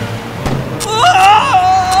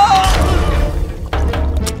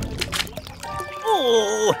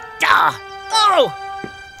 Oh! Duh! Oh!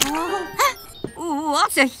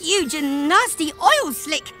 What a huge and nasty oil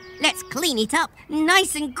slick! Let's clean it up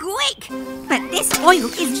nice and quick. But this oil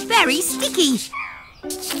is very sticky.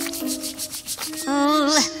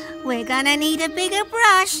 Oh, we're gonna need a bigger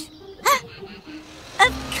brush.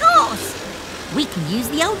 Of course! We can use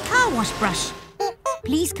the old car wash brush.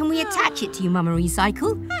 Please, can we attach it to your Mama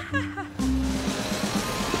Recycle?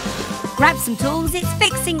 Grab some tools, it's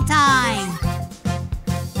fixing time.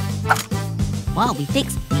 While we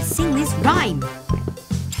fix, we sing this rhyme.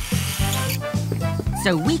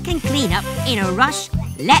 So we can clean up in a rush.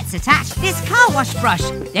 Let's attach this car wash brush.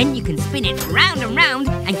 Then you can spin it round and round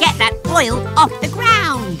and get that oil off the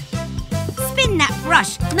ground. Spin that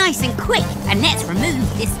brush nice and quick and let's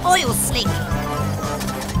remove this oil slick.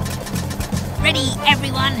 Ready,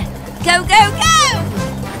 everyone? Go, go, go!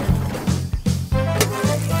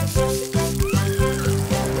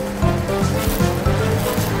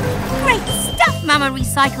 Great stuff, Mama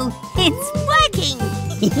Recycle. It's working.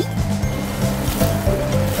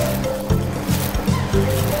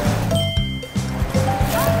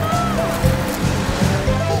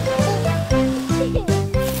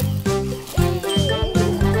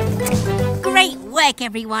 back,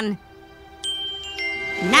 everyone.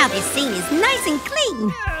 Now this scene is nice and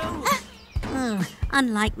clean.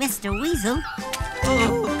 Unlike Mr. Weasel.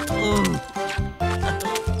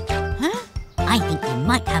 I think we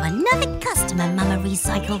might have another customer, Mama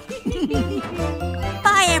Recycle.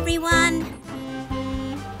 Bye, everyone.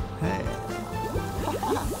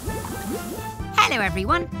 Hello,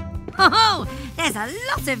 everyone. Oh, there's a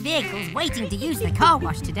lot of vehicles waiting to use the car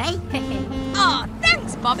wash today. Oh,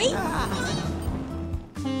 thanks, Bobby.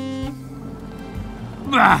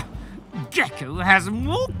 Gecko has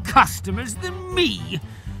more customers than me.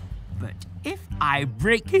 But if I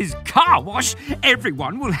break his car wash,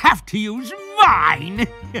 everyone will have to use mine.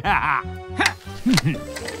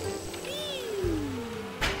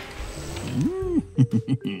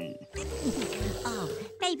 Oh,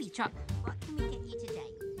 Baby Truck, what can we get you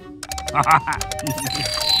today?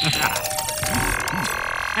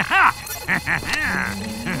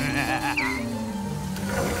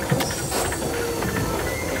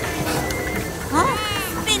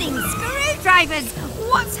 Spinning screwdrivers!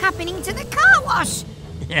 What's happening to the car wash?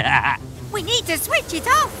 We need to switch it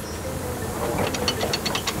off.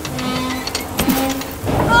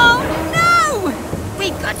 Oh no!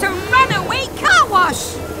 We've got a runaway car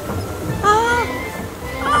wash.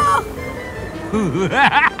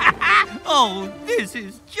 Oh, this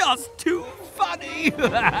is just too funny.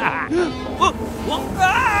 Good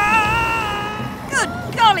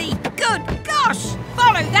golly, good gosh!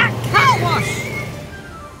 Follow that car wash!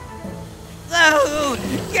 Oh,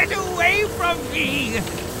 get away from me!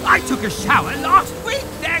 I took a shower last week,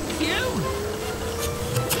 thank you!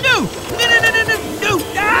 No! No!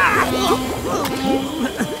 Ah!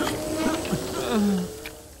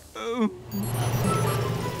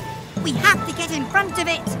 We have to get in front of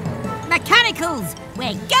it! Mechanicals,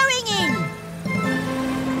 we're going in!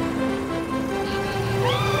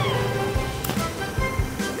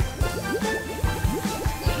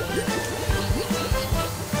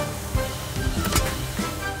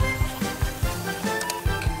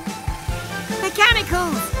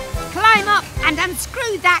 Mechanicals, climb up and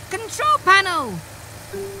unscrew that control panel!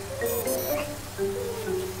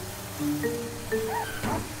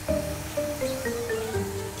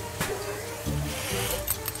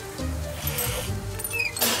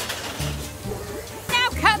 Now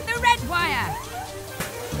cut the red wire!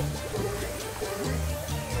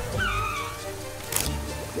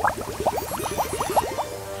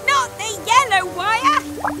 Not the yellow wire!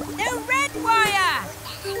 The red wire!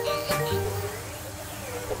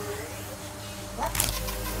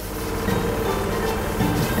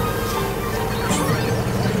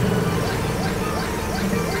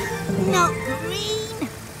 Not green,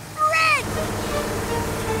 red!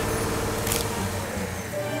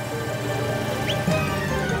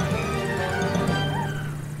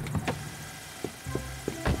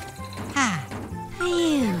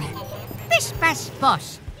 Phew. Bish bash bosh.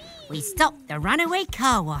 We stopped the runaway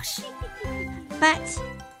car wash. But,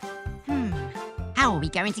 how are we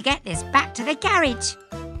going to get this back to the garage?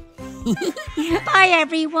 Bye,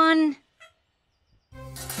 everyone.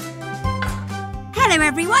 Hello,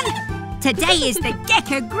 everyone. Today is the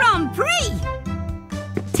Gecko Grand Prix.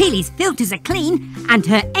 Tilly's filters are clean and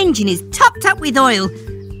her engine is topped up with oil.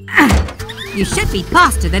 You should be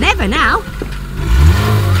faster than ever now.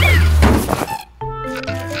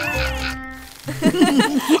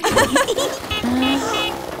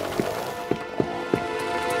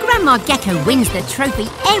 Grandma Gecko wins the trophy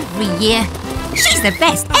every year. She's the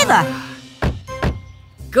best ever.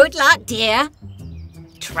 Good luck, dear.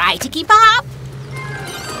 Try to keep up.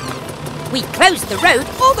 We closed the road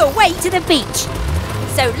all the way to the beach.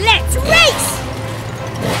 So let's race!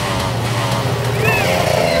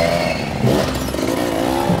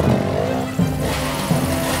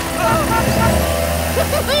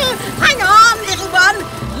 Hang on, little one.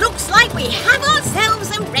 Looks like we have ourselves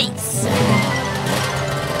a race.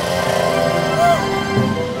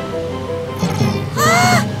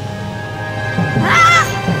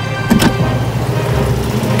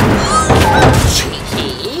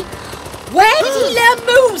 Cheeky. Where did he learn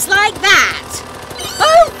moves like that?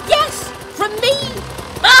 Oh, yes, from me.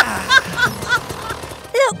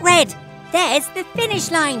 Look, Red, there's the finish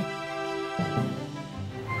line.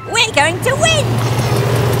 We're going to win!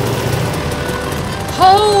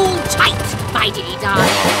 Hold tight, my dilly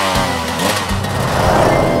darling.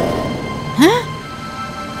 Huh?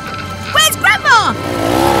 Where's Grandma?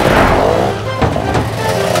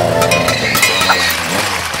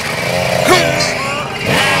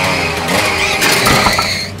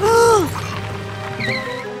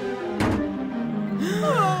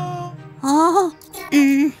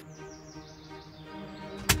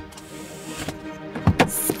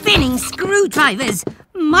 screwdrivers.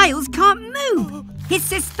 Miles can't move. His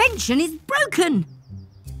suspension is broken.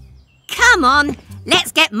 Come on,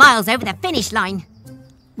 let's get Miles over the finish line.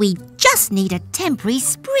 We just need a temporary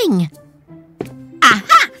spring.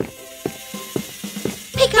 Aha!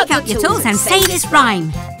 Pick up your tools and say this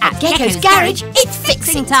rhyme. At Gecko's garage, it's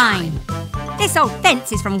fixing time. This old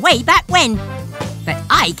fence is from way back when, but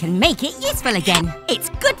I can make it useful again. It's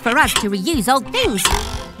good for us to reuse old things,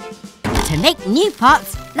 to make new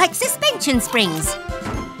parts like suspension springs.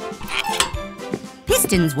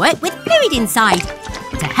 Pistons work with fluid inside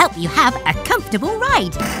to help you have a comfortable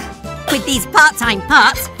ride. With these part-time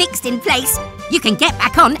parts fixed in place, you can get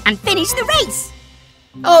back on and finish the race.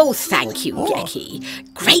 Oh, thank you, Gecky.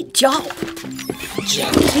 Great job.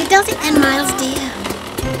 Gently does it then, Miles, dear.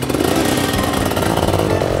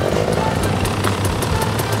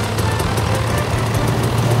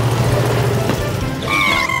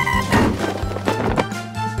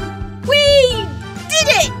 We did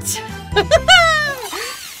it!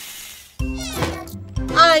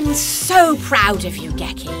 I'm so proud of you,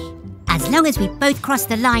 Gecky. As long as we both cross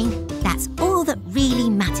the line, that's all that really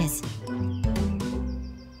matters.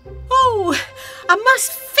 Oh, I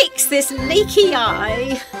must fix this leaky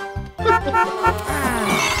eye.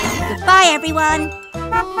 Goodbye, everyone.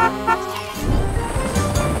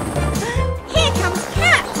 Here comes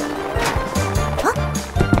Cat. Huh?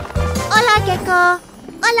 Hola, Gecko.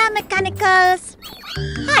 Hola, Mechanicals.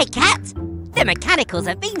 Hi, Cat. The Mechanicals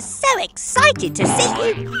have been so excited to see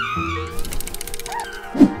you.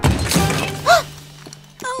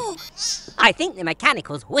 Oh, I think the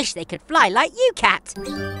Mechanicals wish they could fly like you, Cat.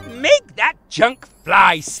 Make that junk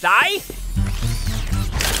fly, Sly.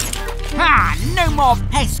 Ah, no more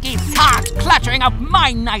pesky parts cluttering up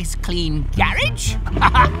my nice clean garage.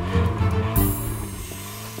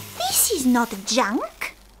 This is not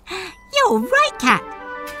junk. You're right, Cat.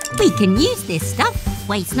 We can use this stuff.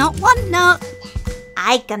 Waste not, want not.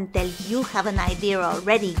 I can tell you have an idea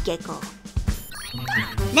already, Gecko.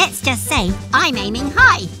 Let's just say I'm aiming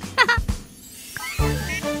high.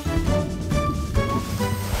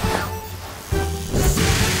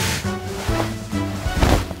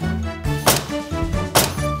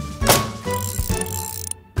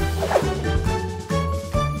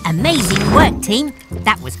 Amazing work, team.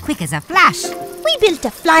 That was quick as a flash. We built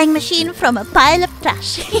a flying machine from a pile of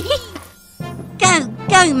trash. Go,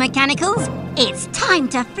 go, Mechanicals. It's time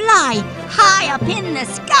to fly high up in the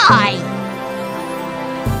sky.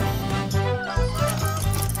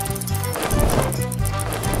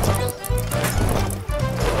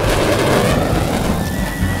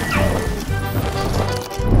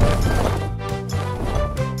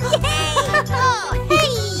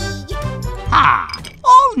 Ah,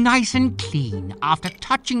 all nice and clean after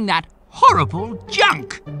touching that horrible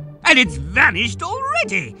junk. And it's vanished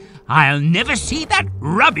already. I'll never see that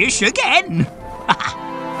rubbish again.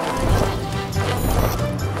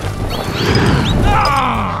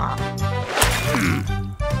 Ah!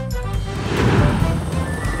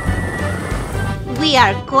 We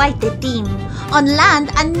are quite a team, on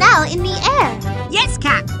land and now in the air. Yes,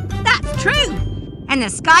 Cat, that's true. And the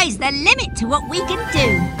sky's the limit to what we can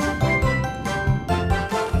do.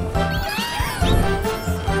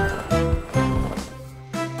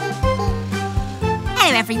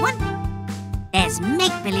 Hello, everyone. There's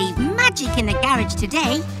make-believe magic in the garage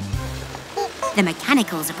today. The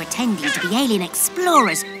Mechanicals are pretending to be alien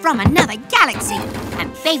explorers from another galaxy,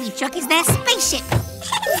 and Baby Truck is their spaceship.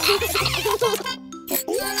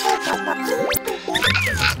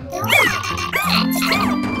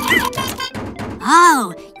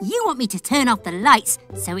 Oh, you want me to turn off the lights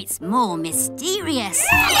so it's more mysterious.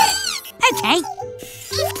 Okay.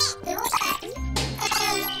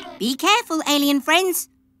 Be careful, alien friends.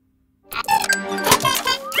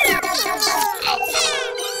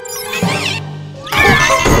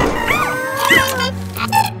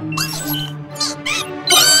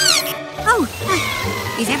 Oh,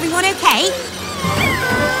 is everyone okay?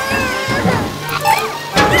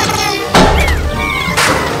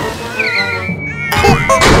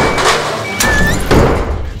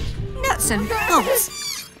 Nuts and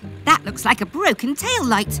bolts. That looks like a broken tail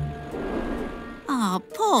light. Oh,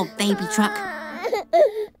 poor Baby Truck.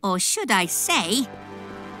 Or should I say,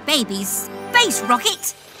 Baby's space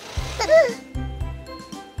rocket.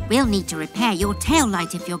 We'll need to repair your tail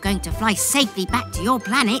light if you're going to fly safely back to your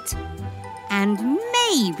planet. And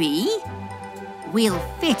maybe we'll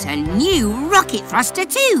fit a new rocket thruster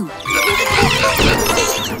too.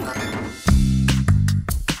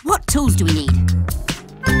 What tools do we need?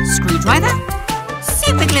 Screwdriver?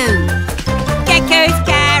 Superglue. Gecko's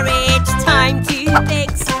garage, time to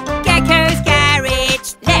fix. Gecko's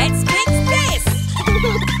garage, let's fix this.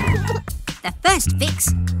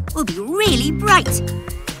 fix will be really bright.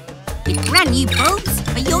 With brand new bulbs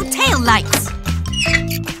for your tail lights.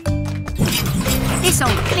 This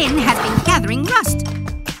old Flynn has been gathering rust.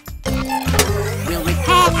 We'll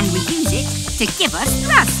repair and reuse it to give us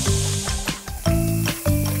thrust.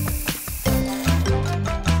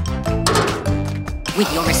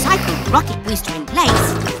 With your recycled rocket booster in place,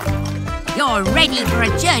 you're ready for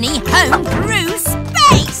a journey home through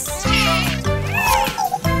space!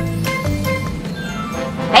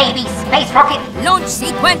 Baby space rocket Launch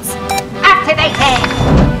sequence activated!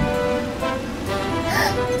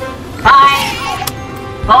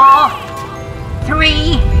 5, 4,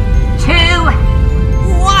 3, 2,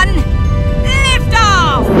 1, lift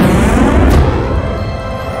off!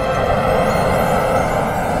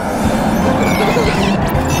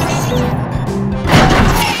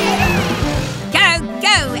 Go,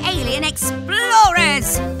 go, alien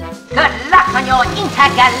explorers! good luck on your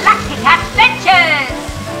intergalactic adventures!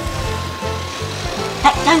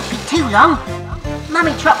 But don't be too long.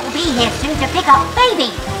 Mummy Truck will be here soon to pick up baby.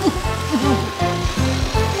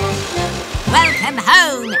 Welcome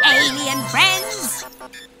home, alien friends!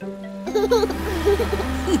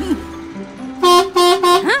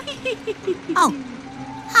 Huh? Oh,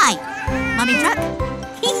 hi, Mummy Truck.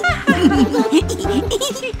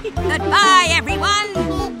 Goodbye,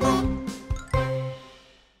 everyone!